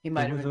 He there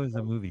might have was been always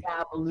a movie.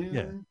 Yeah,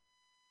 Balloon.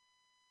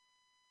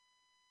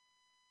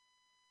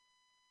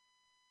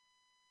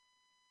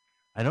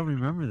 I don't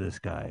remember this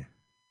guy,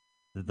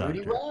 the Rudy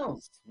doctor.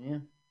 Wells. Yeah.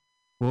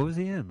 What was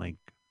he in? Like,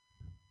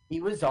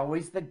 He was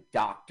always the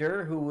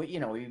doctor who,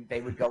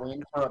 they would go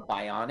in for a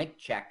bionic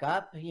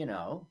checkup. He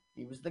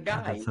was the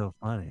God, guy. that's so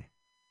funny.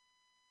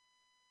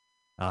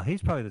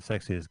 He's probably the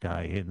sexiest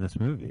guy in this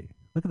movie.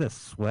 Look at the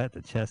sweat,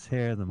 the chest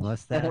hair, the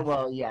mustache.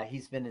 Well, yeah,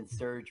 he's been in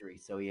surgery,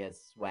 so he has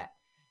sweat.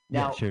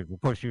 Yeah, Now, sure.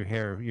 Of course, your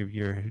hair,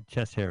 your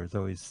chest hair is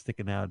always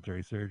sticking out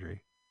during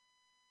surgery.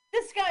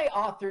 this guy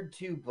authored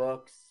 2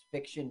 books,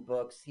 fiction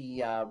books.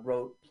 He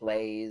wrote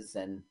plays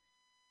and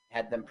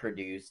had them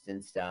produced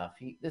and stuff.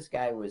 This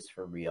guy was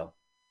for real.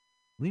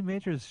 Lee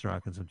Majors is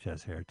rocking some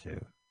chest hair too,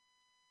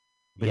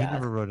 but he Yes.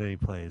 never wrote any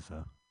plays,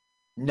 though.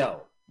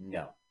 No.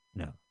 No.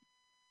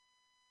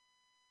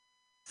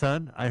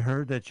 Son, I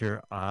heard that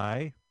your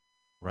eye,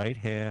 right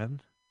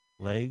hand,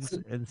 legs,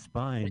 and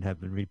spine have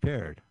been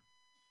repaired.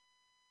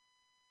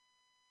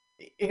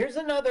 Here's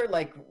another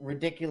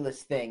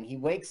ridiculous thing. He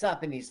wakes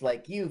up and he's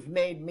like, "You've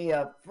made me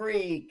a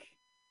freak."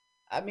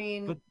 I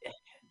mean,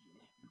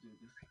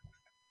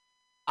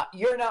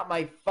 you're not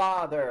my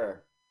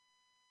father.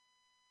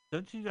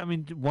 Don't you? I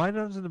mean, why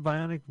doesn't the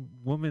Bionic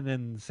Woman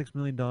and $6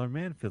 Million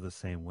Man feel the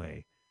same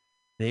way?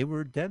 They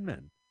were dead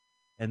men,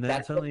 and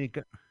then suddenly.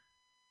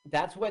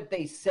 That's what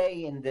they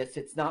say in this.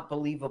 It's not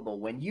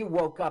believable. When you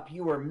woke up,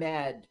 you were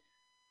mad.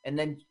 And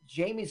then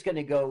Jamie's going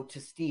to go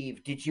to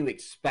Steve. Did you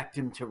expect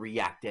him to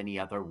react any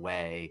other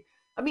way?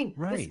 I mean,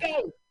 This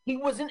guy, he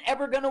wasn't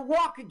ever going to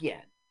walk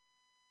again.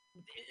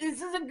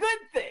 This is a good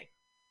thing.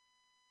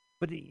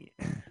 But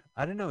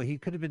I don't know. He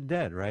could have been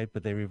dead, right?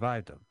 But they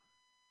revived him.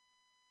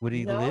 Would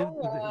he live?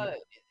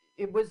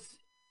 It was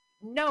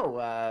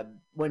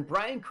when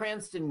Bryan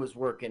Cranston was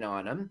working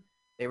on him,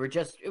 it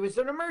was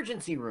an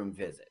emergency room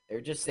visit.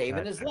 They're just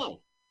saving his life.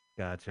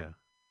 Gotcha.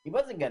 He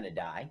wasn't going to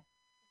die.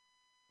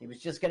 He was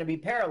just going to be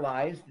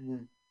paralyzed.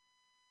 And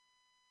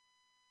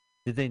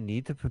did they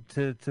need to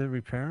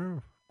repair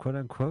him, quote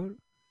unquote?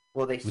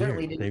 Well, they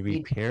certainly didn't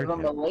need to give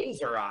him a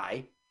laser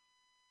eye.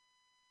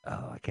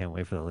 Oh, I can't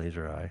wait for the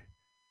laser eye.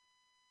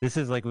 This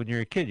is like when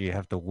you're a kid, you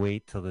have to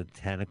wait till the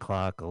 10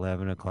 o'clock,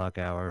 11 o'clock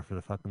hour for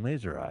the fucking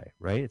laser eye,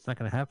 right? It's not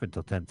going to happen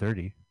until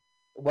 10:30.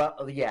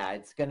 Well, yeah,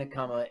 it's gonna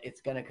come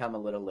a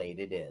little late.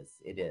 It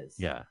is.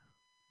 Yeah.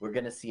 We're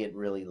gonna see it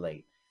really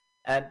late.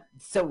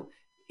 So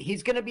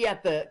he's gonna be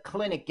at the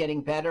clinic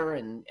getting better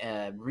and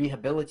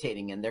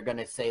rehabilitating, and they're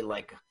gonna say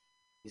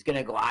he's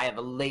gonna go, "I have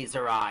a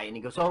laser eye," and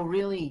he goes, "Oh,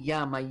 really?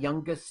 Yeah, my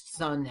youngest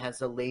son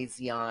has a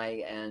lazy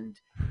eye, and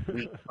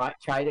we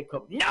try to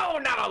cope." No,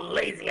 not a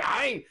lazy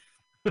eye.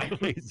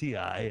 Lazy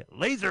eye,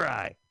 laser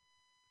eye.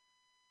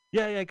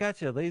 Yeah, I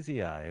gotcha.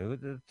 Lazy eye.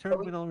 The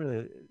term we don't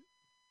really.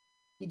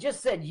 He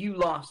just said, "You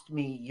lost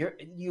me.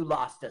 You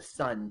lost a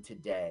son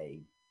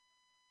today."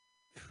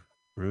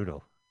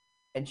 Brutal.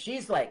 And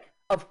she's like,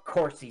 "Of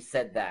course he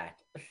said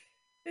that."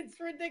 It's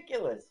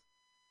ridiculous.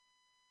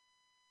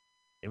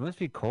 It must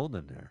be cold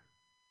in there.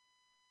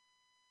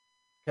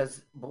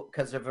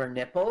 Because of her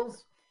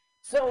nipples.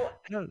 So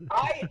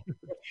I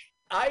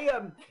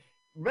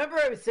remember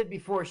I said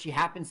before she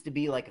happens to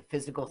be like a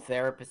physical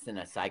therapist and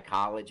a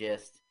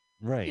psychologist.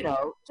 Right.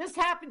 Just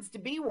happens to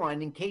be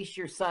one in case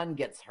your son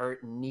gets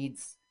hurt and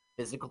needs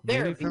physical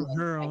therapy. Maybe from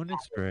her own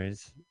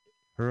experience.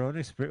 Well,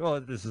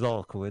 this is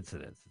all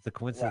coincidence. It's a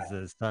coincidence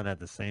that his son had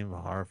the same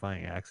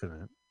horrifying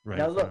accident. Right.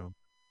 Now look,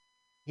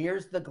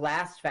 here's the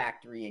glass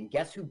factory, and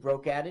guess who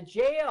broke out of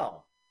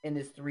jail in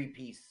his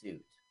 3-piece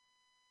suit?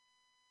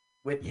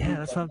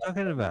 That's what I'm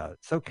talking about.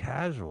 So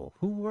casual.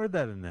 Who wore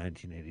that in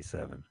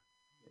 1987?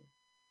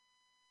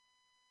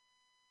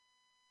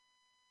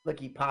 Look,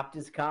 he popped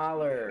his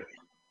collar.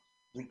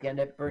 Weekend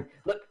at Burn.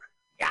 Look,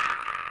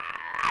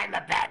 I'm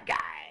a bad guy.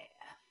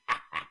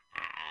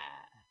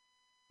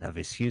 Now, if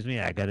excuse me,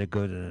 I got to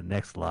go to the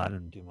next lot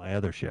and do my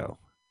other show.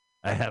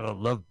 I have a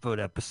Love Boat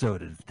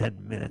episode in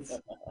 10 minutes.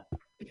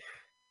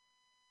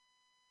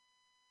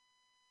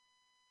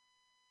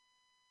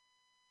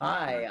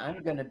 Hi,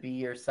 I'm going to be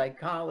your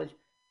psychologist.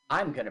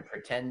 I'm going to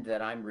pretend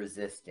that I'm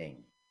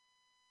resisting.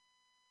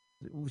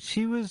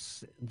 She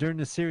was, during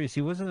the series,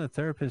 she wasn't a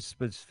therapist,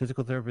 but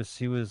physical therapist.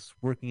 She was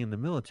working in the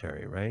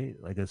military, right?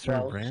 Like a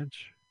certain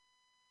branch?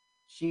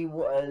 She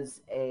was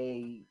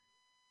a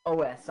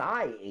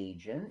OSI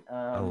agent.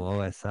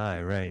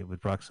 OSI, right,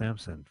 with Brock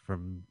Sampson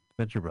from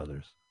Venture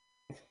Brothers.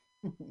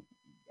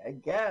 I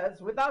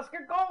guess, with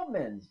Oscar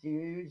Goldman.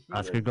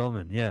 Oscar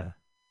Goldman, yeah.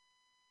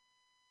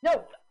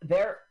 No,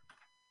 their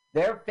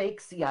fake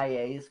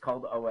CIA is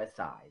called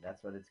OSI.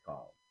 That's what it's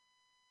called.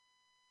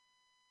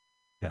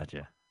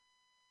 Gotcha.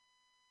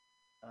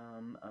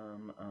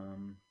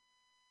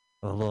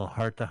 A little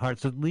heart to heart.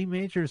 So Lee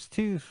Majors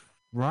too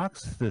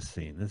rocks this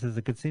scene. This is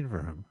a good scene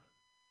for him.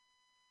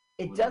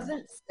 It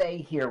doesn't say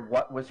here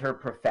what was her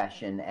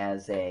profession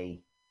as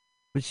a.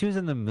 But she was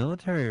in the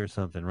military or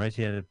something, right?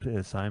 She had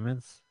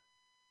assignments.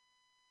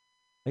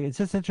 Like, it's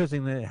just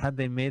interesting that had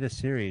they made a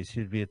series,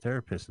 she'd be a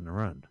therapist in the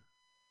run.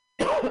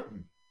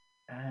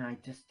 I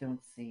just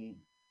don't see.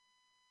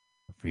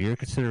 For your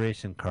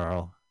consideration,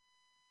 Carl,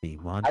 the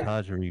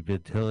montage of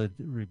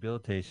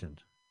rehabilitation.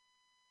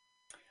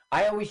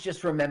 I always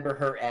just remember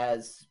her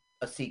as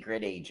a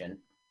secret agent.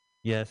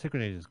 Yeah,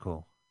 secret agent's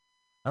cool.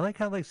 I like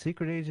how like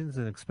secret agents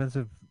and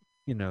expensive,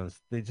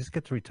 they just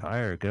get to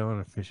retire, get on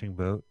a fishing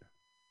boat.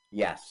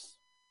 Yes,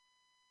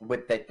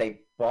 with that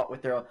they bought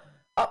with their own.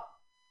 Oh,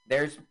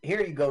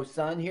 here you go,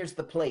 son. Here's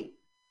the plate.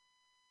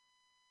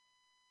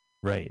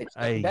 Right. It's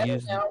getting better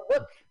now.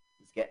 Look,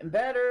 it's getting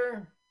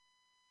better.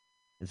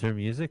 Is there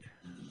music?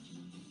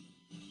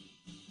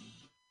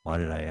 Why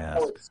did I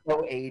ask? Oh, it's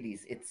so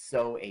 80s. It's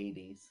so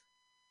 80s.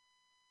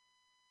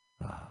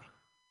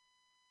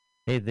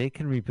 Hey, they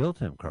can rebuild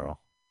him,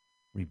 Carl.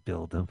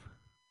 Rebuild him.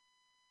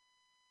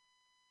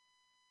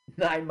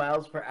 9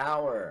 miles per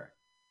hour.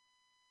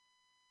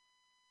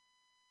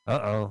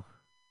 Uh-oh.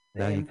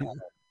 Now you can...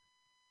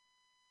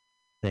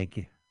 Thank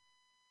you.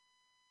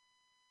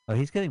 Oh,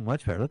 he's getting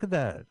much better. Look at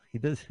that. He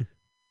does...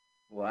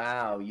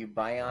 Wow, you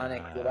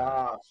bionic it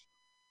off.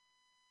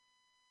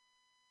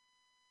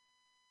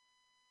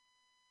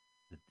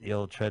 The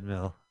old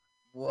treadmill.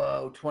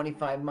 Whoa,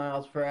 25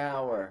 miles per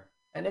hour.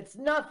 And it's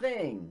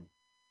nothing.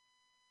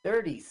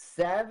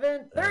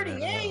 37?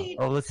 38?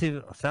 Oh, let's see.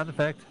 Sound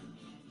effect.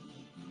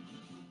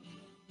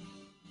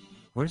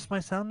 Where's my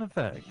sound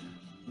effect?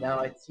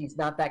 No, he's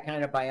not that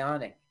kind of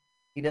bionic.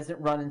 He doesn't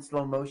run in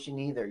slow motion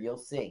either. You'll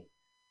see.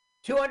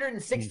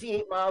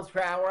 268 miles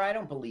per hour. I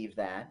don't believe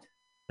that.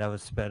 That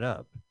was sped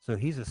up. So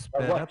he's a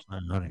sped up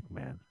bionic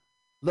man.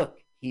 Look,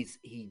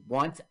 he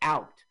wants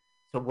out.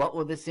 So what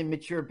will this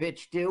immature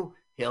bitch do?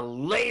 He'll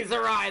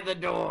laser eye the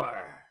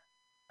door.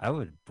 I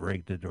would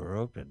break the door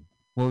open.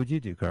 What would you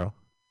do, Carl?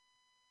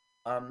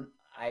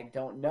 I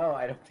don't know.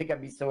 I don't think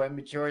I'd be so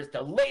immature as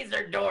to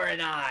laser door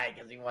an eye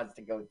because he wants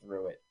to go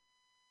through it.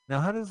 Now,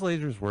 how does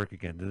lasers work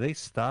again? Do they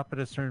stop at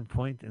a certain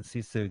point and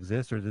cease to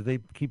exist, or do they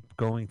keep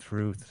going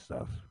through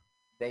stuff?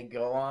 They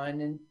go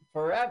on and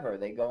forever.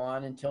 They go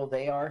on until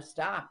they are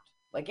stopped,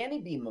 like any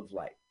beam of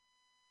light.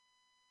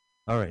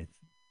 All right.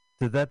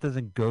 So that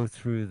doesn't go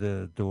through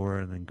the door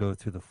and then go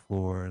through the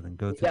floor and then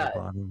go to the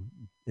bottom?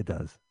 It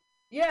does.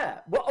 Yeah.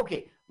 Well,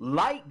 okay.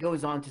 Light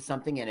goes onto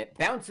something and it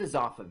bounces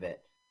off of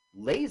it.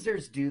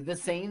 Lasers do the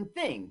same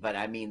thing, but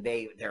I mean,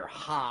 they're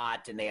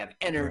hot and they have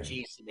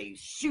energy, so they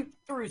shoot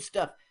through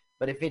stuff.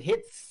 But if it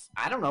hits,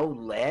 I don't know,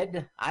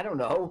 lead, I don't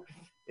know,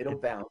 it'll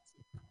bounce.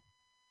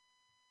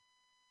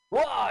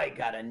 Well, I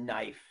got a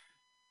knife,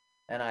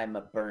 and I'm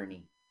a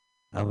Bernie.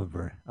 I'm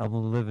a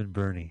living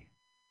Bernie.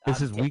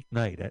 This is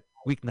Weeknight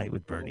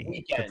with Bernie.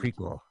 Weekend. The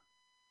prequel.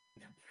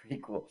 The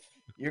prequel.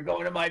 You're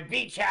going to my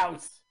beach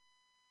house.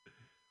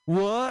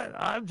 What?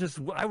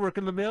 I work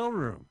in the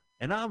mailroom,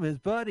 and I'm his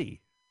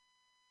buddy.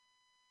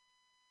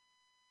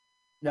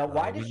 Now,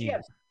 why does she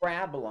have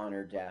Scrabble on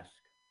her desk?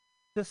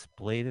 Just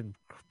blatant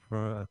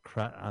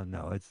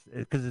no, it's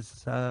because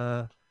it's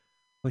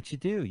what you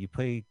do. You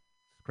play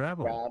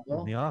Scrabble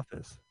in the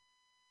office.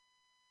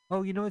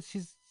 Oh, you know what?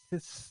 She's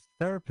this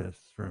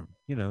therapist's room.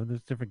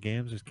 There's different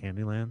games. There's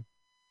Candyland.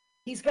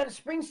 He's got a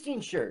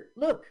Springsteen shirt.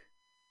 Look.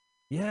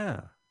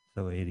 Yeah.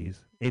 So 80s.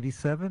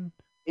 87?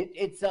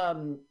 It's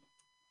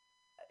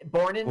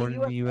Born in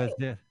the US.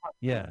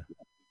 Yeah.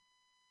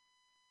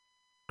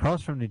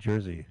 Carl's from New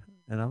Jersey,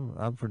 and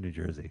I'm from New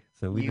Jersey,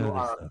 so we know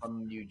this stuff. You are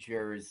from New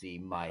Jersey,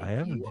 Mike. I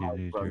am from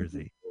New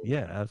Jersey.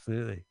 Yeah,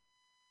 absolutely.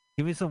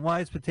 Give me some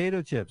Wise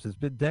potato chips. It's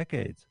been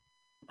decades.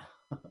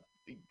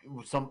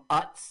 Some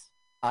Utz.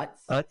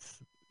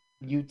 Utz.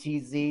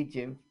 UTZ,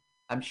 Jim.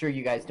 I'm sure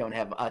you guys don't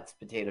have Utz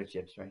potato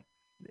chips, right?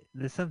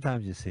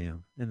 Sometimes you see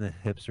them in the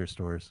hipster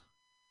stores.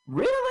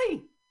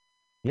 Really?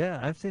 Yeah,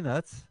 I've seen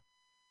Utz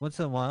once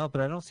in a while,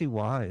 but I don't see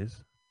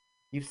Wise.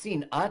 You've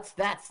seen Utz?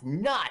 That's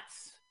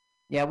nuts.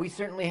 Yeah, we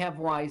certainly have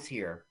Wise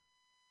here.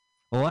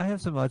 Well, I have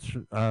some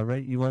Utz,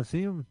 right? You want to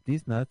see them?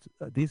 These nuts,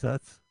 these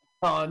Utz.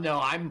 Oh no,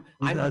 I'm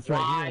wise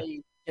right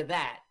to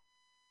that.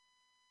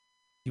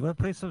 You want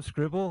to play some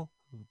Scribble?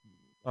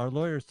 Our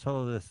lawyers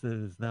told us that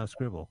it is now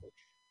Scribble.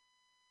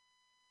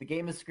 The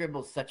game of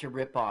Scribble is such a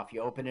ripoff.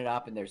 You open it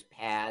up and there's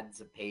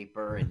pads of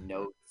paper and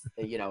notes.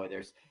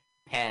 There's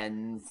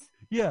pens.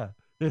 Yeah,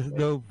 there's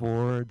no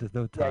board, there's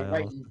no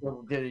tiles.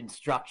 The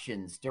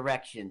instructions,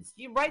 directions.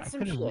 You write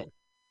some shit.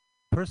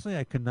 Personally,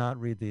 I could not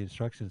read the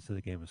instructions to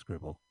the game of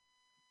Scribble.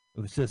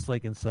 It was just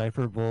like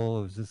indecipherable.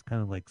 It was just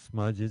kind of like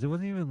smudges. It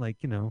wasn't even like,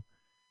 just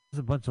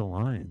a bunch of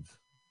lines.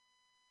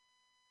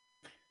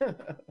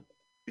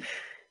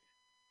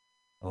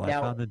 Oh, now,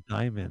 I found a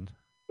diamond.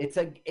 It's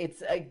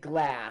a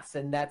glass,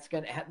 and that's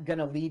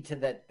gonna lead to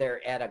that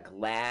they're at a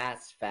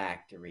glass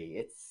factory.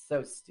 It's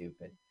so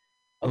stupid.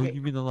 Okay. Oh,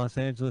 you mean the Los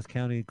Angeles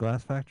County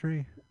Glass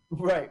Factory?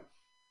 Right.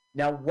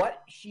 Now,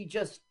 what she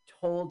just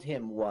told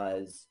him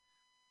was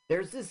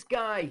there's this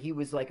guy, he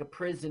was like a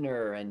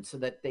prisoner, and so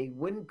that they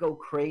wouldn't go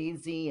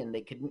crazy and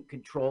they couldn't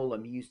control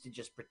him, he used to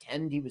just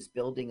pretend he was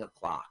building a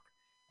clock.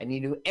 And he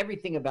knew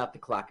everything about the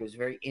clock. It was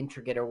very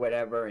intricate or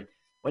whatever. And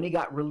when he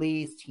got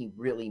released, he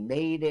really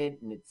made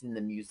it, and it's in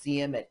the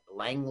museum at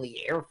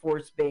Langley Air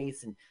Force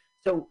Base. And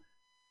so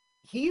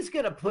he's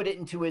going to put it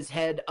into his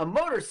head a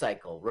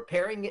motorcycle,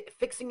 repairing it,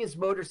 fixing his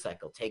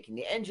motorcycle, taking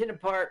the engine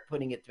apart,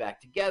 putting it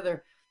back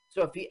together.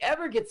 So if he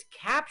ever gets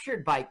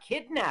captured by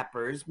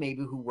kidnappers,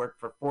 maybe who work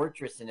for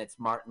Fortress and it's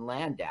Martin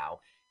Landau,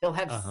 he'll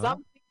have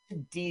something to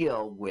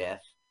deal with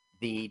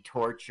the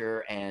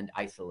torture and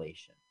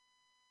isolation.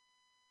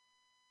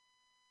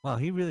 Wow,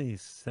 he really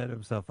set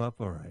himself up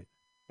all right.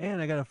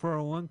 And I got a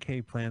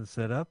 401k plan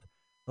set up.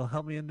 It'll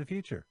help me in the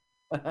future.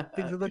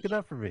 Things are looking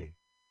up for me.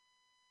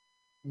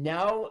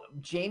 Now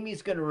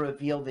Jamie's going to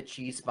reveal that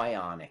she's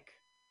bionic.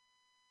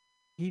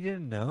 He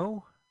didn't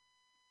know?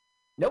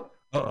 Nope.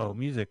 Uh-oh,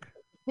 music.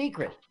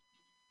 Secret.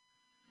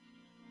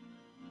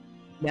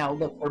 Now,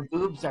 look, her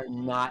boobs are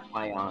not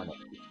bionic.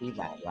 You see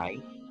that,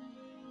 right?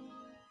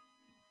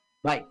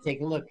 Mike,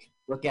 take a look.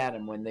 Look at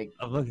him when they...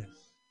 Oh, look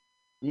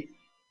at...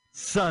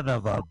 Son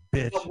of a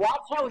bitch. Now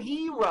watch how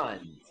he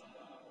runs.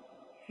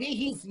 See,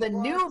 he's the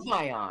new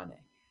bionic.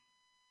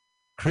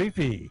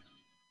 Creepy.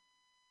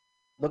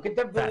 Look at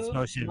the boobs. Fast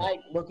motion.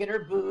 Mike, look at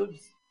her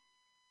boobs.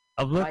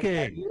 I'm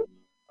looking. Mike,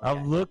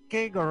 I'm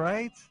looking, all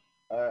right?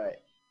 All right.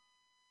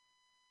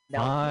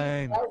 Now,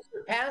 Fine. he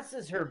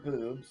surpasses her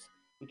boobs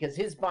because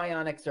his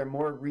bionics are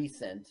more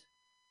recent,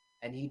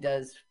 and he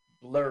does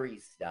blurry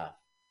stuff.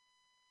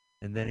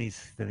 And then he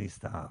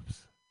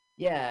stops.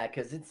 Yeah,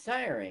 because it's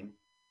tiring.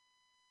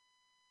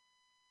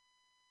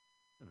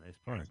 A nice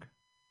park.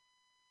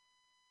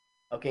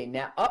 Okay,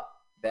 now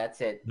that's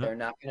it. Nope. They're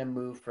not going to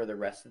move for the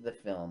rest of the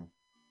film.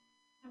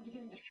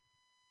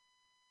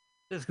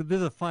 There's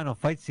a final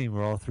fight scene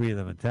where all three of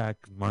them attack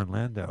Martin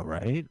Landau,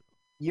 right?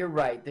 You're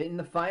right. In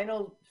the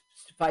final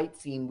fight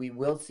scene, we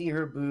will see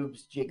her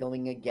boobs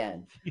jiggling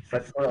again.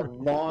 But for a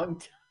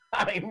long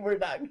time, we're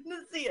not going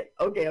to see it.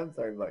 Okay, I'm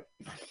sorry, Mark.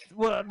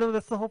 Well, no,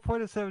 that's the whole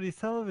point of 70s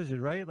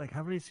television, right? Like,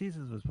 how many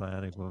seasons was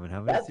Bionic Woman?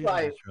 How many that's seasons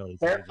why was Shirley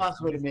Farrah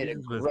Fawcett would have made a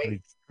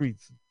great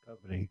Streets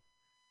Company.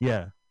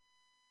 Yeah.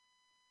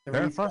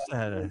 Farrah Fawcett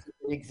had an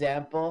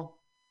example.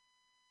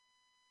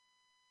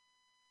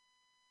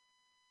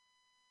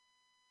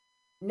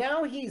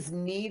 Now he's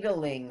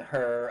needling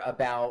her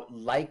about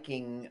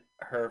liking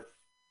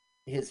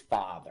his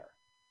father.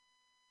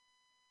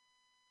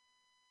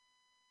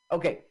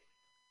 Okay,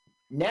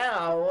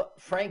 now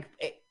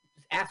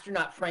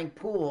astronaut Frank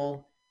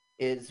Poole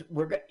is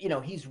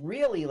he's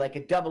really like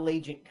a double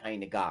agent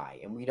kind of guy,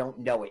 and we don't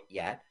know it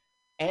yet.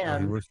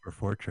 And he works for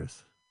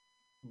Fortress,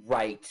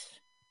 right?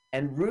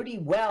 And Rudy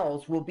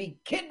Wells will be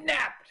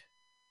kidnapped.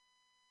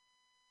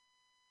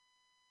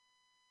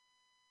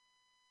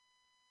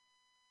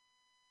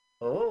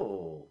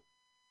 Oh.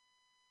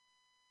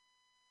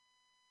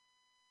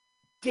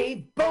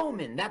 Dave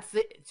Bowman. That's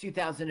the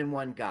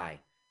 2001 guy.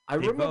 I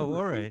remember. Oh,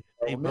 all right.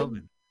 Dave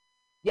Bowman.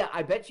 Yeah,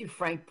 I bet you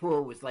Frank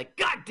Poole was like,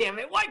 God damn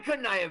it, why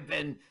couldn't I have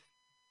been?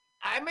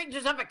 I may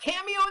just have a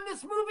cameo in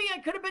this movie. I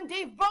could have been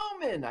Dave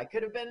Bowman. I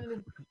could have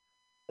been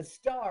a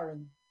star.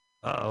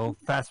 Uh-oh.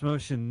 Fast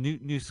motion,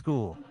 new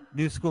school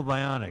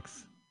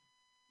bionics.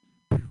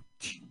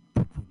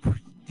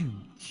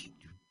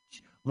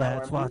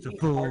 Let's watch a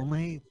full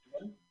length.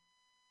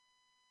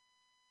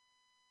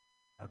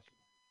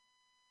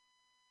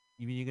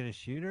 You mean you're gonna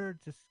shoot her?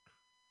 Just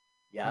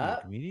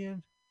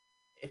comedian.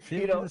 If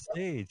you don't the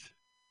stage.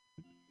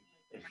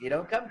 If you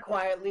don't come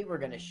quietly, we're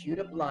gonna shoot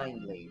a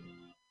blind lead.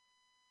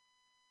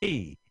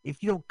 Hey,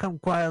 if you don't come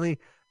quietly,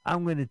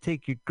 I'm gonna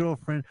take your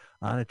girlfriend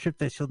on a trip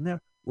that she'll never.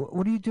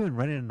 What are you doing?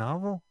 Writing a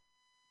novel?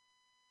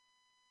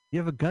 You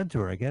have a gun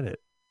to her. I get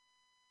it.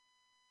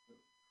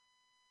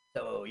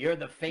 So you're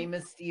the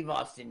famous Steve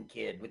Austin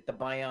kid with the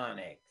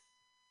bionics.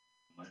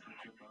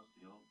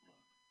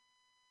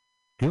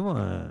 Come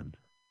on.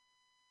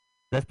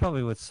 That's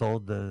probably what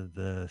sold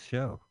the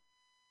show.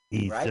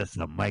 He's just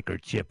a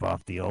microchip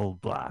off the old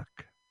block.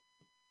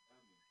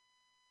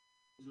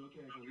 Is it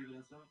okay if I leave it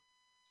outside?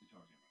 What's he talking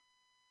about?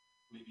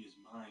 Maybe his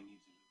mind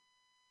needs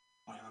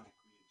a bionic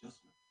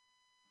readjustment.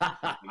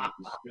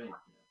 Straight.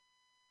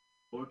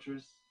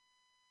 Fortress,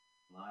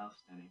 Lyle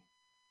Stenning.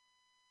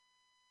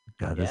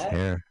 Got his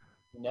hair.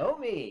 You know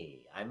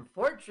me. I'm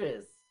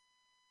Fortress.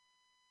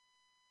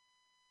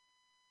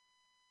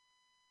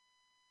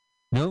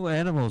 No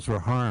animals were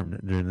harmed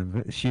during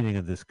the shooting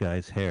of this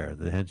guy's hair,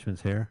 the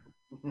henchman's hair.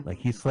 Like,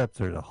 he slept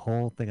through the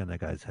whole thing on that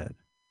guy's head.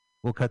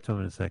 We'll cut to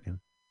him in a second.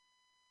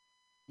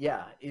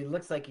 Yeah, it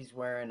looks like he's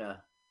wearing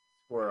a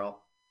squirrel.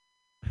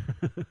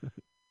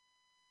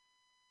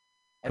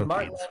 And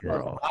Martin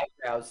Landau's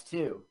eyebrows,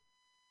 too.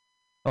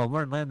 Oh,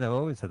 Martin Landau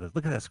always had this.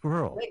 Look at that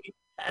squirrel. Look at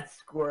that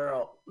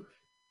squirrel.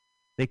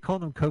 They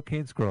called him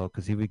Cocaine Squirrel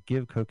because he would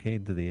give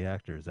cocaine to the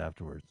actors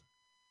afterwards.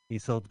 He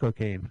sold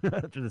cocaine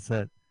after the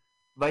set.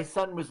 My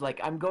son was like,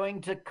 I'm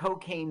going to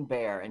Cocaine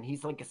Bear, and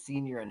he's like a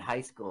senior in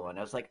high school. And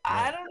I was like,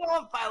 I don't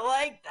know if I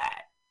like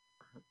that.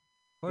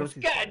 He goes,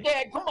 God,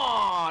 Dad, come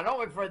on. All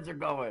my friends are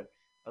going.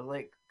 I was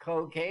like,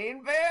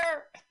 Cocaine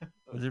Bear?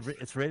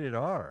 It's rated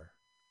R.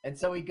 And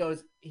so he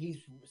goes,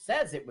 he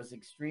says it was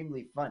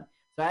extremely fun.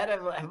 So I had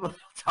to have a little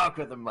talk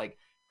with him like,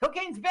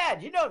 cocaine's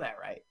bad. You know that,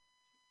 right?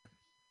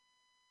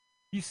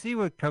 You see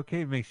what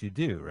cocaine makes you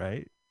do,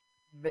 right?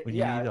 But, When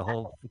you eat a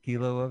whole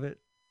kilo of it?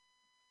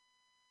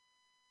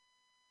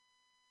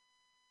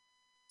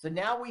 So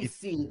now we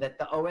see that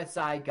the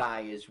OSI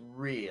guy is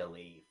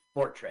really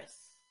Fortress.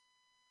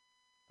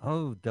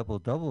 Oh,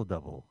 double.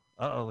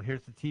 Uh-oh,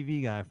 here's the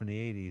TV guy from the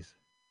 80s.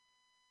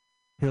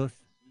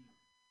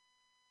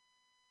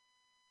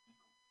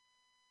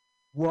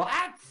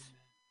 What?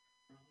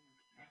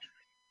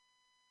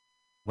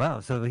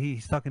 Wow, so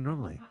he's talking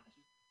normally.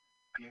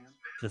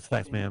 Just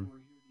facts, ma'am.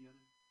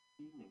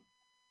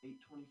 8:24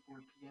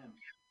 p.m.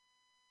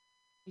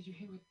 Did you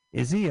hear what?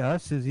 Is he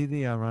us? Is he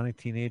the ironic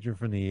teenager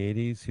from the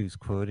 80s who's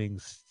quoting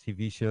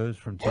TV shows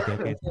from 2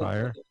 decades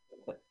prior?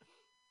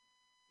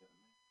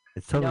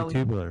 It's totally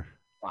tubular.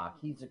 Wow,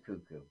 he's a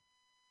cuckoo.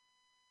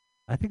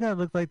 I think I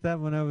looked like that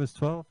when I was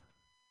 12.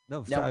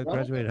 No, I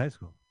graduated high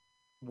school.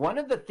 One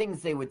of the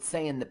things they would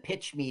say in the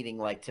pitch meeting,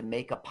 like to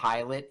make a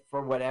pilot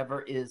for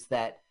whatever, is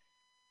that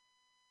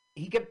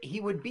he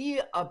would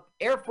be a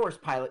Air Force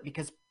pilot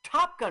because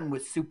Top Gun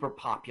was super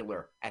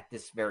popular at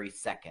this very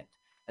second.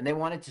 And they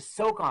wanted to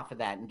soak off of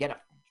that and get a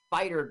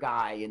fighter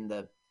guy in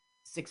the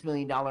 $6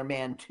 Million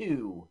Man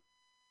 2.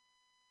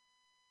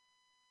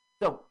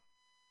 So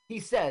he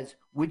says,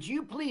 would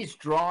you please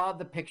draw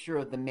the picture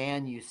of the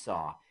man you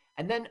saw?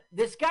 And then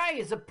this guy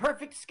is a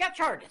perfect sketch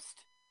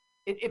artist.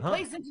 It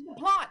plays into the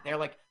plot. They're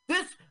like,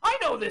 I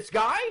know this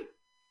guy.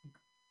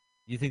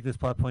 You think this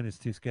plot point is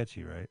too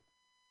sketchy, right?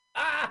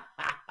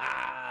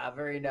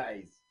 Very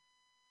nice.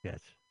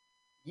 Yes.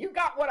 You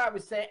got what I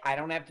was saying. I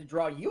don't have to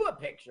draw you a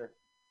picture.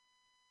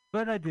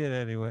 But I did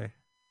anyway.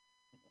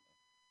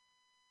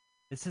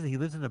 It says he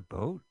lives in a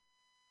boat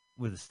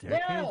with a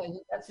staircase? Yeah,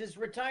 that's his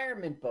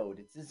retirement boat.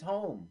 It's his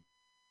home.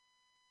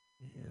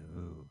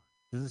 Ew.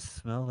 Does it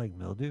smell like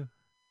mildew?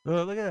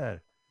 Oh, look at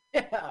that.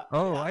 Yeah.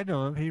 Oh, I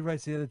know him. He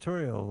writes the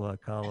editorial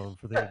column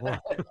for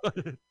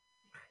the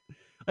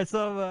I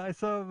saw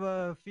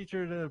him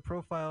featured a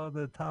profile on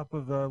the top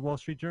of Wall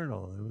Street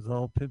Journal. It was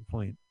all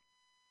pinpoint.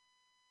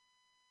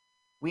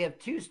 We have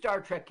 2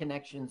 Star Trek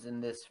connections in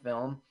this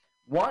film.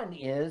 One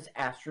is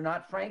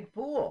astronaut Frank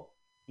Poole.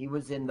 He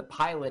was in the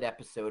pilot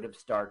episode of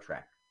Star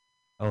Trek.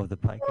 Oh, the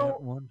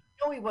pilot one?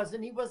 No, he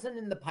wasn't. He wasn't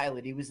in the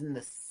pilot. He was in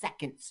the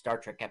second Star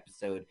Trek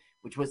episode,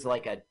 which was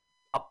like a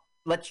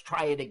let's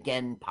try it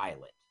again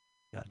pilot.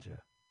 Gotcha.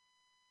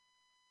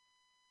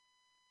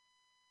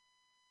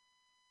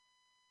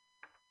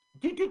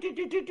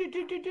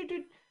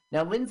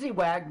 Now, Lindsay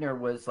Wagner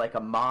was like a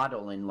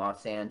model in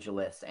Los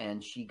Angeles,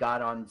 and she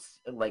got on,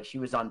 like, she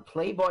was on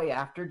Playboy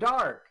After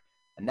Dark,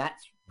 and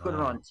that's put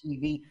her on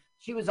TV.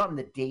 She was on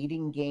The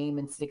Dating Game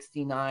in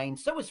 '69.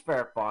 So was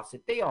Farrah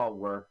Fawcett. They all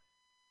were.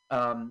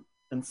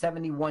 In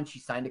 '71, she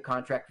signed a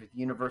contract with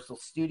Universal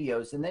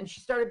Studios, and then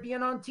she started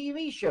being on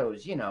TV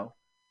shows, you know,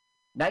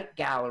 Night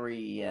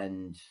Gallery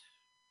and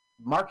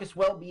Marcus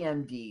Welby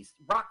MD,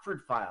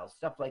 Rockford Files,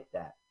 stuff like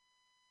that.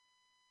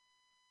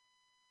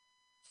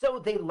 So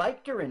they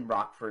liked her in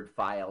Rockford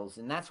Files,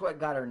 and that's what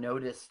got her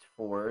noticed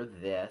for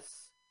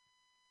this.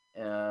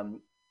 Do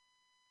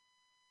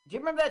you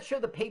remember that show,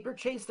 The Paper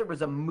Chase? There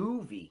was a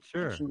movie.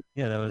 Sure.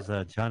 Yeah, that was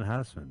John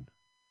Houseman.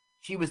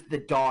 She was the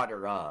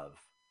daughter of.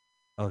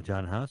 Oh,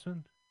 John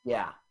Houseman?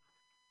 Yeah.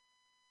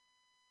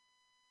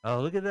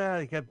 Oh, look at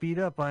that. He got beat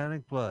up by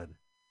Ionic Blood.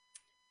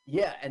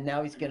 Yeah, and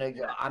now he's going to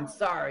go, I'm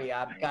sorry,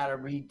 I've got to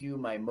redo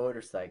my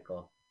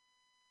motorcycle.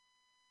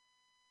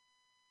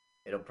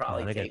 It'll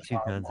probably they take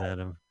got 2 guns at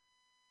him.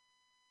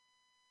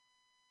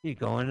 You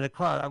go into the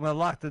closet. I'm going to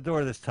lock the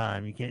door this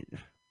time. You can't.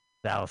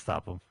 That'll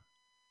stop him.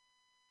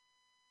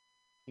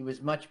 He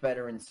was much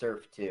better in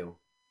Surf 2.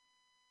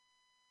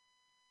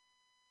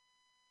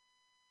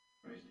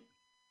 Crazy.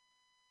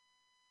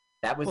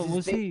 That was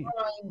his big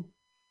time.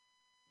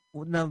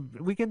 Well, now,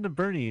 Weekend at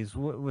Bernie's,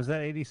 was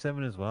that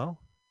 87 as well?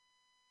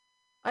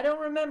 I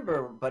don't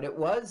remember, but it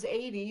was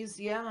 80s,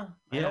 yeah.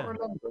 I don't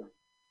remember.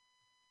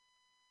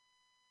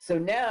 So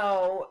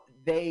now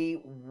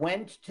they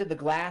went to the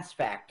glass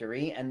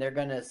factory, and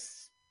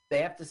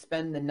they have to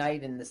spend the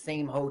night in the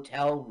same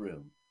hotel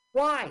room.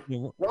 Why?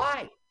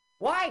 Why?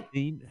 Why?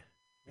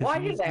 Why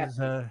did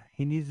that?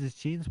 He needs his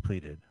jeans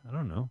pleated. I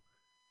don't know.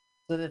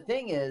 So the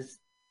thing is,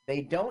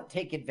 they don't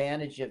take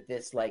advantage of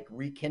this, like,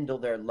 rekindle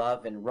their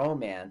love and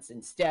romance.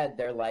 Instead,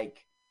 they're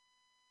like,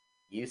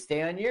 you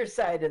stay on your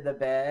side of the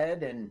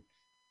bed,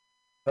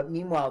 but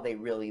meanwhile they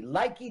really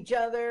like each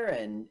other,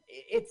 and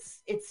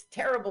it's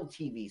terrible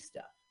TV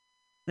stuff.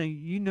 Now,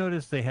 you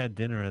noticed they had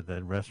dinner at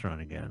the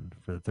restaurant again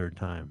for the 3rd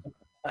time.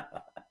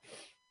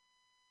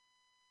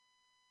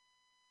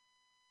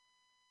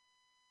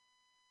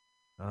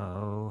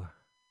 Oh,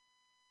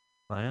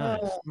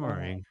 bionic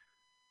snoring.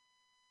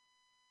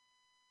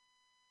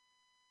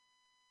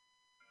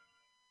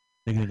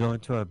 They're gonna go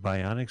into a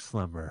bionic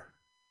slumber.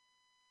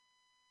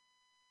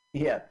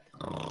 Yeah.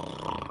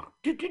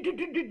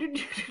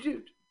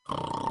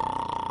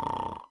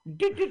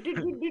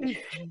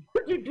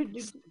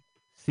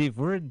 Steve,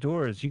 we're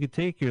indoors. You could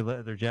take your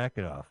leather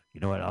jacket off. You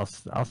know what?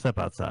 I'll step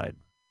outside.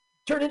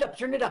 Turn it up,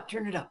 turn it up,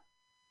 turn it up.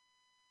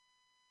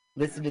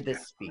 Listen to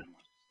this speech.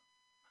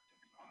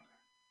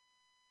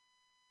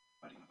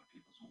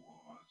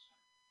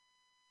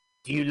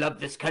 Do you love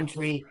this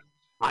country?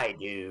 I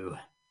do.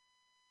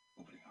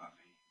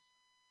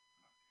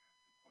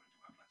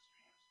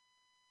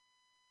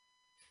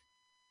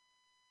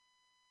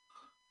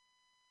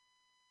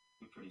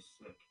 You're pretty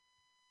sick.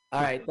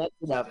 All right, that's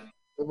enough.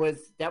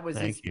 That was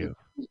his Thank you.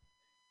 speech.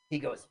 He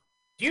goes,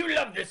 "Do you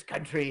love this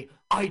country?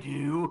 I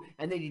do."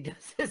 And then he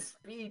does his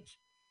speech.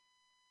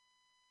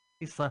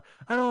 He's like,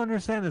 I don't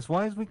understand this.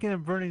 Why is Weekend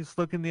at Bernie's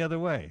looking the other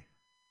way?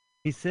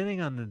 He's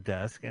sitting on the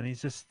desk and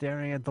he's just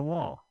staring at the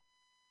wall.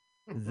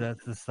 Is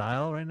that the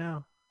style right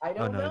now? I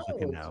don't know. He's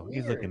looking It's now. weird.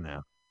 He's looking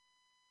now.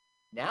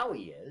 Now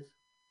he is.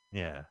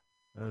 Yeah,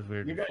 that was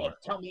weird. You're before. gonna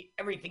tell me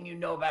everything you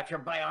know about your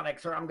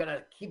bionics, or I'm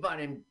gonna keep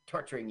on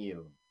torturing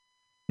you.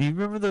 Do you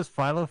remember those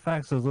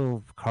Filofax, those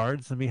little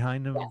cards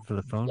behind them for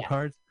the phone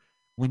cards?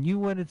 When you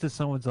went into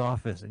someone's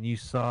office and you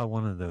saw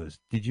one of those,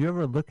 did you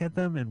ever look at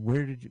them? And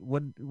where did you?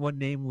 What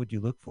name would you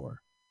look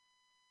for?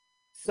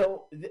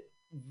 So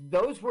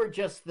those were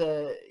just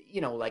the,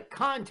 like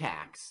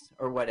contacts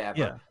or whatever.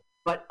 Yeah.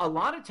 But a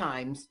lot of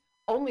times,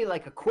 only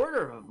like a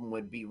quarter of them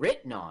would be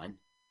written on.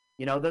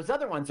 Those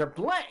other ones are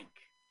blank.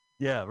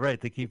 Yeah, right.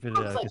 They keep it.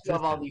 Looks like you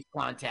have all these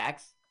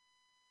contacts.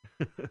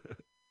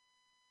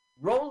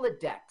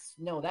 Rolodex.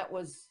 No, that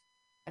was.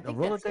 I think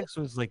Rolodex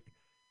was like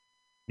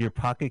your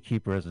pocket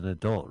keeper as an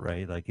adult,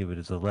 right? Like it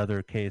was a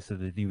leather case so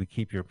that you would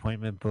keep your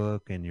appointment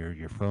book and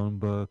your phone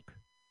book.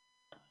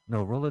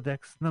 No,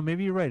 Rolodex. No,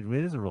 maybe you're right.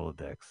 It is a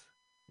Rolodex.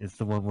 It's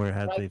the one where it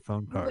has the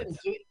phone cards.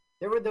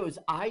 There were those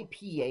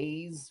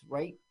IPAs,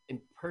 right? And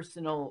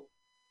personal,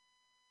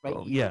 right?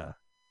 Oh, yeah.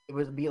 It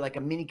would be like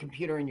a mini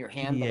computer in your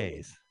hand.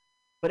 PAs.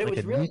 But it like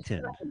was a really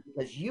Newton.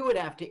 because you would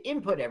have to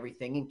input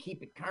everything and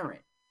keep it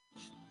current.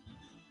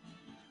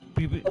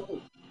 Okay,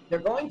 they're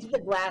going to the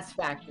glass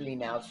factory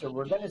now, so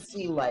we're going to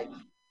see like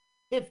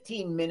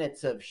 15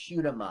 minutes of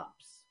shoot 'em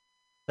ups.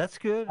 That's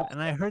good.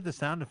 And I heard the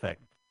sound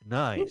effect.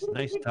 Nice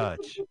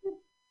touch.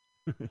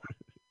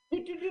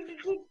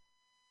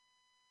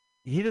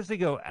 He doesn't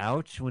go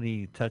ouch when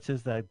he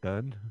touches that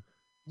gun.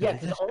 Yeah,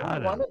 because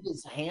only one of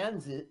his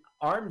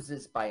arms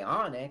is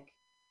bionic.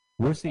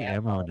 Where's the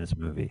ammo in this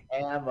movie?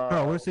 Ammo.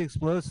 Oh, where's the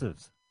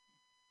explosives?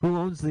 Who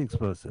owns the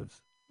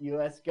explosives?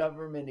 U.S.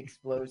 government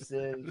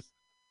explosives.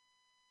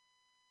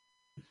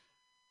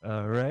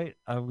 All right,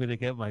 I'm gonna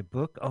get my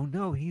book. Oh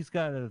no, he's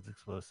got an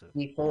explosive.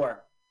 D4.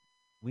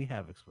 We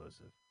have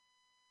explosive.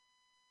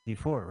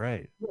 D4,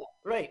 right? Yeah,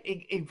 right.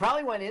 He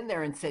probably went in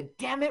there and said,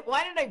 "Damn it!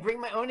 Why did I bring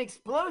my own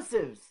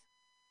explosives?"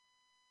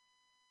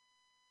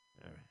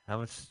 All right. How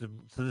much? So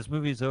this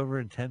movie's over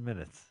in 10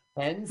 minutes.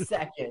 10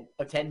 seconds.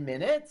 Oh, 10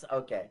 minutes?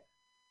 Okay.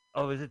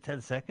 Oh, is it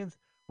 10 seconds?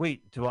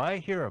 Wait, do I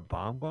hear a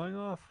bomb going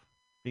off?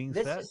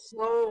 This is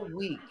so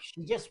weak.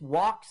 She just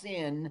walks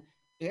in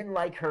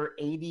like her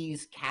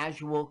 80s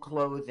casual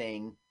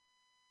clothing.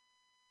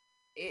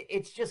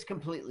 It's just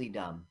completely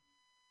dumb.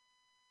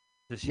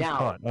 So she's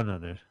caught. Oh, no,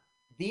 there's...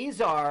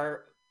 These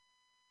are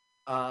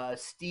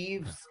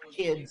Steve's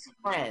kids'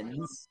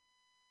 friends,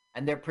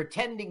 and they're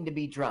pretending to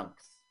be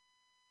drunks.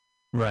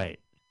 Right.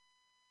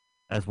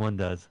 As one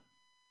does.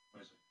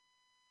 What is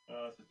it?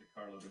 Oh, it's just a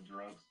carload of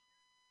drunks.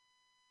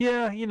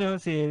 Yeah,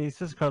 it's the 80s.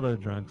 Just a carload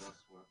of drunks.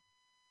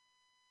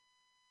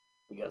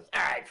 He goes,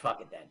 all right,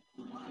 fuck it then.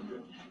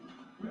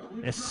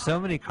 There's so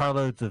many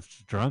carloads of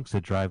drunks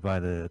that drive by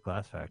the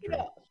glass factory.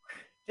 Yeah.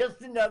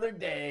 Just another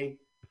day.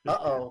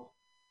 Uh-oh.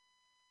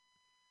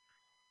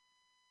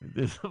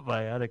 There's a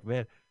bionic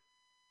man.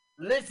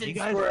 Listen,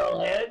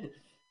 squirrel head.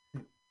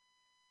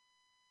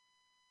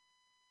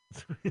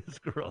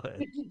 Squirrel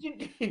head.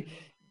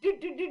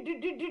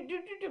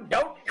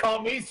 Don't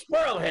call me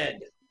squirrel head.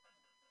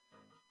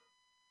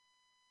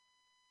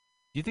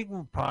 Do you think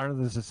part of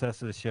the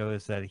success of the show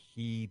is that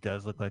he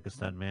does look like a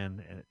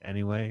stuntman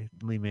anyway,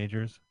 Lee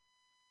Majors?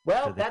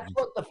 Well, So that's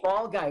what the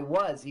Fall Guy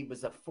was. He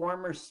was a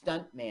former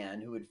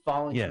stuntman who had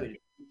fallen into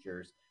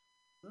adventures.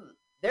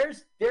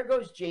 There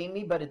goes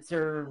Jamie, but it's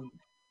her.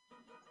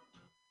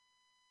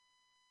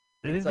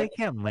 They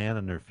can't land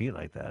on their feet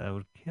like that. That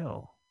would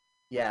kill.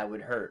 Yeah, it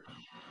would hurt.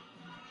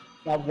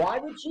 Now, why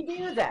would she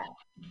do that?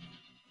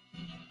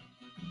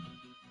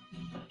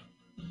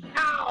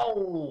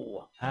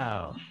 Ow!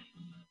 Ow.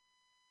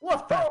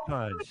 What? Fat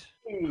punch.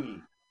 I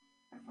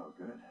felt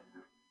good.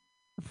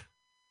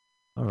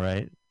 All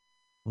right.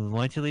 Well,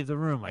 why don't you leave the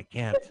room? I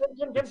can't.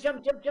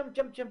 Jump.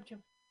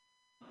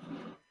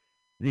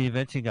 The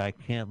invention guy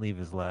can't leave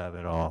his lab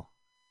at all.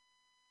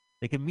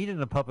 They can meet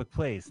in a public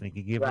place and they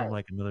can give him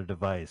like another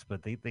device,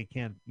 but they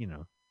can't,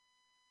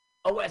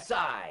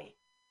 OSI.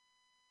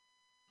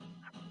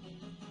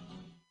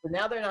 So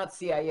now they're not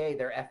CIA,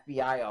 they're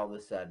FBI all of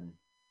a sudden.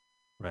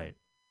 Right.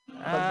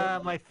 Ah,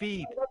 my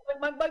feet.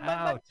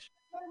 Ouch.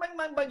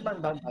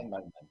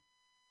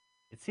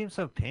 It seems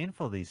so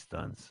painful, these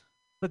stunts.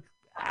 Look,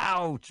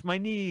 ouch, my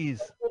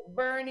knees.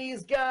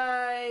 Bernie's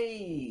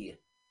guy.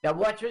 Now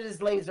watch what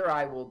his laser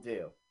eye will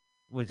do.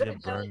 Was gonna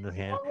burn the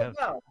handcuffs.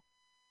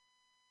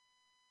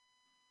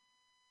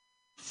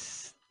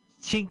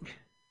 Chink.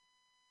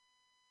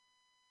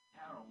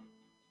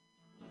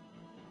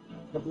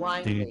 The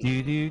blind Do lady.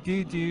 do do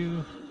do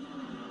do.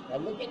 Now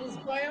look at his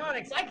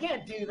bionics. I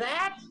can't do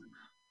that.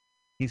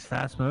 He's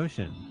fast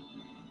motion.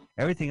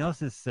 Everything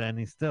else is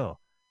standing still.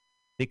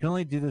 They can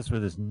only do this where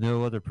there's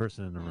no other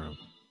person in the room.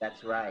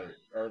 That's right,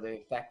 or the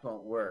effect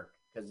won't work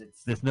because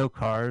it's. There's no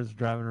cars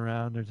driving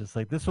around. They're just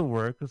like, this will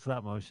work. Let's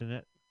stop motion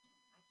it.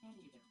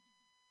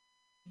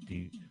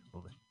 Do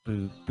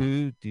boo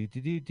boo do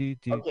do do do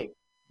do. Okay,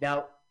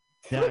 now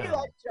Down. look at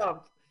that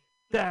jump.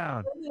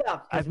 Down.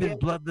 I've been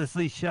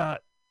bloodlessly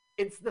shot.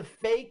 It's the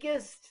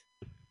fakest.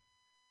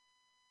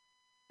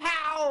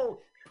 Pow!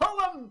 Pull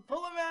him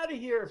out of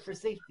here for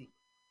safety.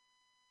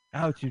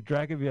 Ouch! You're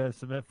dragging me on a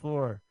cement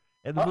floor,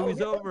 and the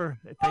movie's over.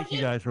 Thank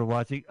you guys for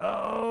watching.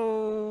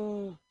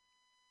 Oh,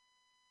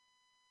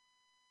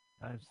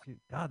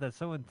 God, that's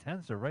so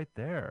intense. They're right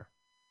there.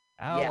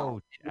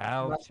 Ouch! Yeah,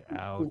 ouch!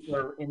 Ouch!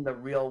 Super in the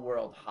real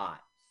world,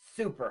 hot,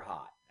 super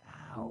hot.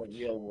 Ouch. In the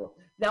real world.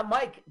 Now,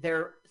 Mike,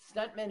 they're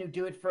stuntmen who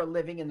do it for a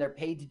living, and they're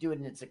paid to do it,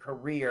 and it's a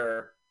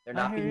career. They're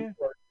not being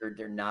tortured.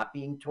 They're not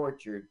being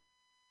tortured.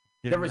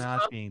 They're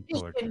not being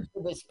tortured.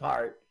 For this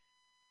part.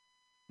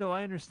 No,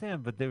 I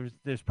understand, but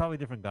there's probably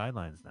different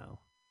guidelines now.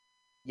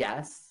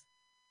 Yes,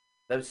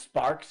 those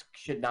sparks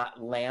should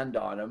not land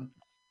on them.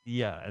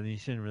 Yeah, and you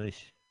shouldn't really.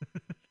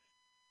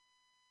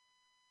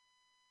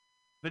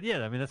 But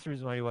yeah, I mean that's the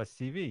reason why you watch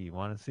TV. You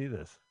want to see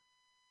this.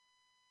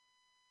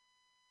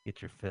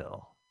 Get your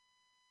fill.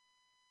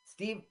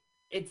 Steve,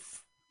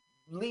 it's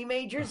Lee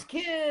Major's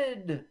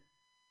kid.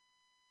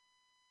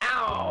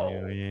 Ow!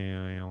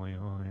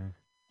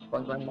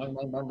 Bang, bang, bang,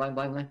 bang, bang, bang,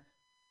 bang, bang.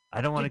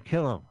 I don't want to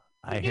kill him.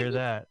 I hear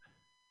that.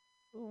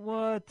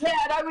 What?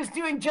 Dad, I was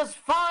doing just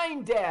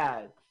fine,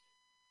 Dad.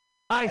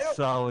 I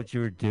saw what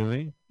you were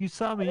doing. You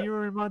saw me. You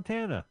were in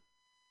Montana.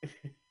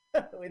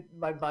 With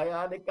my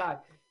bionic eye.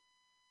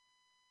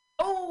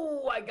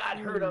 Oh, I got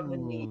hurt on the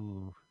knee.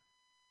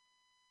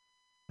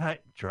 Hi,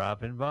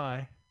 dropping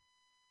by.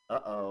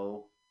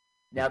 Uh-oh.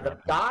 Now, the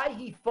guy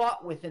he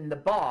fought with in the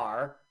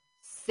bar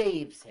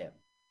saves him.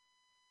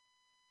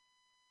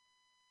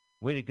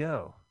 Way to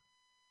go.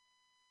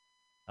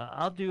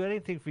 I'll do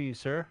anything for you,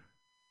 sir.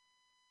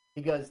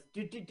 He goes,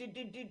 You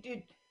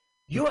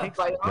have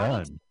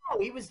bionics? No,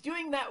 he was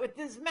doing that with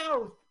his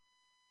mouth.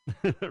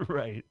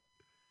 Right.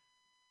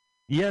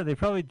 Yeah, they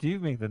probably do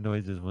make the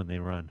noises when they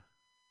run.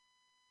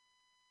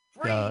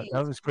 That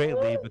was great,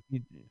 Lee, but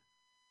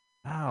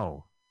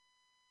ow.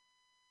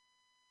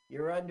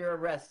 You're under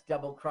arrest,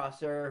 double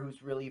crosser,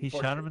 who's really... He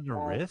shot him in the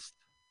wrist?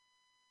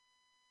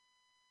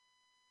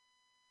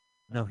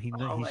 No, he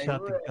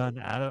shot the gun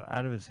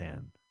out of his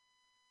hand.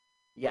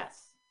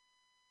 Yes.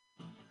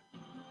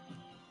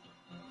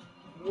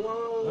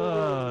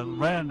 Whoa!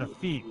 Right on the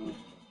feet.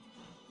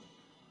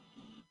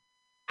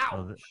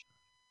 Ouch!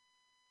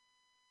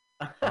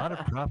 A lot of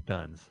prop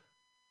guns.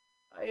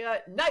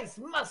 Nice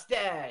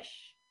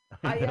mustache.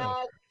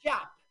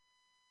 Chop.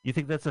 You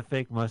think that's a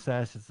fake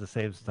mustache? It's the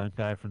same stunt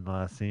guy from the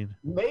last scene?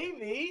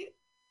 Maybe.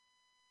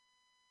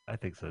 I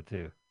think so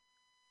too.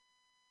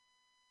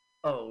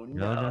 Oh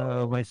no!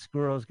 No, my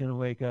squirrel's gonna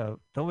wake up.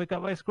 Don't wake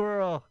up my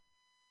squirrel.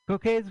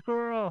 Cocaine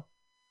squirrel.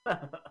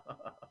 Wow,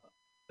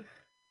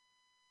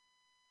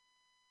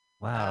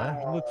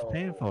 that looks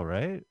painful,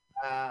 right?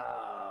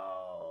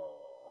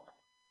 Ow.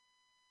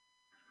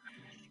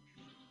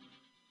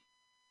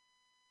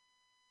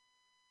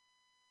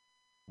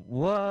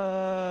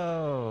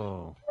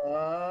 Whoa!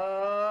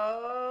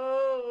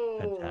 Oh!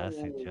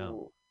 Fantastic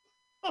jump.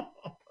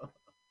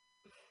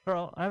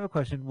 Carl, I have a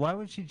question. Why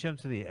would she jump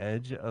to the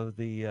edge of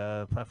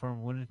the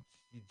platform? Wouldn't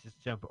she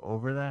just jump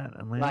over that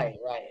and land? Right,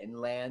 and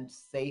land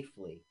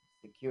safely,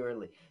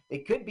 securely.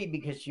 It could be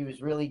because she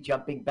was really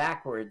jumping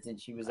backwards and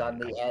she was on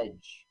the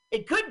edge.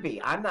 It could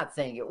be. I'm not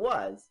saying it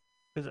was.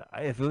 Because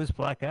if it was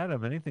Black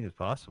Adam, anything is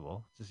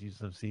possible. Just use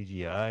some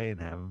CGI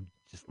and have him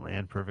just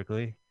land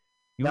perfectly.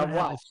 You wouldn't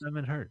have to swim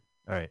and hurt.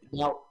 All right.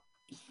 Now,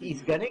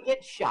 he's going to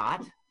get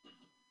shot,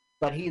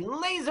 but he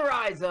laser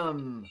eyes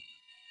him.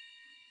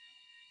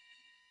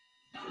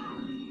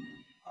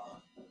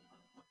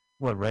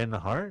 What, right in the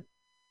heart?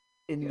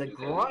 In the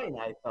groin,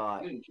 I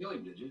thought. You didn't kill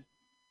him, did you?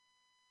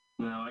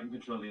 No, I can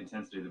control the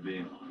intensity of the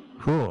beam.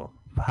 Cool.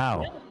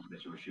 How? I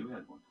bet you wish you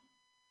had one.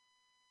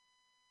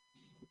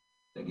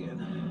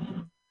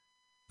 Again.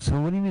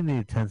 So what do you mean the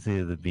intensity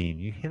of the beam?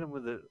 You hit him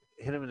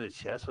in the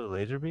chest with a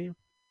laser beam?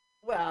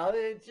 Well,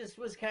 it just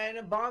was kind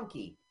of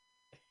bonky.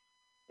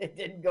 It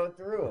didn't go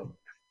through him.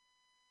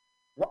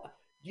 What?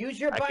 Use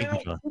your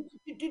bio.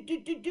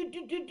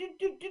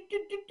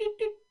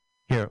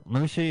 Here,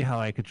 let me show you how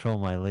I control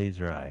my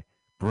laser eye.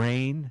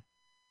 Brain,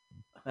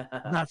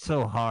 not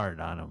so hard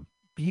on him.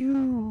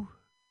 Pew.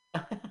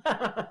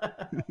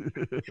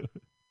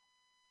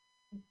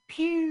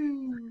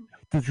 Pew.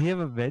 Does he have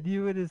a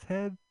menu in his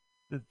head?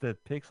 the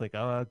pic's like,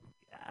 out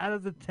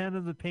of the 10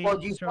 of the Well,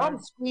 paint you saw chart. him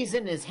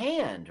squeezing his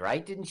hand,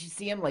 right? Didn't you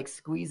see him like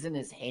squeezing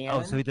his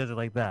Oh, so he hand? does it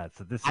like that.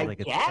 So this is I like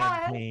a 10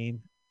 guess.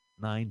 pain,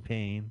 9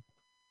 pain.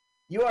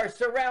 You are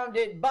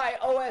surrounded by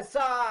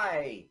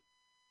OSI.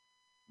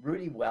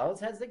 Rudy Wells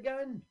has a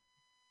gun?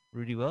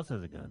 Rudy Wells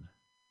has a gun.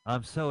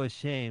 I'm so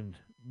ashamed.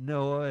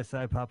 No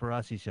OSI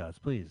paparazzi shots,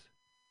 please.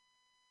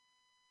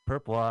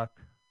 Perp walk.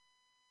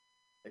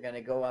 They're going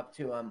to go up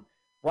to him.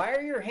 Why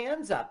are your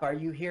hands up? Are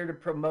you here to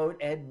promote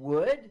Ed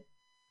Wood?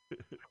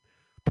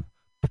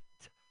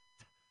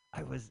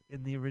 I was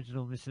in the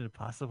original Mission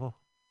Impossible.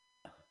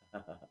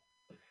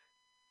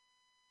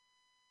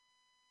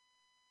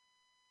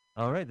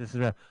 All right, this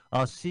is.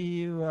 I'll see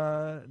you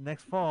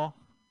next fall.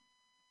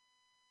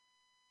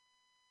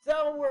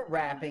 So we're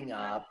wrapping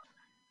up.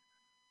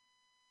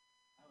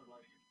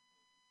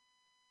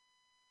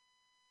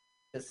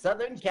 To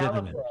Southern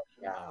Cinnamon.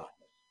 California.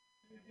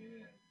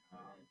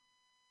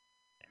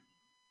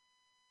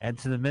 And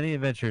to the many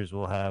adventures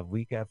we'll have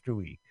week after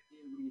week.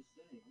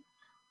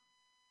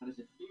 How does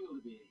it feel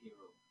to be a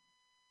hero?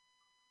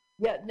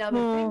 Yeah, now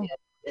the thing is,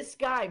 this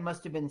guy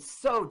must have been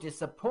so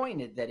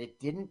disappointed that it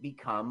didn't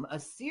become a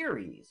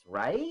series,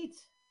 right?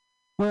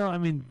 Well, I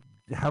mean,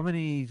 how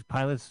many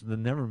pilots that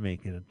never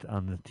make it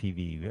on the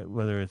TV,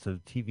 whether it's a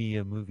TV,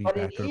 a movie But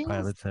back, or a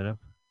pilot setup?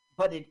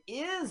 But it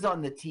is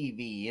on the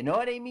TV, you know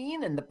what I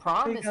mean? And the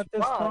promise got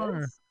this far.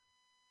 was...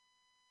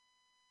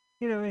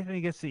 You know, he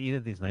gets to eat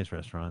at these nice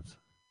restaurants.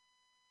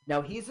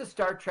 Now, he's a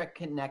Star Trek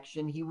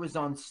connection. He was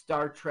on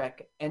Star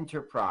Trek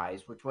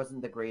Enterprise, which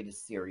wasn't the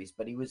greatest series,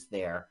 but he was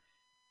there.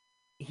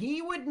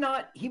 He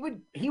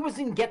was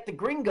in Get the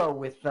Gringo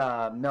with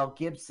Mel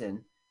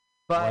Gibson,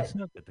 but it's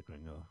not Get the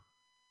Gringo.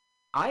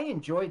 I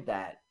enjoyed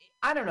that.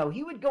 I don't know.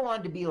 He would go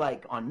on to be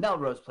like on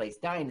Melrose Place,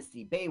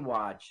 Dynasty,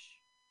 Baywatch,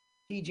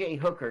 T.J.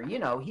 Hooker. You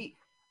know, he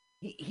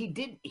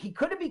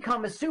could have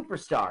become a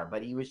superstar,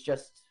 but he was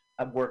just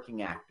a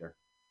working actor.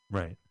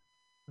 Right.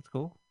 That's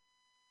cool.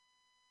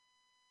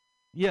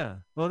 Yeah.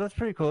 Well, that's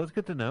pretty cool. It's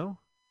good to know.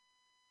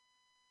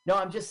 No,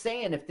 I'm just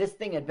saying, if this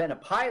thing had been a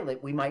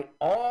pilot, we might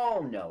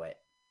all know it.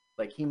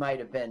 Like, he might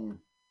have been...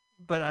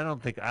 But I don't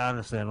think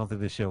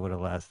the show would have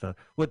lasted.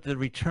 With the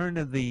return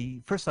of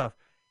first off,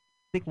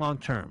 think long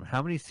term.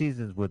 How many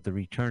seasons would the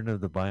return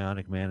of the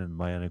Bionic Man and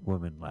Bionic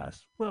Woman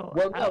last? Well,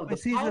 no, by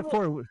season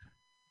 4...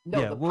 No,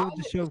 yeah, the what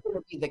would the show... was going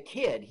to be the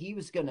kid. He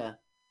was going to...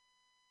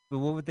 But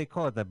what would they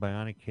call it? That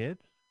Bionic Kid?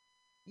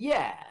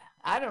 Yeah.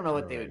 I don't know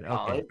what they would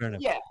call it.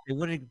 Yeah.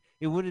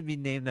 It wouldn't be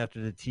named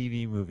after the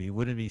TV movie. It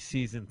wouldn't be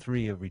season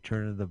 3 of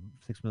Return of the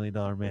 $6 Million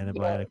Man and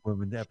Bionic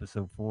Woman,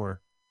 episode 4.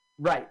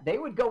 Right. They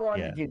would go on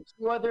to do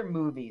 2 other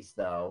movies,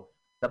 though.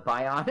 The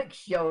Bionic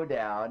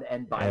Showdown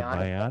and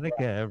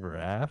Bionic Ever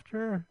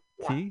After?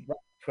 Yeah,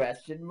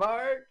 question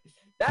mark?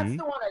 That's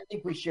the one I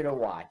think we should have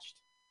watched.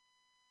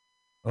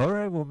 All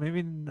right. Well,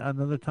 maybe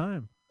another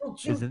time.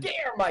 Don't you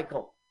dare,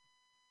 Michael.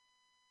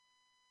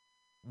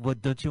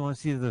 What, don't you want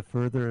to see the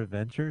further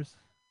adventures?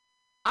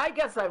 I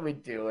guess I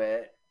would do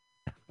it,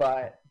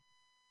 but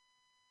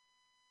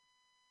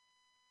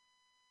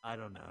I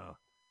don't know.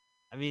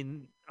 I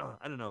mean,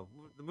 I don't know.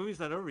 The movie's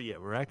not over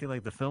yet. We're acting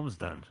like the film's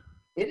done.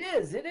 It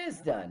is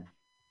done.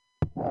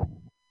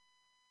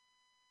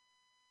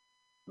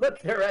 Look,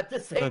 they're at the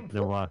same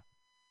place.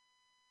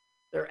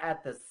 They're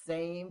at the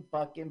same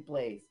fucking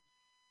place.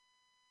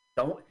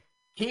 Don't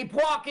keep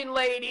walking,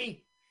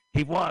 lady.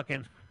 Keep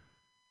walking.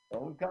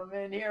 Don't come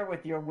in here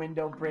with your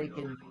window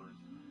breaking.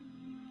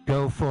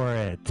 Go for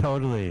it.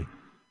 Totally.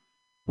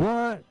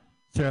 What?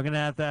 So I'm going to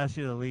have to ask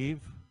you to leave?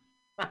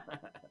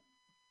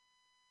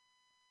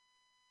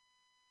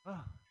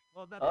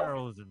 Well, that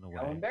barrel is in the way.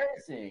 How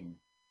embarrassing.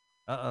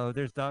 Uh-oh,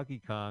 there's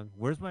Donkey Kong.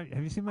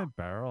 Have you seen my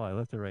barrel? I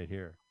left it right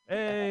here.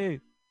 Hey!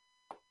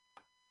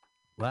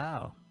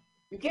 Wow.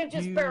 You can't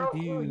just barrel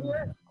through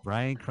here.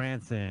 Bryan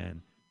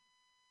Cranston.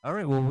 All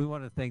right, well, we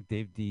want to thank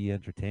Dave D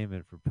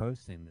Entertainment for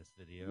posting this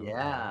video.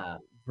 Yeah.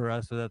 For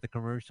us without the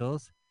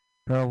commercials.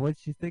 Carl, what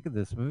did you think of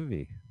this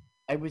movie?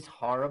 It was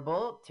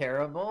horrible,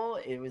 terrible.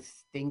 It was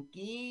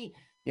stinky.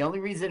 The only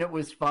reason it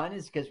was fun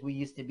is because we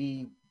used to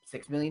be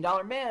 $6 Million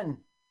Man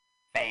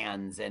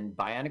fans and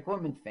Bionic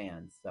Woman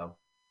fans. So,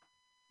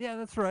 yeah,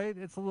 that's right.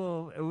 It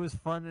was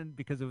fun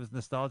because it was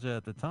nostalgia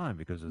at the time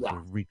because it was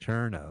a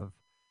return of,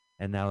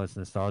 and now it's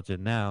nostalgia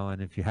now.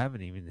 And if you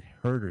haven't even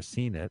heard or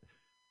seen it,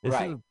 this is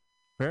a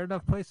fair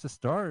enough place to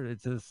start.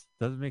 It just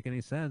doesn't make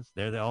any sense.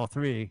 They're all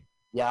 3.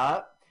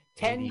 Yeah.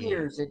 10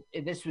 years.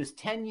 This was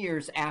 10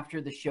 years after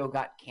the show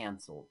got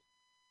canceled.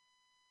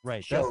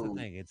 Right. That's the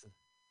thing.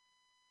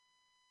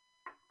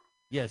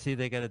 Yeah, see,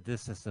 they got to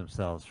distance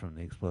themselves from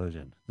the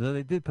explosion. So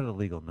they did put a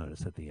legal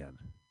notice at the end.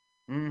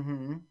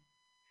 Mm-hmm.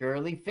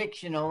 Purely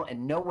fictional,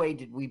 and no way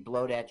did we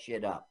blow that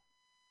shit up.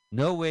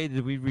 No way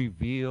did we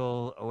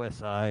reveal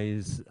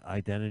OSI's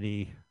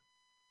identity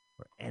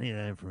or any of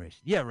that information.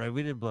 Yeah, right.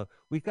 We didn't blow.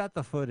 We got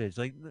the footage.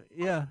 Like,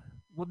 yeah.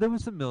 Well, there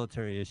was some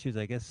military issues.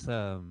 I guess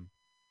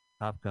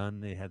Top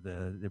Gun, they had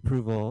the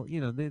approval.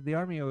 You know, the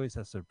Army always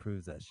has to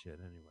approve that shit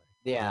anyway.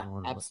 Yeah,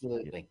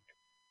 absolutely.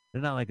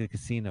 They're not like a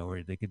casino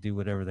where they could do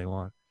whatever they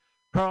want.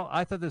 Carl,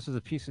 I thought this was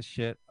a piece of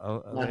shit.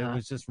 It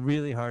was just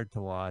really hard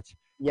to watch.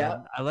 Yeah.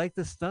 And I like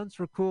the stunts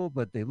were cool,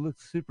 but they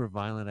looked super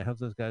violent. I hope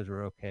those guys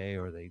were okay,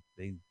 or they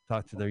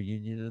talked to their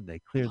union and they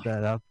cleared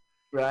that up.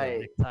 So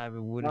Right. next time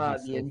it wouldn't be The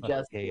so fucking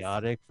injustice.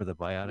 chaotic for the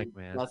Bionic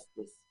Man.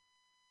 Injustice.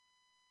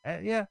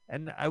 And yeah,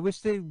 and I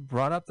wish they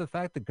brought up the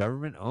fact the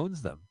government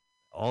owns them.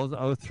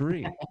 All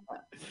three.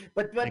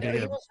 But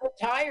he was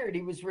retired.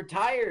 He was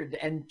retired,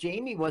 and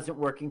Jamie wasn't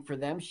working for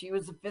them. She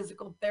was a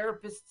physical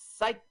therapist,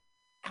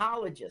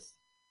 psychologist.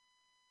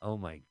 Oh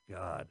my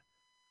God.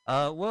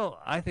 Well,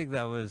 I think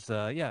that was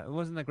it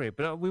wasn't that great,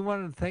 but we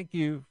wanted to thank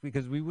you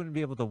because we wouldn't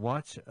be able to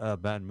watch a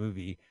bad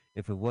movie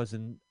if it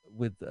wasn't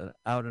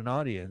without an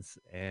audience,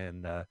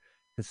 and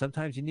because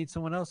sometimes you need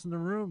someone else in the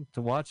room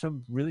to watch a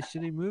really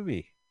shitty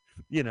movie,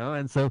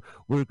 And so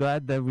we're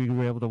glad that we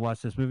were able to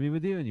watch this movie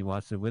with you, and you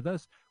watched it with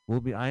us.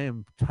 I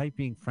am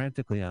typing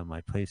frantically on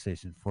my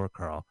PlayStation 4,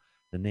 Carl,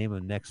 the name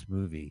of next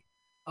movie.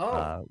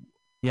 Oh,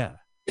 yeah.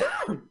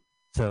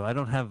 So I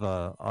don't have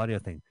a audio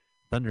thing.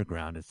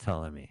 Thunderground is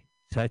telling me.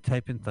 Should I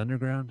type in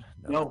Thunderground?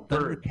 No.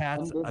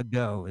 Thundercats A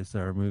Go is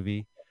our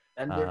movie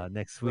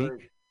next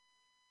week.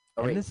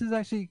 Oh, and this is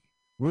actually,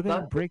 we're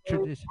going to break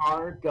tradition.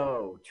 Are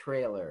Go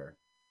trailer.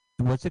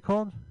 What's it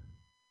called?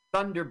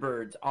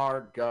 Thunderbirds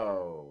Are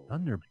Go.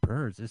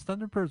 Thunderbirds. Is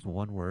Thunderbirds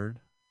one word?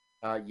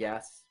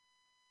 Yes.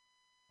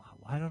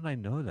 Why don't I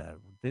know that?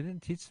 They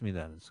didn't teach me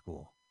that in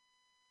school.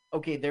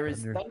 Okay, there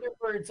is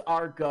Thunderbirds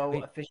Are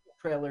Go official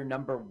trailer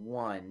number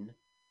 1.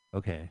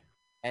 Okay.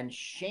 And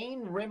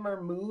Shane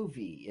Rimmer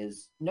movie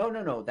is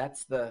no.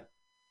 That's the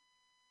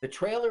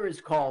trailer is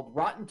called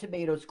Rotten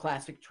Tomatoes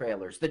Classic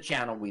Trailers. The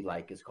channel we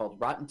like is called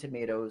Rotten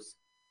Tomatoes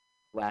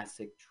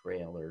Classic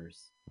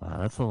Trailers. Wow,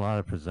 that's a lot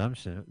of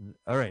presumption.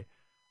 All right,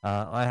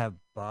 I have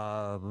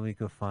Bob. Let me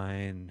go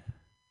find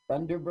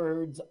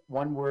Thunderbirds.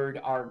 One word.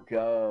 Are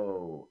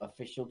Go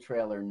official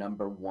trailer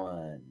number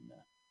 1.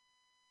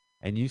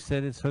 And you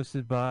said it's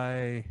hosted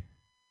by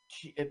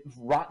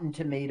Rotten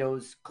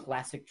Tomatoes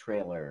Classic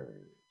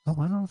Trailers. Oh,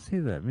 I don't see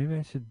that. Maybe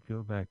I should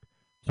go back.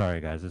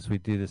 Sorry, guys. As we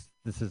do this,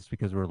 this is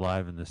because we're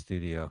live in the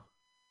studio.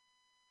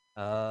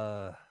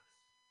 Fudge.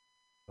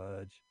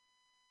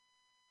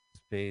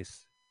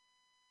 Space.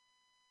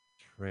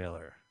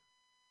 Trailer.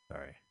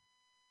 Sorry.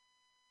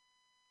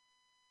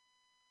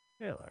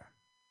 Trailer.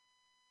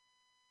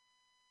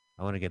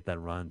 I want to get that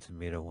Rotten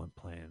Tomato one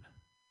playing.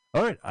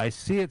 All right. I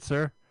see it,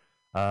 sir.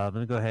 I'm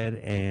going to go ahead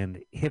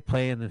and hit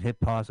play and then hit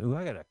pause. Ooh,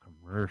 I got a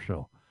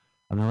commercial.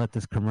 I'm going to let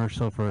this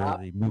commercial for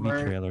the movie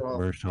trailer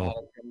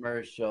commercial.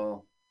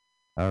 Commercial.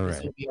 All right.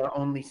 This will be our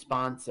only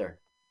sponsor.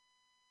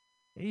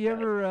 You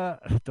ever,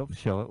 don't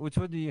show it. Which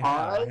one do you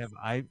have?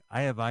 I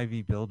have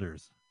IV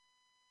Builders.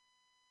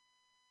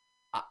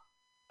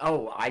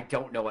 I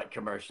don't know what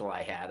commercial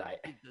I had.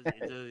 It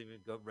doesn't even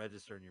go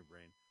register in your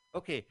brain.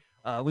 Okay.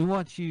 We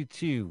want you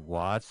to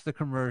watch the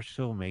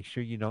commercial. Make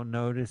sure you don't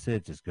notice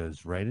it. Just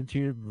goes right into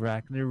your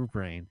back of your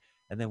brain.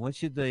 And then once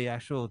the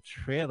actual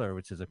trailer,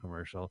 which is a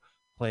commercial,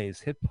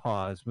 plays, hit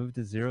pause, move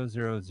to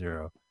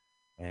 000,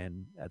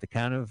 and at the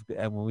count of,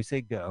 and when we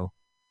say go,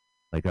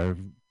 like our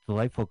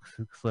delightful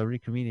celebrity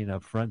comedian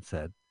up front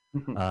said,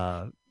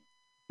 go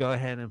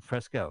ahead and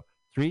press go.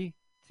 3,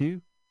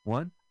 2,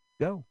 1,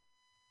 go.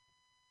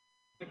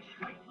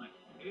 Excitement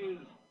is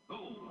go.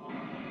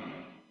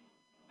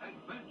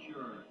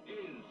 Adventure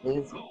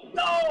is go.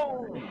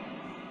 Go.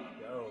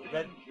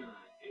 Adventure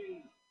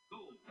is go.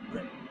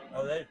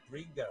 Oh, that's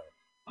Ringo.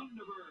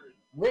 Thunderbird.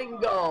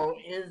 Ringo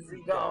is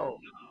go.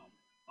 Now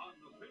on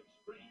the big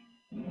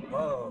screen.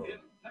 Whoa. In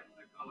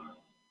Technicolor.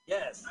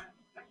 Yes. And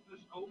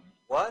Technoscope.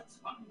 What?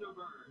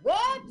 Thunderbird.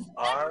 What?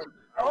 Are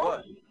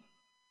what?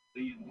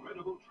 The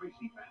Incredible Tracy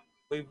family.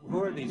 Wait,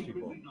 who are these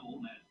people?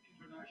 Known as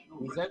International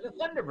These are the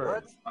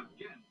Thunderbirds.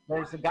 Again.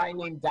 There's a guy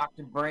named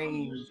Dr.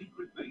 Brains.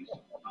 Secret base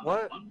on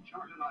What? an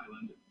uncharted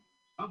island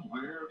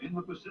somewhere in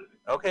the Pacific.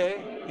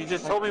 Okay, you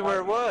just told me where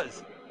it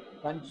was.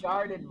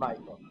 Uncharted,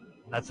 Michael.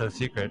 Not so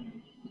secret.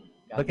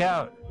 Look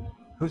out.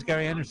 Who's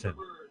Gary Anderson?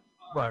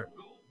 What?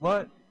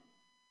 What?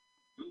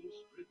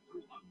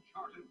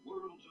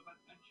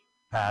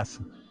 Pass.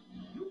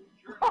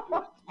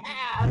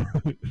 Pass.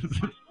 Look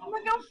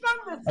how fun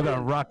this is. I'm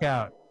gonna rock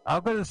out.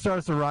 I'm gonna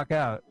start to rock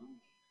out.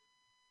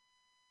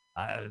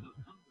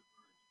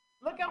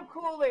 Look how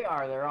cool they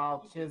are. They're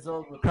all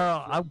chiseled. With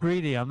Carl, I'm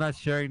greedy. I'm not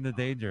sharing the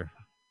danger.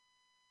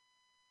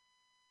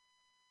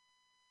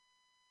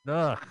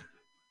 Ugh.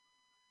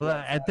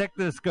 Blah. And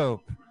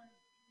Technoscope.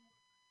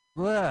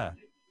 Blah.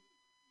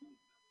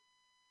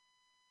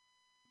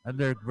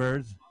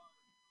 Thunderbirds.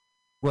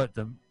 What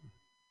the?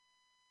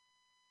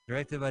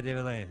 Directed by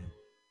David Lane.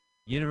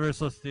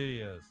 Universal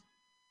Studios.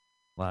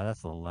 Wow,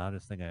 that's the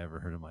loudest thing I ever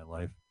heard in my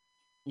life.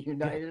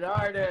 United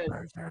Artists.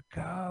 Where's our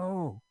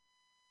go?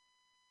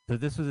 So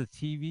this was a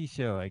TV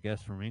show, I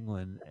guess, from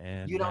England,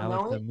 and you don't now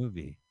know it's it? a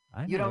movie.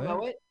 You don't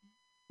know it?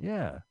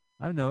 Yeah,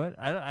 I know it.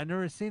 I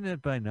never seen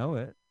it, but I know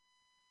it.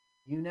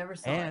 You never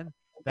saw it? And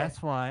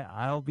that's why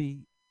I'll be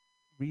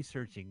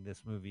researching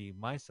this movie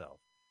myself.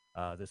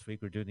 This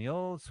week we're doing the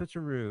old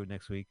switcheroo.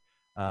 Next week,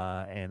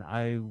 and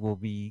I will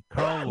be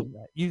Carl.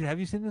 You have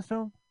you seen this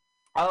film?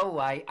 Oh,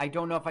 I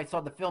don't know if I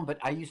saw the film, but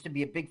I used to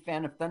be a big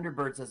fan of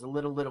Thunderbirds as a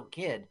little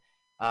kid.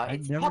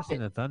 I've It's never Puppet.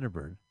 seen a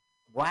Thunderbird.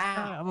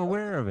 Wow. I'm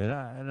aware of it,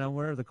 and I'm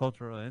aware of the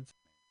cultural insight.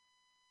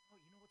 Oh,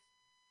 you know what's?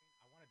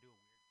 I want to do a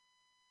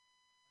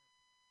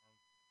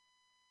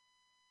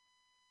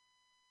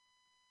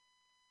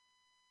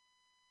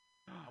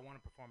weird. I want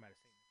to perform at a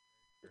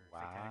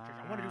satanic church.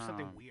 I want to do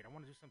something weird. I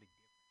want to do something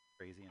different.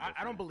 Crazy. And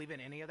I don't believe in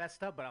any of that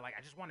stuff, but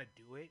I just want to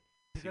do it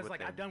because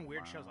like I've done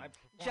weird shows.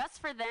 Just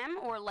for them,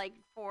 or like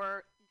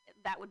for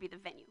that would be the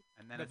venue.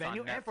 And then the it's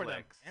venue on and for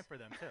them Netflix. and for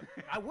them too.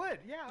 I would,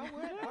 yeah, I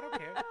would. I don't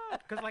care.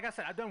 Because like I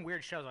said, I've done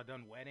weird shows. I've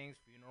done weddings,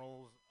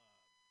 funerals.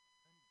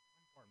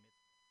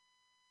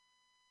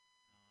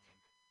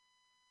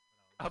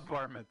 A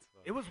bar mitzvah.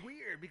 It was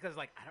weird because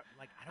like I don't.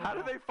 How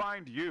know. do they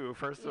find you?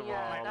 First of all,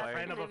 a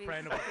friend of a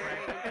friend of a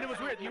friend, and it was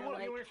weird. You know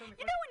when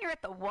you're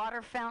at the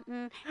water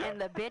fountain and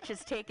the bitch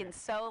is taking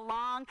so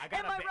long.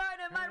 Am I right?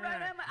 Am I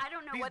right? I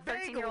don't know what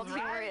 13-year-old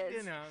humor is.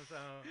 You know, so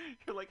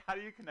you're like, how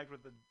do you connect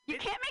with the? You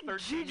can't make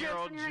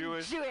 13-year-old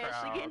Jewish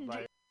crowd. You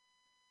Like,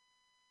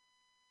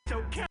 so oh,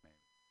 you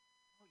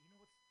know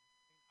what's?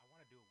 I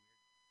want to do a weird.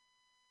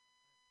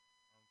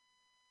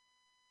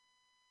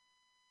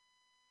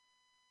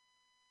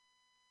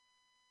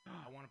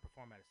 I want to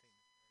perform at a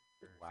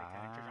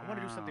satanic church. I want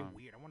to do something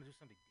weird. I want to do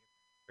something different.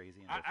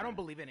 Crazy. And I don't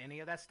believe in any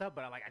of that stuff,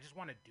 but I just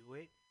want to do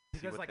it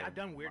because like I've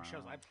done weird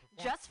shows.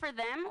 Just for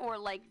them, or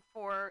like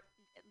for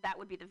that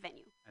would be the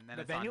venue. And then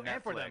the it's venue on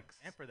and for them Netflix.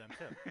 and for them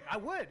too. I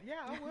would,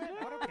 yeah, I would.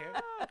 I don't care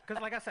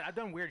because like I said, I've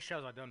done weird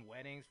shows. I've done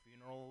weddings,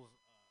 funerals.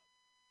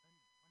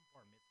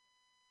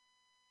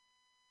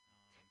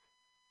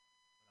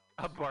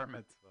 A bar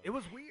mitzvah. It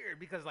was weird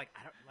because like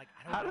I don't.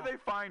 How know. do they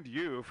find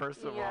you?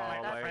 First of all,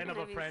 like like, a friend of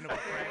a friend of a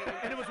friend,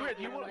 and it was weird.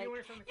 You know when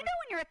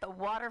you're at the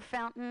water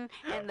fountain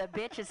and the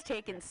bitch is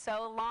taking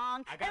so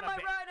long. Am I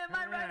right? Am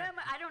I right?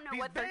 I don't know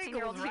what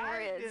 13-year-old humor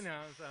is. You know,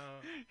 so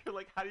you're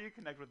like, how do you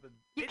connect with the?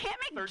 You can't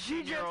make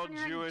 13-year-old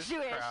Jewish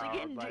crowd.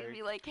 You can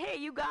be like, hey,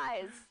 you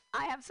guys.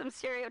 I have some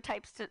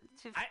stereotypes to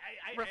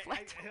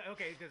reflect.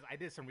 Okay, because I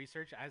did some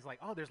research. I was like,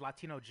 oh, there's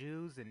Latino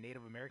Jews and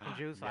Native American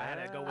Jews, so I had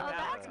to go with that.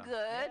 Oh, that's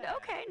good. Yeah.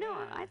 Okay, no,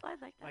 I like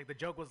that. Like the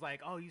joke was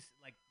like, oh,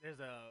 like there's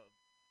a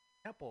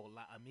temple,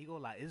 La Amigo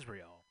La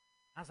Israel.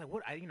 I was like,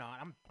 what?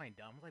 I'm playing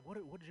dumb. I was like, what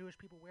do Jewish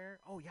people wear?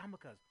 Oh,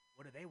 yarmulkes.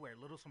 What do they wear?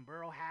 Little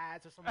sombrero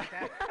hats or something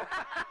like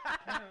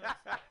that.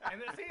 and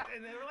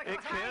they were like,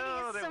 it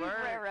killed. It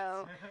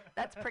sombrero.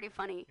 That's pretty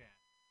funny.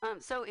 Yeah.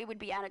 So it would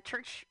be at a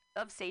church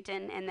of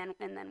Satan, and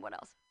then what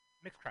else?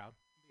 Mixed crowd.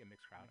 Be a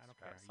mixed crowd. I don't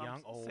care. Some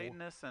young, old.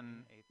 Satanists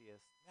and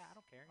atheists. Yeah, I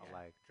don't care. Yeah.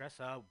 Alike.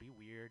 Dress up, be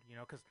weird,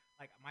 because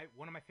like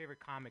one of my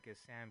favorite comic is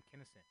Sam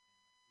Kinison.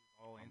 He's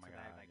all into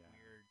that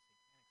weird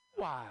satanic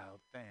stuff. Wild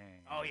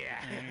thing. Oh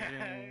yeah.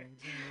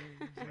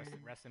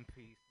 rest in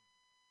peace.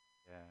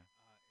 Yeah.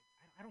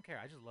 I don't care.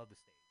 I just love the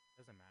stage.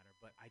 It doesn't matter.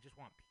 But I just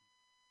want peace.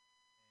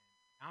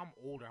 And now I'm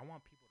older. I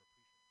want people to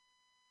appreciate me.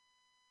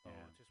 So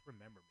just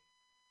remember me.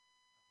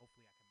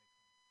 Hopefully I can make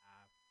someone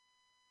laugh.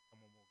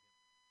 Someone will get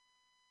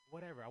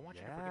whatever. I want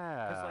you to forget.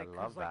 I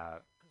love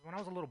that. Because when I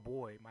was a little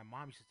boy, my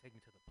mom used to take me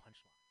to the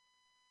punchline.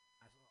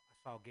 I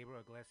saw Gabriel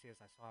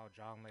Iglesias. I saw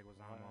John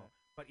Leguizamo.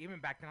 But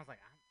even back then, I was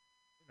like, I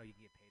didn't know you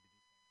can get paid to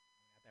do something.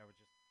 I thought I was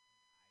just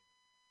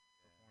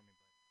performing.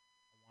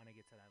 But I want to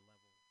get to that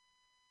level.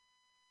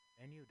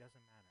 Venue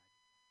doesn't matter.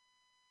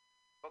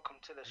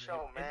 Welcome to the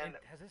show, man.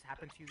 Has this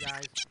happened to you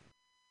guys?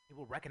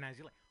 People recognize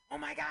you like, oh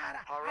my God,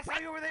 I saw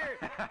you over there.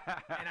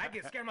 And I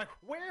get scared. I'm like,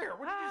 where?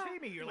 Where did you see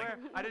me? You're like,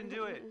 I didn't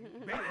do it.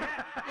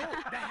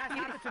 That has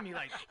happened to me.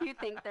 Like, you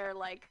think they're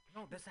like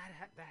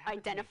that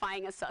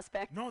identifying a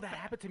suspect? No, that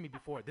happened to me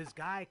before. This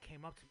guy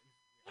came up to me.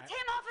 It's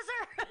him,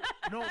 officer.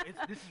 No,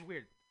 this is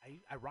weird.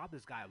 I robbed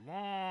this guy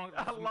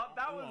that was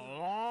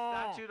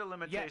long statute of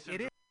limitations. Yeah,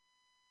 it is.